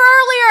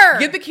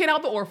 Give the kid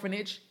out the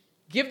orphanage.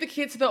 Give the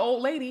kid to the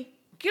old lady.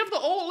 Give the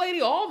old lady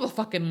all the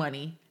fucking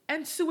money.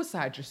 And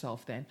suicide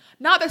yourself then.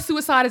 Not that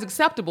suicide is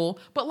acceptable,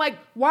 but like,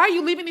 why are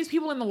you leaving these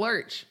people in the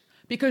lurch?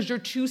 Because you're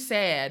too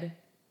sad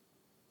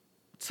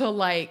to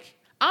like,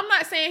 I'm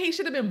not saying he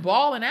should have been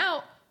balling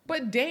out,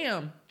 but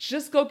damn,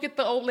 just go get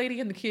the old lady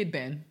and the kid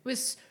then.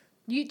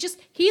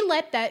 He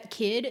let that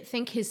kid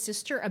think his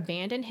sister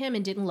abandoned him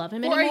and didn't love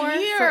him anymore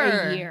for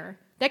a year.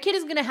 That kid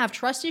is going to have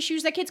trust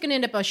issues. That kid's going to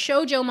end up a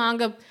shoujo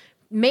manga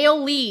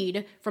male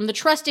lead from the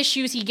trust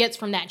issues he gets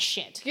from that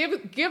shit. Give the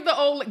kid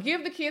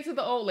to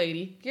the old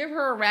lady. Give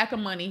her a rack of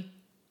money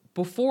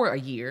before a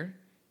year.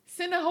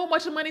 Send a whole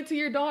bunch of money to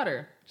your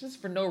daughter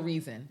just for no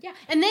reason. Yeah.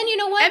 And then you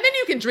know what? And then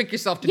you can drink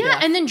yourself to death. Yeah,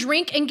 and then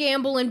drink and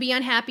gamble and be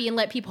unhappy and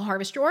let people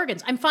harvest your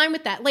organs. I'm fine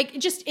with that. Like,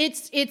 just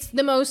it's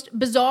the most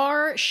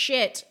bizarre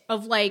shit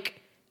of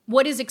like,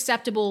 what is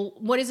acceptable?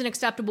 What is an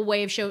acceptable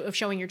way of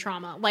showing your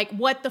trauma? Like,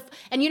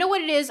 and you know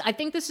what it is? I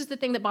think this is the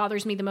thing that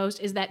bothers me the most,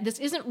 is that this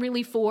isn't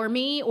really for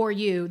me or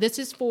you. This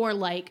is for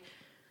like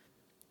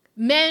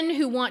men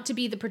who want to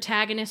be the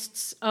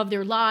protagonists of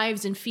their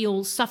lives and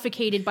feel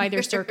suffocated by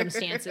their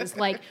circumstances.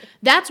 Like,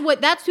 that's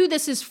who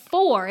this is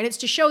for. And it's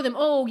to show them,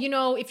 oh, you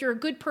know, if you're a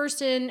good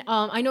person,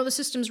 I know the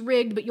system's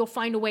rigged, but you'll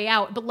find a way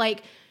out. But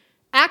like,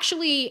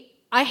 actually,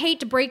 I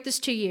hate to break this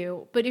to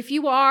you, but if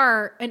you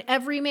are an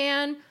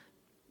everyman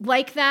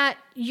like that,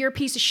 you're a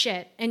piece of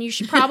shit, and you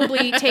should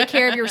probably take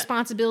care of your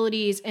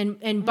responsibilities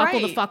and buckle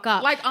the fuck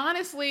up. Like,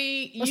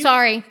 honestly,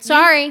 sorry.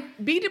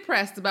 Be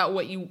depressed about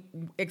what you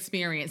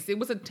experienced. It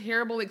was a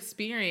terrible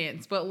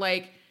experience, but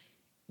like,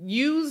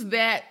 use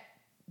that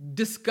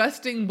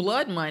disgusting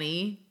blood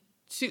money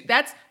to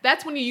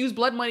that's when you use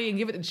blood money and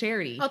give it to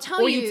charity. I'll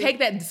tell you. Or you take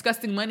that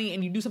disgusting money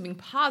and you do something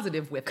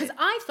positive with it. Because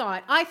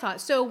I thought,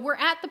 so we're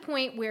at the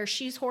point where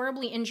she's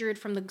horribly injured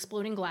from the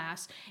exploding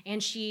glass,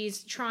 and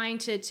she's trying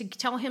to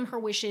tell him her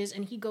wishes,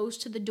 and he goes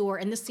to the door,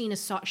 and this scene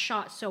is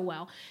shot so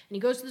well. And he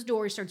goes to the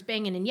door, he starts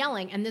banging and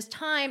yelling, and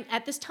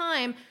at this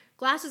time,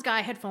 Glasses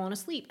guy had fallen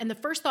asleep. And the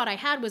first thought I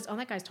had was, oh,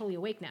 that guy's totally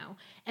awake now.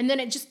 And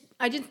then I just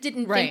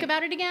didn't think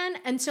about it again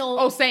until...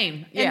 Oh,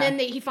 same. Yeah. And then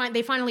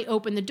they finally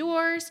open the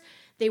doors.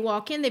 They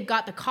walk in, they've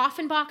got the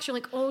coffin box. You're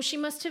like, oh, she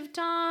must have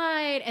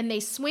died. And they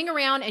swing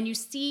around and you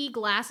see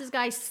Glasses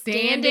guy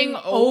standing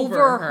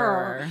over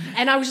her.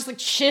 And I was just like,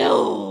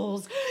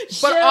 chills.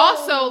 But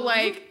also,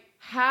 like,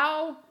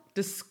 how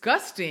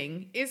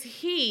disgusting is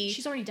he?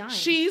 She's already dying.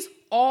 She's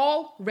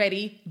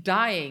already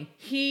dying.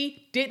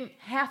 He didn't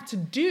have to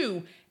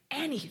do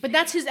anything. But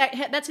that's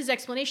his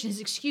explanation.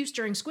 His excuse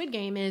during Squid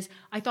Game is,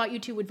 I thought you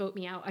two would vote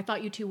me out. I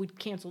thought you two would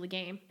cancel the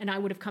game. And I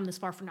would have come this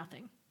far for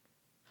nothing.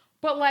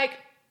 But, like...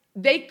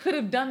 They could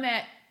have done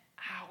that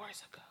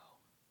hours ago,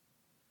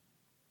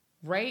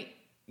 right?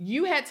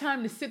 You had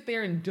time to sit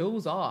there and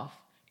doze off.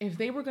 If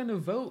they were going to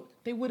vote,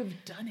 they would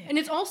have done it. And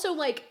it's also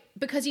like,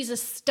 because he's a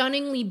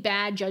stunningly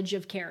bad judge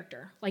of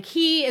character. Like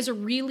he is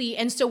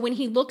and so when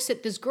he looks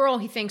at this girl,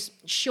 he thinks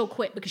she'll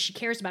quit because she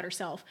cares about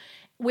herself.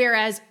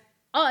 Whereas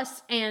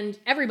us and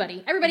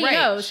everybody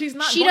knows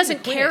she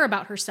doesn't care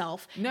about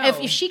herself. No.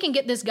 If she can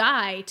get this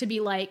guy to be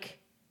like,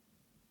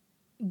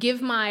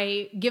 give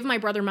my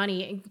brother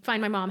money,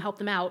 find my mom, help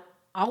them out,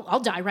 I'll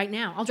die right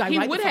now. I'll die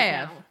right the fuck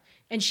now.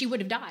 And she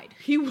would have died.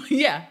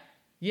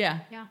 Yeah.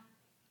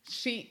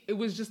 It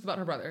was just about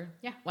her brother.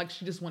 Yeah. Like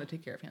she just wanted to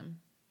take care of him.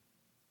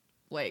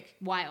 Like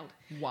wild.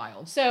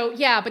 So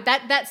yeah, but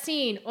that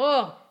scene,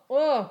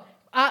 when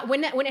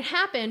it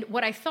happened,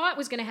 what I thought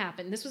was going to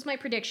happen, this was my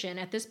prediction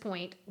at this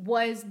point,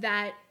 was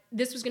that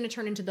this was going to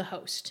turn into The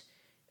Host.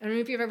 I don't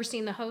know if you've ever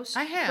seen The Host.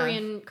 I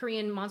have.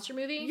 Korean monster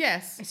movie.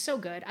 Yes. It's so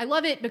good. I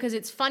love it because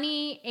it's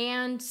funny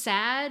and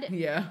sad.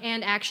 Yeah.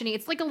 And actiony.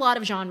 It's like a lot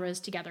of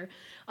genres together.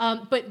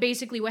 But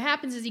basically what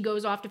happens is he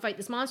goes off to fight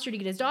this monster to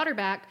get his daughter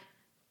back.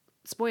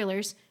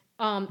 Spoilers.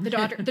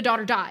 The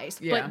daughter dies.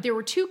 Yeah. But there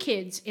were 2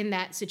 kids in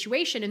that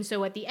situation. And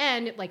so at the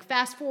end, it like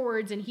fast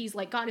forwards and he's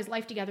like got his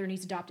life together and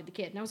he's adopted the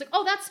kid. And I was like,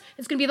 oh,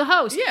 it's going to be The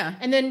Host. Yeah.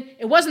 And then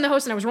it wasn't The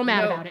Host and I was real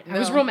mad about it. I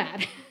was real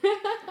mad.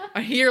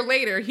 A year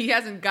later, he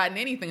hasn't gotten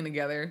anything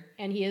together.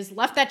 And he has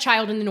left that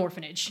child in an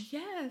orphanage.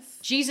 Yes.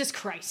 Jesus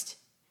Christ.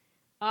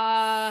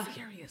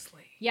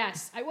 Seriously.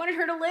 Yes. I wanted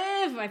her to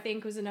live, I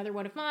think was another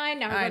one of mine.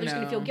 Now her brother's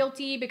going to feel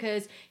guilty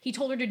because he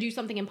told her to do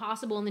something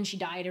impossible and then she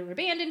died or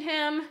abandoned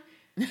him.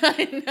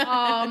 I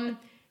know.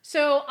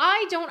 So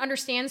I don't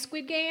understand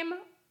Squid Game.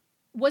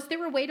 Was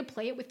there a way to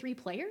play it with 3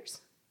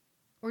 players?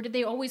 Or did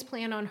they always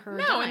plan on her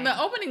dying? In the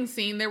opening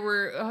scene,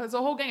 there's a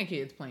whole gang of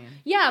kids playing.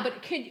 Yeah, but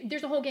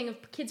there's a whole gang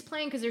of kids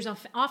playing because there's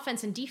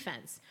offense and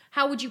defense.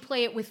 How would you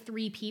play it with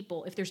 3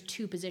 people if there's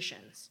 2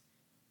 positions?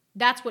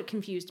 That's what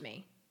confused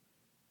me.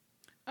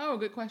 Oh,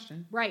 good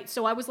question. Right.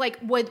 So I was like,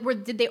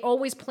 did they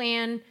always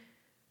plan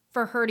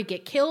for her to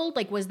get killed?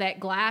 Like, was that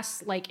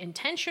glass, like,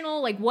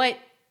 intentional? Like, what?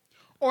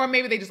 Or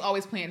maybe they just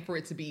always planned for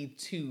it to be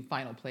 2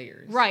 final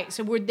players. Right.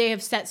 So would they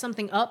have set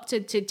something up to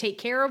take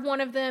care of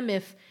one of them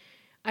if...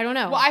 I don't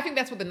know. Well, I think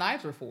that's what the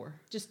knives were for.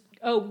 Just,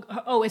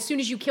 as soon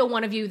as you kill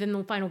one of you, then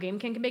the final game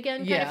can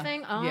begin kind of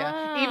thing?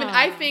 Yeah.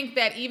 I think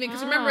that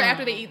because remember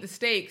after they eat the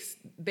steaks,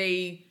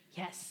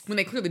 when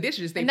they clear the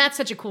dishes. And that's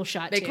such a cool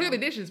shot, They clear the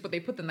dishes, but they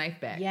put the knife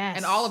back. Yes.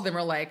 And all of them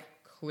are like,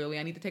 clearly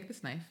I need to take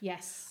this knife.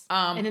 Yes.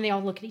 And then they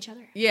all look at each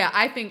other. Yeah,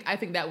 I think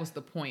that was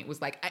the point,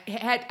 was like,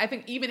 I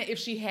think even if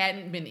she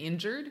hadn't been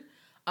injured...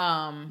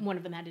 one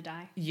of them had to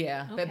die.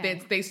 Yeah, okay.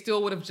 That they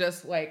still would have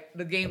just like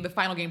the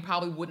final game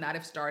probably would not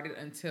have started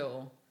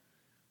until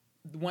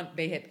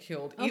they had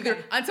killed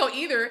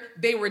either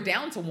they were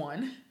down to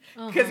 1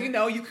 because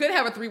you could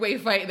have a 3-way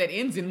fight that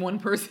ends in one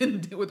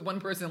person with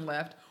one person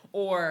left,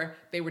 or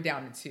they were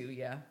down to 2.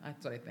 Yeah,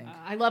 that's what I think.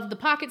 I loved the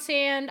pocket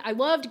sand. I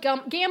loved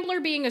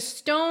Gambler being a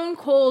stone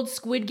cold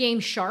Squid Game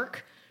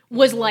shark.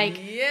 Was like,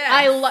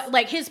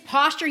 like his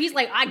posture. He's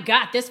like, I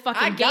got this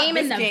fucking game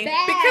in the bag.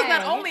 Because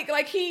not only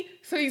like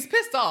he's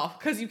pissed off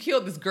because you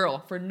killed this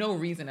girl for no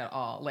reason at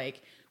all.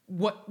 Like,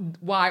 what?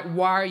 Why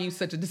are you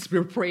such a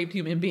depraved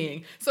human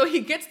being? So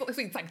he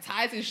like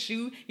ties his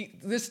shoe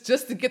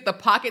just to get the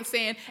pocket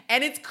sand,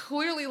 and it's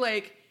clearly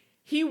like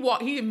he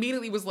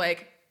immediately was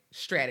like,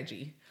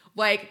 strategy.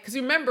 Like, because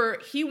remember,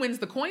 he wins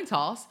the coin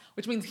toss,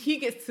 which means he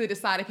gets to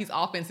decide if he's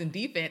offense and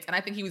defense, and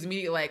I think he was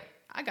immediately like,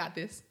 I got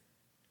this.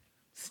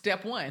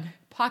 Step 1,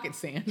 pocket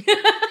sand.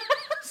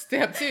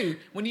 Step 2,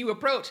 when you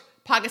approach,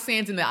 pocket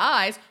sands in the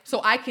eyes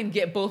so I can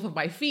get both of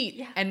my feet.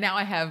 Yeah. And now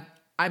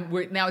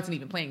now it's an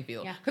even playing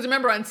field. Because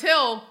remember,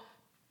 until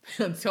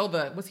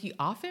was he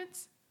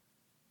offense?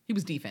 He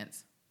was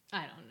defense.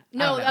 I don't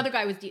know. No, the other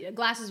guy was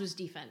Glasses was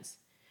defense.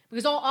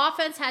 Because all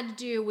offense had to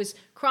do was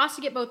cross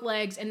to get both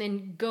legs and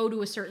then go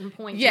to a certain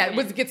point. Yeah, it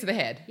was to get to the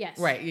head. Yes.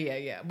 Right,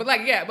 yeah. But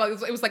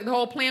it was like the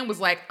whole plan was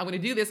like, I'm going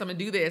to do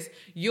this.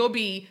 You'll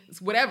be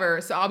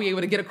whatever, so I'll be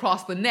able to get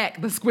across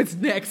the squid's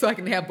neck, so I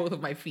can have both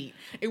of my feet.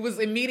 It was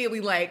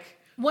immediately like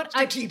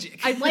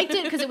strategic. I liked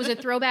it because it was a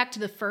throwback to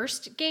the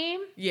first game.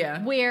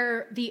 Yeah.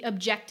 Where the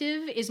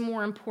objective is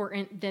more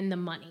important than the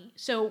money.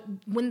 So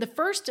when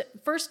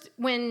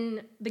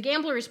when the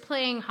gambler is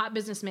playing Hot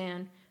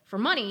Businessman for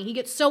money, he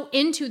gets so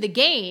into the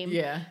game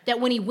that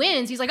when he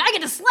wins, he's like, I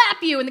get to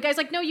slap you. And the guy's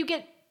like, no, you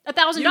get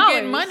 $1,000. You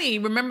get money.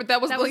 Remember,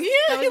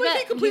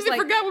 he completely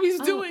forgot what he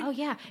was doing. Oh,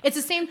 yeah. It's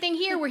the same thing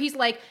here where he's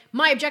like,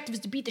 my objective is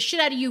to beat the shit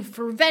out of you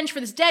for revenge for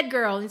this dead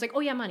girl. And he's like, oh,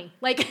 yeah, money.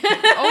 Like,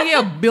 oh,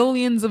 yeah,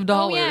 billions of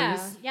dollars.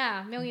 Oh,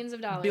 yeah, millions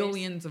of dollars.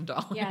 Billions of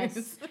dollars.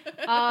 Yes.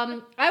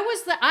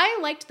 I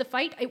liked the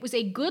fight. It was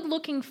a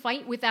good-looking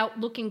fight without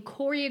looking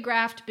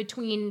choreographed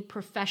between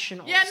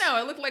professionals. Yeah, no,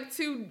 it looked like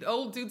 2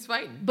 old dudes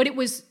fighting. But it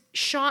was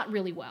shot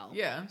really well.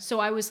 Yeah. So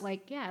I was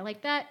like, yeah, I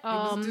like that.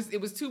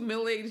 It was 2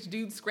 middle-aged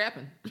dudes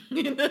scrapping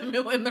in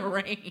the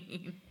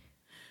rain.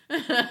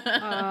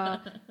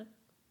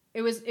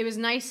 It was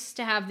nice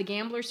to have the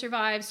gambler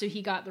survive, so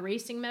he got the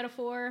racing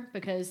metaphor,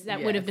 because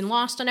that would have been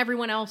lost on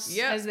everyone else,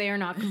 as they are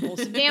not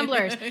compulsive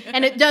gamblers.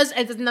 And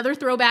it's another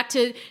throwback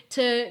to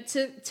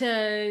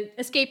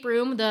Escape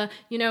Room.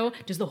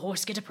 Does the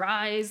horse get a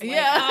prize?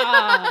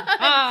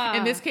 Like,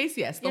 In this case,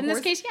 yes.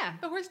 This case, yeah.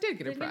 The horse did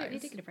get a prize. He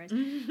did get a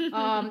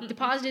prize.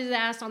 Deposited his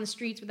ass on the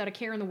streets without a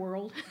care in the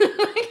world. For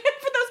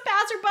those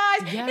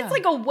passerbys, it's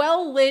like a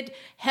well-lit,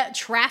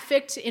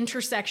 trafficked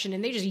intersection,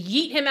 and they just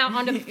yeet him out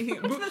onto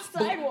the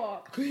sidewalk.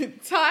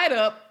 Tied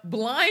up,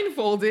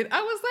 blindfolded.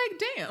 I was like,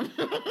 damn.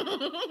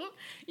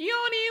 You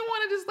don't even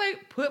want to just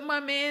like put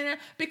my man there,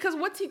 because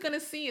what's he gonna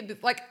see?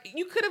 Like,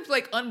 you could have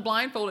like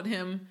unblindfolded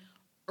him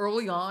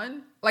early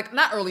on, like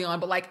not early on,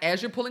 but like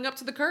as you're pulling up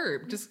to the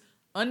curb, just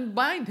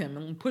unbind him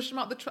and push him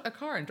out the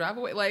car and drive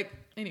away. Like,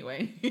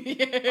 anyway.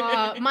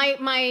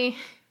 My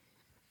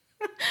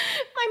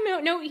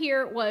note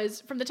here was,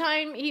 from the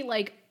time he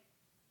like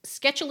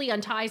sketchily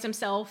unties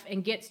himself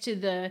and gets to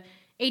the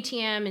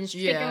ATM and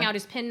figuring out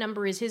his PIN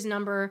number is his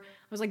number,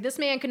 I was like, this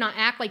man could not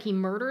act like he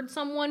murdered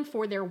someone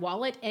for their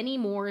wallet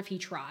anymore if he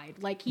tried.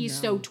 Like, he's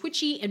so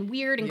twitchy and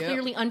weird and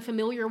clearly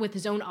unfamiliar with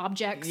his own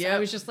objects. I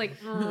was just like,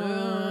 you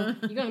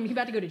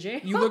about to go to jail?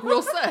 You look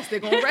real sus. They're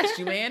going to arrest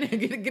you, man.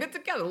 Get it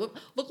together.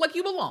 Look like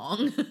you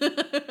belong.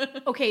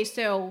 Okay,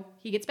 so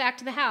he gets back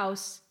to the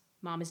house.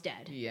 Mom is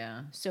dead.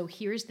 Yeah. So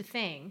here's the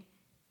thing.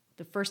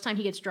 The first time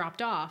he gets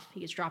dropped off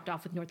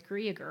with North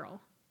Korea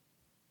girl.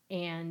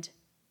 And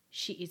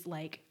she is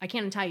like, I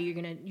can't untie you.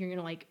 You're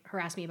gonna like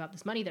harass me about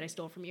this money that I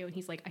stole from you. And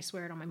he's like, I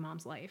swear it on my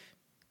mom's life.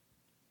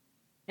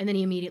 And then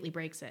he immediately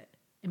breaks it.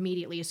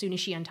 Immediately, as soon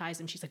as she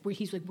unties him, she's like,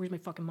 where's my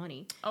fucking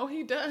money? Oh,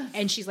 he does.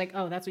 And she's like,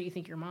 oh, that's what you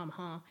think your mom,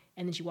 huh?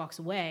 And then she walks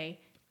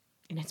away,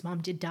 and his mom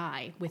did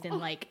die within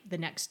like the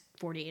next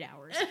 48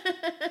 hours.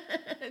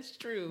 It's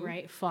true.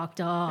 Right? Fucked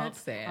up.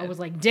 That's sad. I was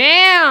like,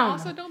 damn.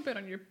 Also, don't bet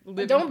on your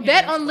living Don't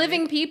bet on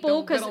living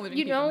people, because,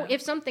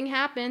 if something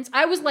happens,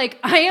 I was like,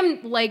 I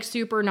am like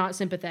super not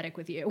sympathetic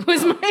with you.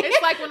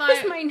 It's like when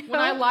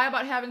I lie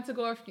about having to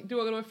go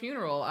to a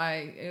funeral,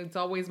 it's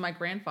always my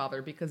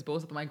grandfather, because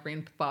both of my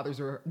grandfathers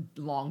are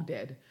long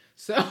dead.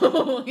 So,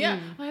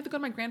 I have to go to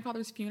my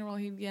grandfather's funeral.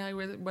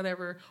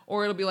 Whatever.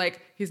 Or it'll be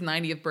like his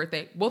 90th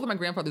birthday. Both of my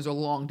grandfathers are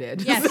long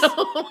dead. Yes.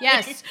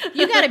 Yes.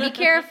 You got to be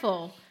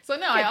careful. So,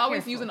 no, I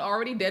always use an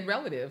already dead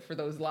relative for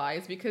those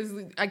lies, because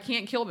I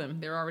can't kill them.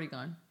 They're already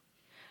gone.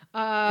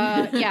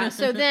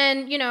 So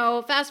then,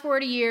 fast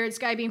forward a year, this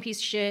guy being a piece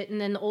of shit,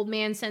 and then the old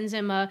man sends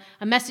him a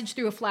message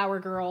through a flower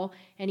girl,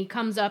 and he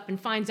comes up and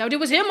finds out it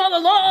was him all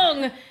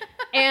along.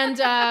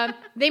 And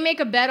they make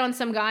a bet on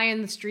some guy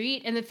in the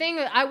street. And the thing,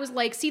 I was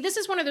like, see, this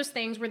is one of those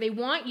things where they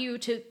want you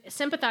to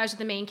sympathize with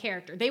the main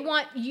character. They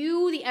want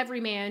you, the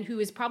everyman, who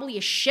is probably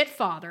a shit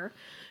father,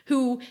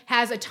 who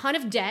has a ton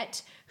of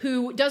debt,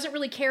 who doesn't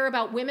really care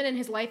about women in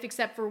his life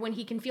except for when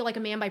he can feel like a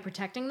man by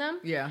protecting them.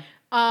 Yeah.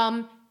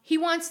 He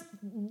wants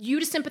you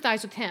to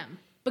sympathize with him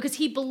because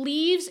he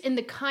believes in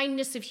the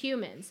kindness of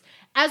humans,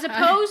 as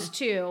opposed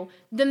to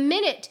the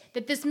minute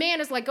that this man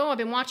is like, oh, I've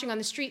been watching on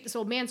the street, this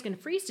old man's going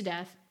to freeze to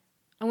death.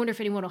 I wonder if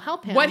anyone will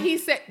help him. What he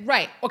said,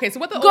 right. Okay, so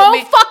what the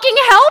fucking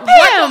help him!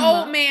 What the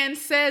old man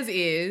says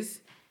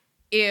is,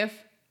 if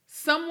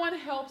someone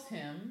helps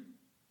him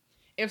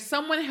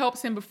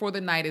before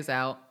the night is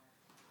out,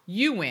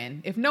 you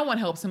win. If no one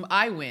helps him,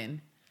 I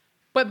win.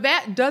 But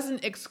that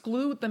doesn't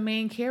exclude the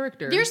main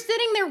character. They're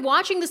sitting there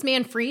watching this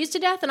man freeze to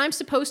death, and I'm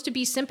supposed to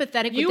be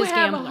sympathetic with this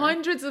gambler. You have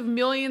hundreds of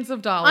millions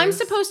of dollars. I'm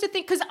supposed to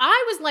think, because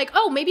I was like,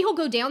 oh, maybe he'll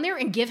go down there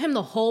and give him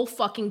the whole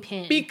fucking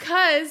pin.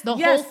 Because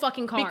whole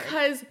fucking card.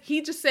 Because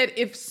he just said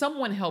if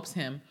someone helps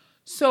him.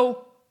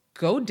 So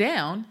go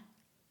down,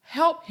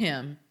 help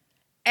him.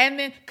 And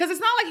then, because it's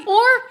not like...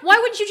 Or why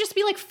wouldn't you just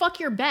be like, fuck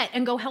your bet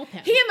and go help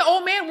him? He and the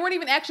old man weren't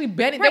even actually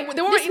betting. Right.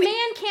 This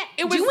man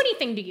can't do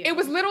anything to you. It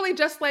was literally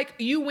just like,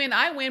 you win,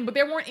 I win, but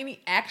there weren't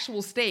any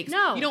actual stakes.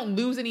 No. You don't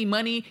lose any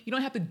money. You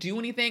don't have to do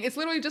anything. It's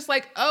literally just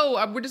like,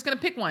 oh, we're just going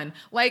to pick one.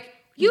 Like...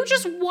 You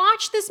just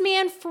watch this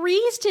man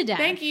freeze to death.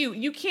 Thank you.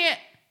 You can't...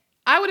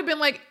 I would have been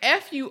like,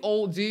 F you,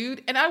 old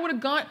dude. And I would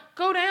have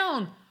go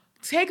down.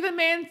 Take the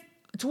man...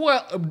 to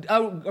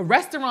a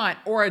restaurant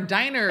or a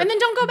diner. And then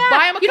don't go back.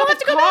 Buy him a you cup don't have of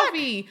to go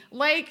coffee. Back.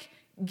 Like,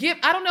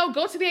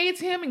 go to the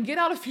ATM and get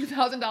out a few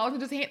 $1,000s and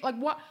just hand, like,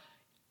 what?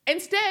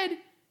 Instead,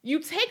 you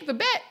take the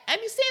bet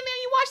and you stand there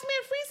and you watch the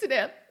man freeze to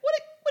death. What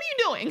are you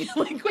doing?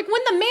 like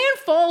when the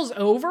man falls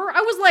over,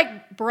 I was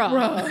like,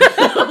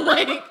 bruh.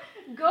 Like,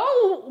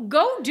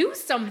 go do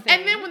something.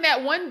 And then when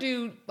that one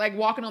dude, like,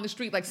 walking on the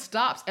street, like,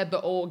 stops at the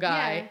old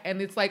guy,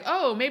 and it's like,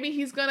 oh, maybe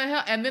he's gonna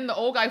help. And then the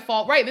old guy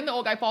falls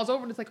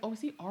over, and it's like, oh,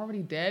 is he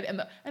already dead?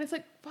 And it's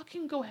like,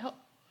 fucking go help.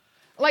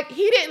 Like,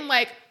 he didn't,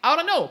 like, I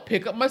don't know,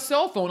 pick up my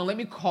cell phone and let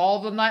me call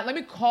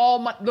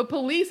the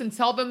police and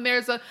tell them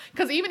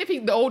because even if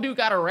the old dude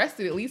got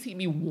arrested, at least he'd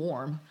be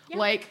warm. Yeah.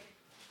 Like,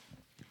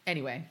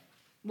 anyway.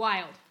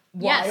 Wild.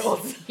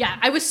 Yes. Yeah,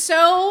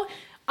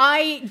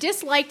 I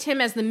disliked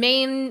him as the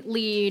main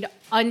lead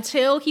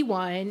until he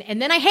won, and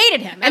then I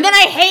hated him. And then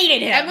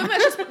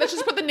let's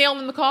just put the nail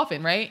in the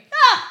coffin, right?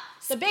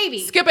 The baby.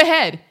 Skip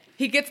ahead.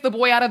 He gets the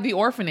boy out of the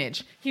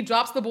orphanage. He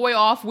drops the boy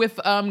off with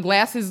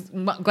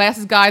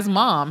Glasses guy's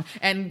mom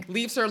and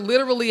leaves her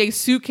literally a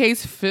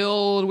suitcase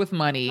filled with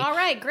money. All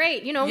right,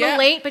 great. A little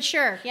late, but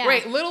sure. Yeah.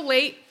 Great, little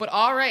late, but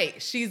all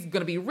right. She's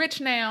going to be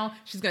rich now.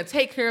 She's going to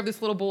take care of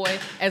this little boy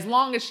as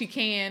long as she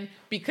can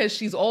because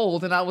she's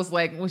old. And I was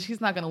like, well,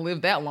 she's not going to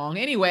live that long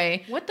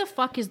anyway. What the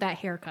fuck is that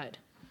haircut?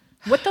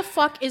 What the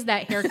fuck is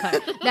that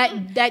haircut?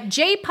 that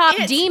J-pop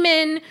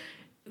demon...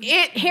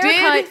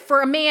 haircut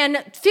for a man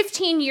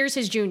 15 years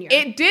his junior.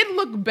 It did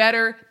look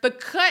better. The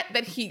cut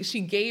that she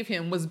gave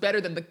him was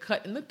better than the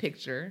cut in the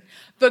picture.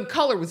 The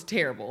color was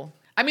terrible.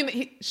 I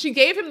mean, she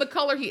gave him the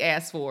color he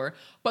asked for,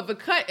 but the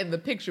cut in the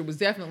picture was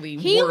definitely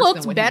worse He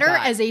looked than what better he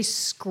got. as a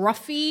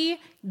scruffy,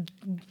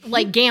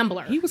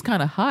 gambler. He was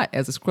kind of hot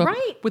as a scruff,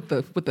 right? With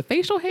the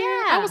facial hair.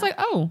 Yeah. I was like,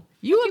 oh,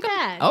 you look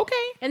bad.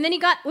 Okay. And then he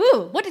got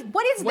what is that?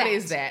 What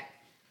is that?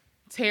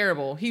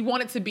 Terrible. He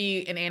wanted to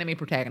be an anime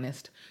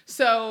protagonist,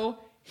 so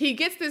he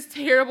gets this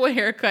terrible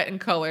haircut and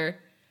color.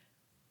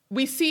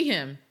 We see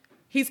him.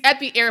 He's at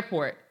the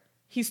airport.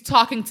 He's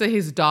talking to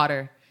his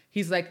daughter.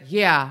 He's like,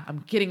 yeah,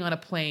 I'm getting on a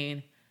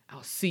plane.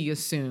 I'll see you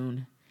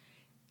soon.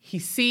 He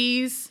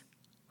sees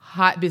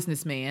hot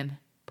businessman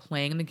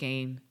playing the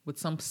game with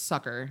some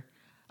sucker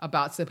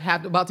about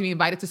to be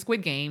invited to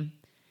Squid Game.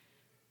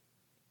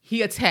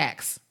 He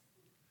attacks.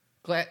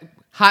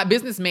 Hot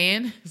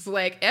businessman is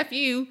like, F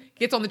you,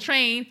 gets on the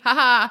train.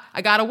 Haha,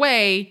 I got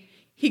away.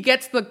 He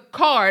gets the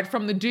card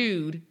from the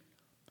dude.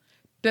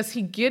 Does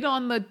he get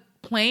on the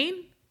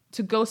plane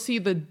to go see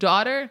the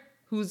daughter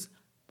who's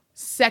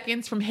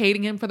seconds from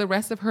hating him for the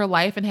rest of her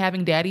life and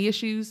having daddy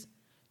issues?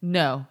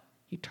 No.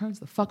 He turns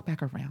the fuck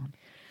back around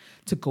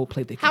to go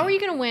play the game. How are you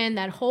going to win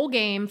that whole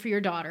game for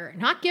your daughter,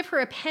 not give her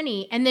a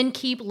penny, and then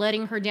keep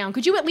letting her down?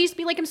 Could you at least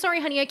be like, I'm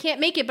sorry, honey, I can't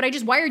make it, but I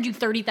just wired you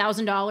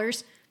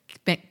 $30,000.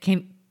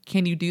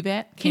 Can you do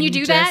that? Can you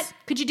do that?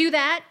 Could you do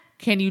that?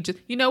 Can you just,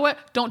 you know what?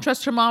 Don't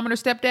trust her mom and her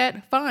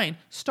stepdad? Fine.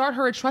 Start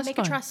her a trust fund.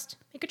 Make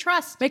a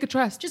trust. Make a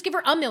trust. Just give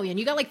her $1 million.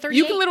 You got like 38.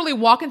 You can literally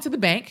walk into the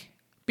bank,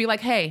 be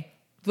like, hey,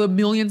 the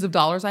millions of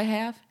dollars I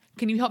have,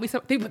 can you help me?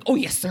 They'd be like, oh,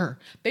 yes, sir.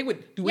 They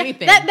would do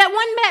anything. That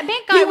one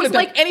bank guy was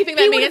like, anything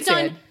that man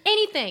said. Done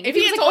anything. If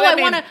he he was had like,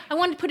 told that I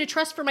want to put a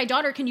trust for my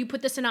daughter. Can you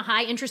put this in a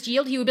high interest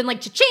yield? He would have been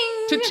like,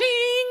 cha-ching.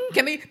 Cha-ching.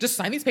 Can they just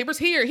sign these papers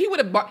here? He would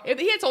have, if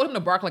he had told him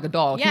to bark like a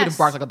dog, he would have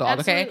barked like a dog,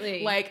 absolutely.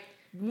 Okay? Like,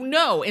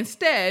 no.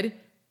 Instead,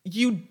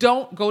 you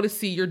don't go to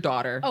see your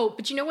daughter. Oh,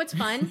 but you know what's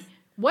fun?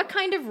 What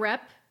kind of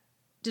rep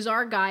does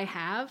our guy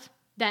have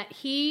that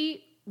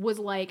he was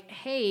like,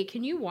 hey,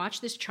 can you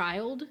watch this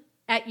child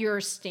at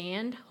your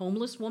stand,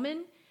 homeless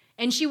woman?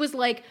 And she was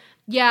like,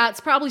 yeah, it's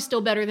probably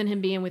still better than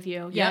him being with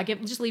you. Yeah,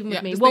 just leave him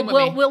with me.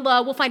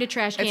 We'll find a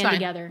trash can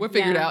together. We'll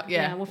figure it out.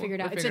 Yeah, we'll figure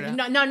it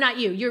out. No, not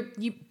you.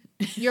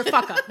 You're a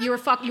fuck up. You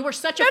were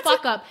such a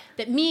fuck up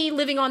that me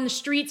living on the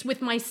streets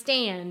with my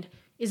stand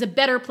is a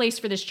better place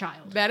for this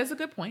child. That is a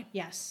good point.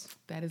 Yes.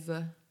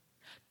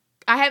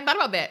 I hadn't thought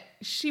about that.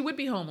 She would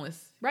be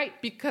homeless. Right.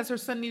 Because her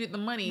son needed the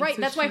money. Right.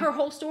 That's why her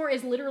whole store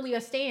is literally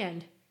a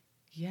stand.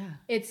 Yeah.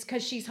 It's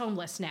because she's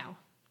homeless now.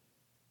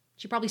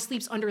 She probably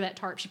sleeps under that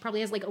tarp. She probably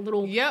has like a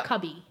little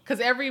cubby.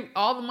 Because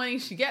all the money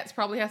she gets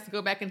probably has to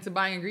go back into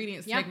buying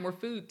ingredients to make more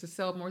food, to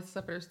sell more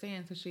stuff at her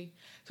stand.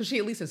 So she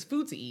at least has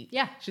food to eat.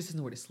 Yeah. She just doesn't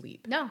know where to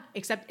sleep. No,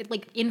 except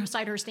like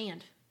inside her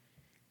stand.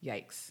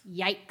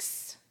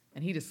 Yikes.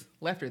 And he just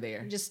left her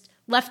there. Just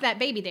left that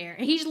baby there.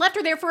 And he just left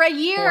her there for a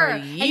year.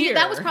 And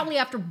that was probably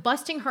after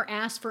busting her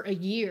ass for a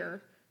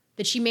year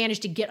that she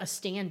managed to get a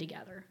stand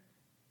together.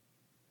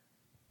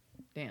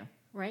 Damn.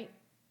 Right?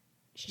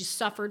 She just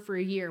suffered for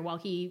a year while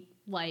he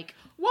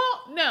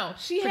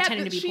she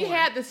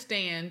had the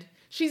stand.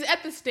 She's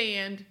at the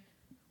stand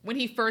when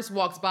he first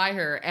walks by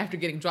her after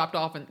getting dropped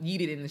off and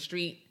yeeted in the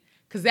street.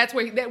 Because that's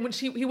where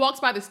he walks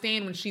by the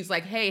stand when she's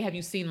like, hey, have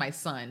you seen my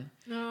son?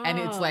 Oh. And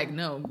it's like,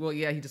 no, well,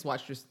 yeah, he just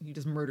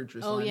murdered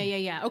your son. Oh,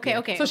 yeah.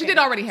 Okay. So she did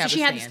already have she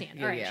had the stand.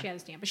 All right, she had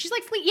the stand. But she's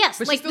like, yes.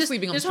 But like she's still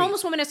sleeping on the this street.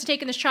 homeless woman has to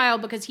take in this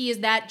child because he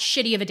is that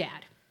shitty of a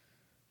dad.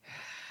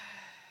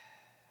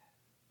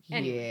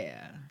 Anyway.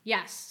 Yeah.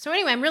 Yes. So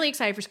anyway, I'm really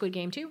excited for Squid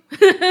Game 2.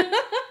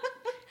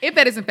 If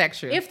that is in fact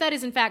true. If that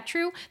is in fact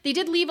true. They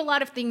did leave a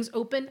lot of things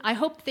open. I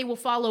hope they will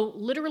follow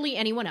literally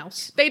anyone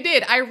else. They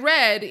did. I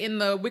read in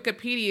the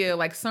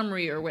Wikipedia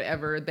summary or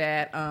whatever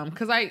that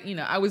because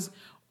I was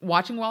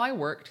watching while I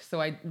worked,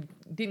 so I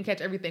didn't catch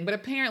everything. But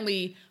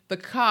apparently the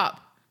cop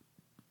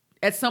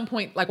at some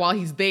point, while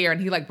he's there and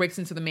he breaks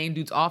into the main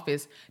dude's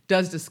office,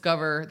 does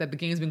discover that the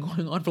game's been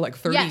going on for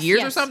 30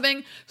 years or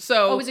something.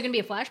 So is it going to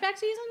be a flashback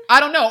season? I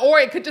don't know. Or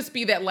it could just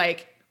be that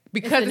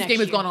because this game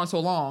has gone on so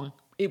long,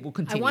 it will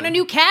continue. I want a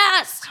new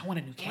cast.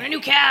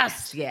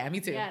 Yeah, me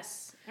too.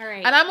 Yes. All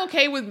right. And I'm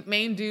okay with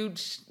main dude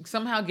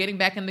somehow getting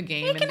back in the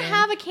game. He can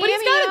have a cameo. But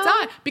he's got to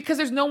die because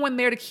there's no one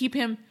there to keep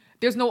him.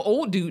 There's no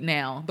old dude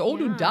now. The old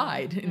dude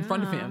died in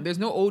front of him. There's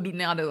no old dude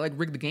now to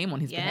rig the game on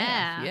his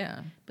behalf.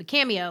 Yeah. But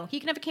cameo. He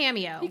can have a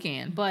cameo. He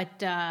can. But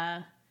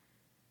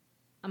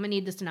I'm gonna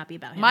need this to not be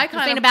about him. My This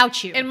kind ain't of,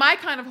 about you. In my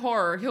kind of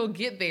horror, he'll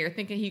get there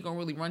thinking he gonna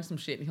really run some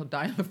shit and he'll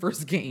die in the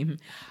first game.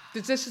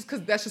 It's just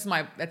because that's just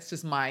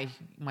my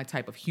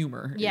type of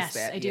humor. Yes,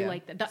 I do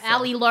like that. The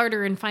Allie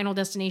Larder in Final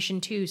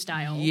Destination 2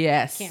 style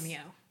cameo.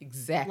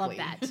 Exactly. Love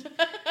that.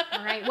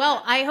 All right.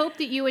 Well, I hope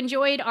that you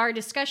enjoyed our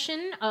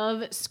discussion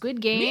of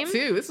Squid Game. Me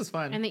too. This was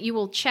fun. And that you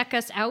will check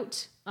us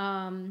out.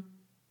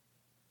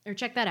 Or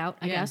check that out,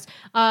 I Yeah. guess.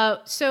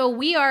 So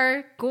we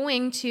are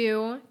going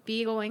to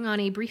be going on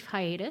a brief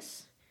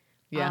hiatus.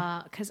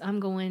 Yeah. Because I'm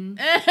going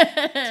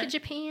to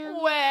Japan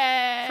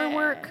for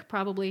work,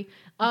 probably.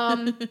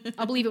 I'll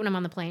believe it when I'm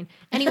on the plane.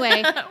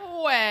 Anyway,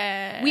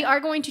 we are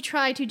going to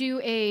try to do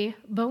a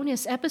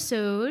bonus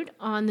episode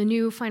on the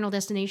new Final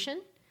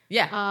Destination.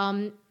 Yeah.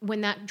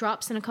 When that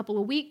drops in a couple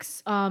of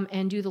weeks,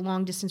 and do the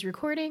long distance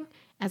recording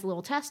as a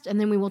little test, and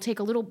then we will take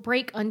a little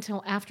break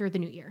until after the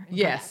new year.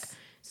 Yes.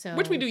 So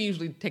Which we do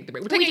usually take the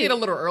break. We're taking it a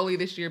little early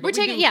this year. But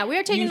we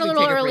are taking it a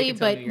little early,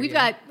 but we've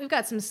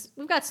got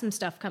some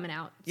stuff coming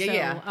out.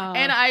 Yeah.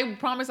 And I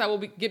promise I will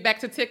get back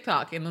to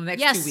TikTok in the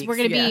next 2 weeks. Yes, we're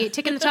going to be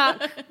Ticking the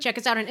Talk. Check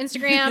us out on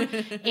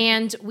Instagram,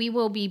 and we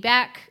will be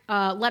back.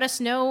 Let us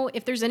know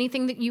if there's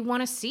anything that you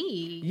want to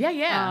see.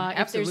 Yeah,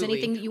 absolutely. If there's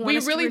anything that you want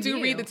us to We really review.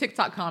 do read the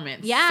TikTok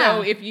comments. Yeah.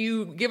 So if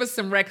you give us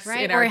some recs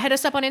or hit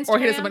us up on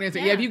Instagram.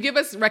 Yeah, if you give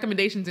us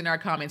recommendations in our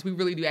comments, we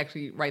really do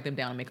actually write them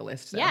down and make a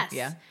list. So, yes.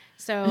 Yeah.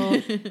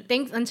 So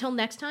until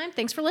next time,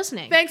 thanks for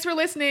listening. Thanks for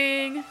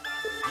listening.